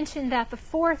 I mentioned that the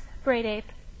fourth great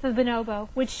ape, the bonobo,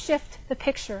 would shift the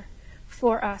picture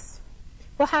for us.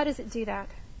 Well, how does it do that?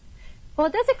 Well,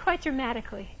 it does it quite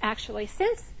dramatically, actually.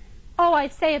 Since,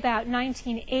 I'd say about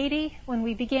 1980, when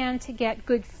we began to get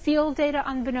good field data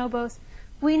on bonobos,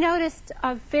 we noticed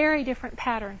a very different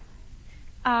pattern.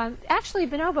 Actually,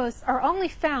 bonobos are only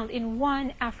found in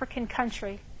one African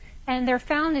country, and they're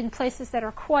found in places that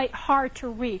are quite hard to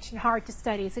reach and hard to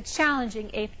study. It's a challenging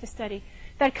ape to study.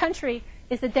 That country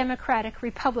is the Democratic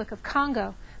Republic of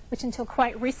Congo, which until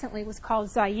quite recently was called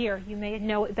Zaire. You may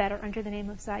know it better under the name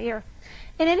of Zaire.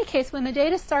 In any case, when the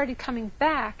data started coming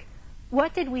back,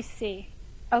 what did we see?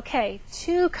 Okay,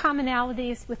 two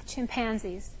commonalities with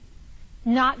chimpanzees.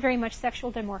 Not very much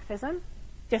sexual dimorphism,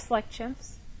 just like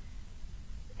chimps.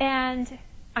 And,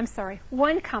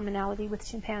 one commonality with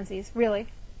chimpanzees, really.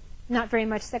 Not very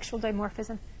much sexual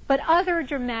dimorphism, but other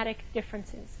dramatic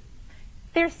differences.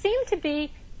 There seemed to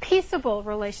be peaceable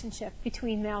relationship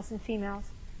between males and females.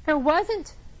 There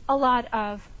wasn't a lot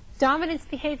of dominance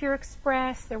behavior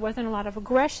expressed. There wasn't a lot of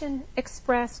aggression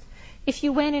expressed. If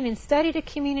you went in and studied a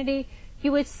community,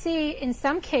 you would see, in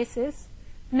some cases,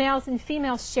 males and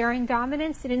females sharing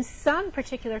dominance, and in some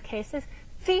particular cases,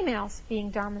 females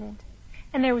being dominant.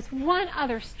 And there was one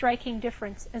other striking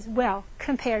difference as well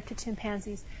compared to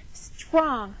chimpanzees: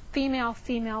 strong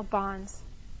female-female bonds.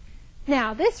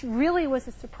 Now, this really was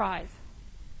a surprise.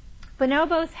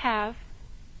 Bonobos have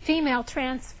female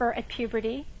transfer at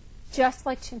puberty, just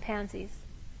like chimpanzees.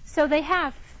 So they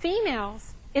have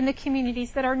females in the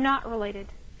communities that are not related.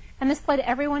 And this led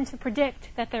everyone to predict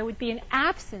that there would be an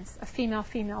absence of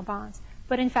female-female bonds.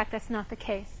 But in fact, that's not the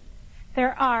case.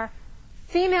 There are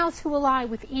females who ally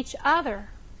with each other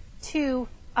to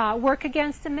work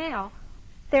against a male.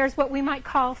 There's what we might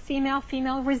call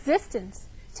female-female resistance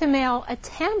to male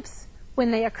attempts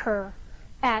when they occur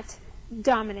at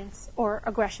dominance or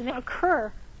aggression. They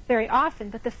occur very often,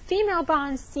 but the female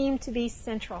bonds seem to be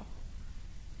central.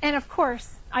 And of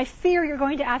course, I fear you're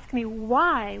going to ask me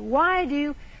why. Why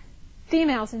do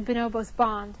females in bonobos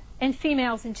bond and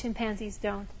females in chimpanzees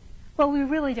don't? Well, we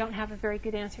really don't have a very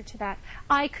good answer to that.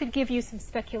 I could give you some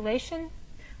speculation.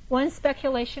 One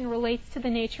speculation relates to the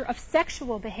nature of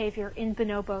sexual behavior in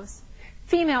bonobos.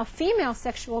 Female-female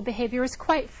sexual behavior is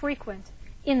quite frequent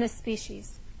in this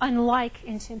species, unlike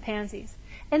in chimpanzees.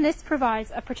 And this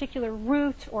provides a particular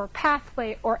route or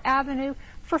pathway or avenue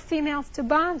for females to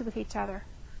bond with each other.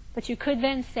 But you could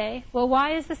then say, well,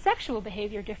 why is the sexual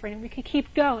behavior different? And we could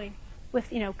keep going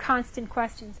with, constant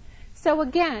questions. So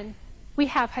again, we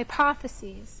have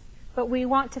hypotheses, but we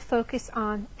want to focus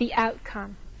on the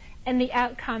outcome. And the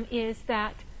outcome is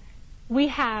that we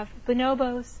have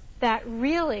bonobos that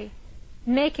really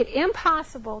make it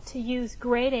impossible to use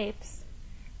great apes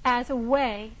as a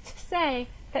way to say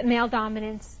that male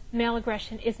dominance, male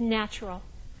aggression is natural.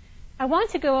 I want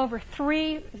to go over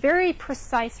 3 very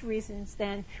precise reasons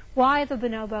then why the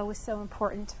bonobo is so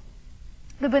important.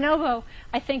 The bonobo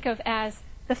I think of as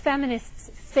the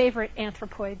feminist's favorite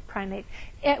anthropoid primate.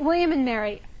 At William and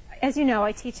Mary, as you know,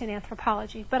 I teach in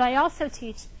anthropology, but I also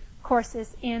teach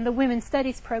courses in the Women's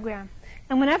Studies program.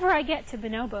 And whenever I get to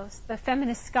bonobos, the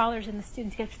feminist scholars and the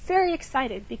students get very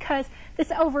excited because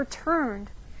this overturned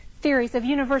theories of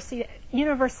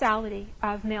universality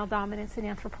of male dominance in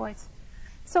anthropoids.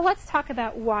 So let's talk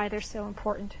about why they're so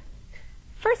important.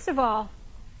 First of all,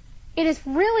 it is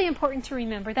really important to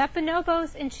remember that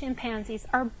bonobos and chimpanzees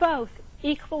are both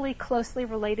equally closely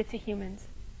related to humans.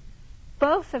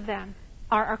 Both of them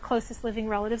are our closest living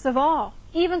relatives of all,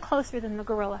 even closer than the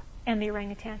gorilla and the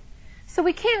orangutan. So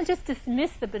we can't just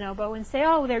dismiss the bonobo and say,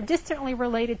 oh, they're distantly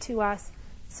related to us,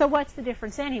 so what's the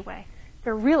difference anyway?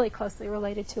 They're really closely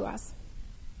related to us.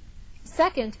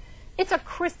 Second, it's a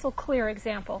crystal clear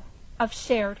example of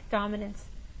shared dominance,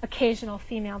 occasional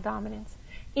female dominance.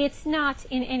 It's not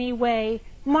in any way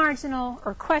marginal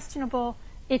or questionable.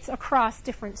 It's across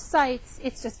different sites.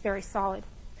 It's just very solid.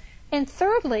 And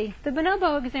thirdly, the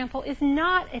bonobo example is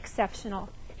not exceptional.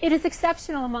 It is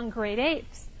exceptional among great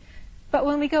apes. But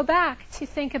when we go back to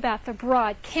think about the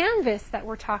broad canvas that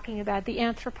we're talking about, the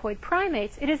anthropoid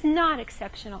primates, it is not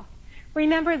exceptional.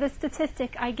 Remember the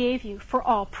statistic I gave you for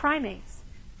all primates.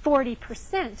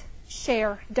 40%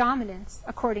 share dominance,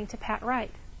 according to Pat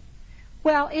Wright.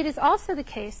 Well, it is also the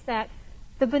case that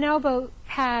the bonobo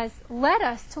has led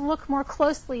us to look more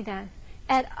closely then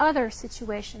at other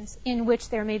situations in which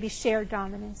there may be shared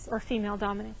dominance or female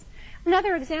dominance.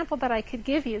 Another example that I could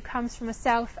give you comes from a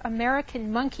South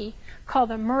American monkey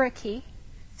called a muriqui,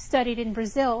 studied in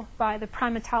Brazil by the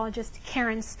primatologist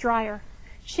Karen Stryer.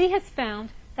 She has found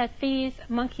that these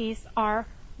monkeys are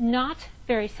not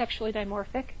very sexually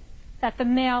dimorphic, that the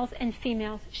males and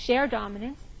females share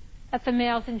dominance, that the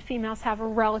males and females have a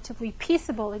relatively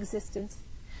peaceable existence.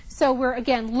 So we're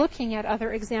again looking at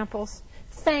other examples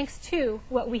thanks to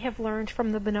what we have learned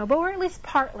from the bonobo, or at least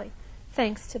partly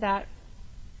thanks to that.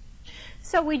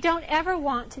 So we don't ever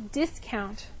want to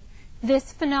discount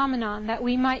this phenomenon that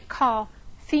we might call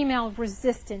female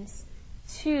resistance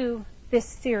to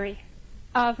this theory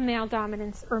of male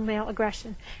dominance or male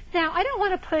aggression. Now, I don't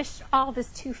want to push all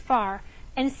this too far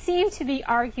and seem to be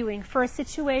arguing for a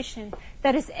situation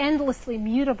that is endlessly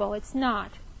mutable. It's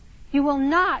not. You will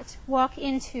not walk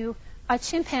into a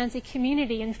chimpanzee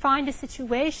community and find a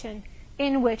situation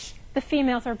in which the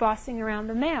females are bossing around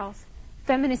the males.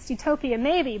 Feminist utopia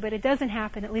maybe, but it doesn't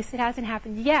happen. At least it hasn't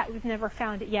happened yet. We've never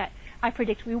found it yet. I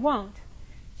predict we won't.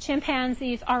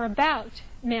 Chimpanzees are about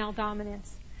male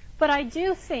dominance. But I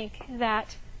do think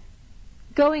that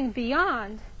going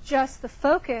beyond just the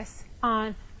focus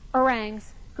on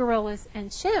orangs, gorillas,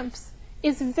 and chimps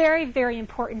is very, very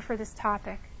important for this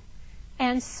topic.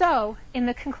 And so, in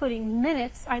the concluding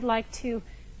minutes, I'd like to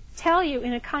tell you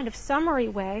in a kind of summary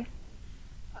way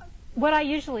what I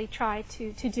usually try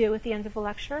to do at the end of a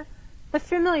lecture. The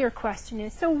familiar question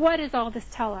is, so what does all this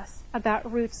tell us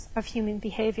about roots of human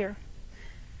behavior?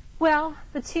 Well,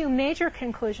 the 2 major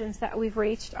conclusions that we've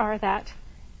reached are that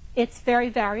it's very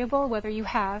variable whether you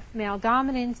have male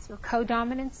dominance or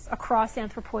co-dominance across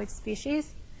anthropoid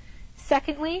species.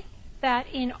 Secondly, that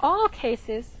in all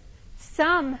cases,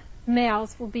 some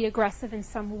males will be aggressive and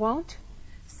some won't.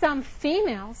 Some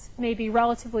females may be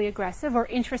relatively aggressive or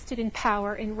interested in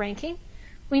power and ranking.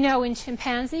 We know in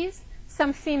chimpanzees,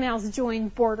 some females join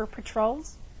border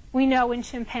patrols. We know in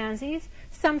chimpanzees,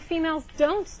 some females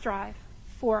don't strive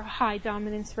for high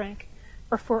dominance rank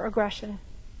or for aggression.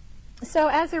 So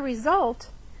as a result,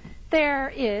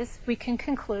 there is, we can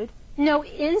conclude, no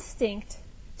instinct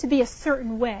to be a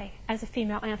certain way as a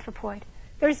female anthropoid.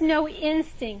 There's no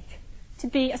instinct to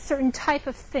be a certain type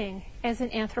of thing as an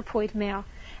anthropoid male.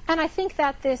 And I think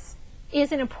that this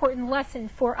is an important lesson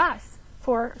for us,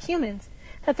 for humans,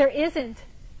 that there isn't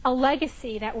a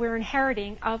legacy that we're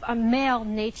inheriting of a male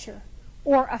nature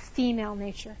or a female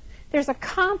nature. There's a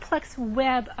complex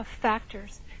web of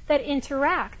factors that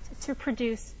interact to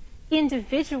produce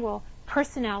individual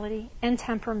personality and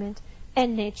temperament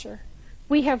and nature.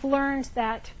 We have learned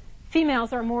that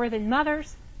females are more than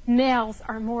mothers, males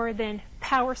are more than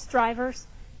power strivers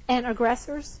and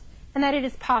aggressors, and that it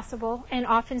is possible and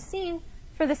often seen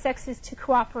for the sexes to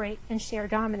cooperate and share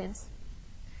dominance.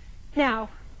 Now,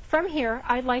 from here,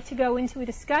 I'd like to go into a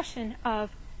discussion of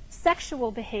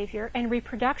sexual behavior and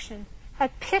reproduction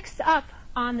that picks up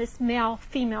on this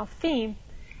male-female theme,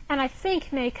 and I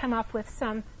think may come up with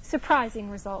some surprising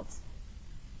results.